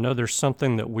I know there's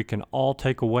something that we can all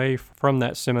take away from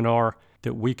that seminar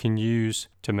that we can use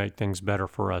to make things better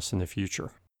for us in the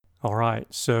future. All right,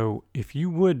 so if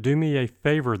you would do me a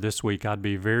favor this week, I'd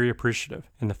be very appreciative.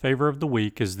 And the favor of the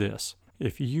week is this.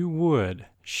 If you would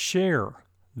share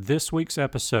this week's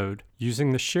episode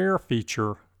using the share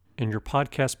feature in your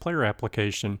podcast player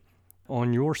application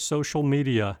on your social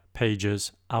media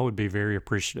pages, I would be very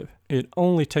appreciative. It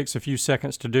only takes a few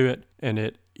seconds to do it, and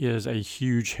it is a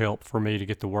huge help for me to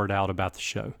get the word out about the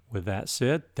show. With that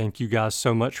said, thank you guys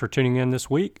so much for tuning in this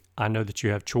week. I know that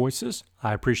you have choices.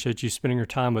 I appreciate you spending your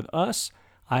time with us.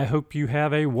 I hope you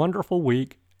have a wonderful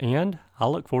week, and I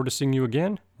look forward to seeing you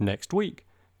again next week.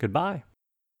 Goodbye.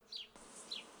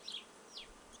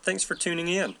 Thanks for tuning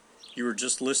in. You were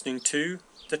just listening to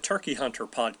the Turkey Hunter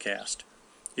Podcast.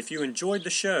 If you enjoyed the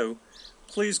show,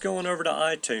 please go on over to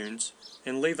iTunes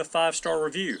and leave a 5-star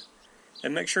review.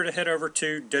 And make sure to head over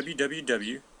to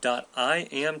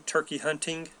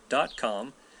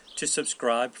www.iamturkeyhunting.com to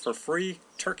subscribe for free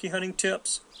turkey hunting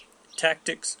tips,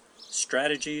 tactics,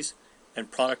 strategies,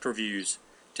 and product reviews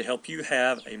to help you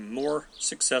have a more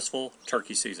successful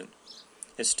turkey season.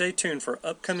 And stay tuned for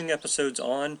upcoming episodes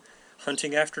on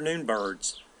hunting afternoon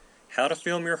birds, how to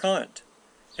film your hunt,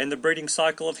 and the breeding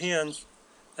cycle of hens,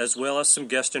 as well as some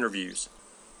guest interviews.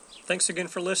 Thanks again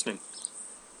for listening.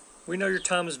 We know your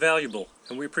time is valuable,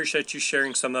 and we appreciate you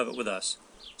sharing some of it with us.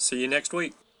 See you next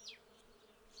week.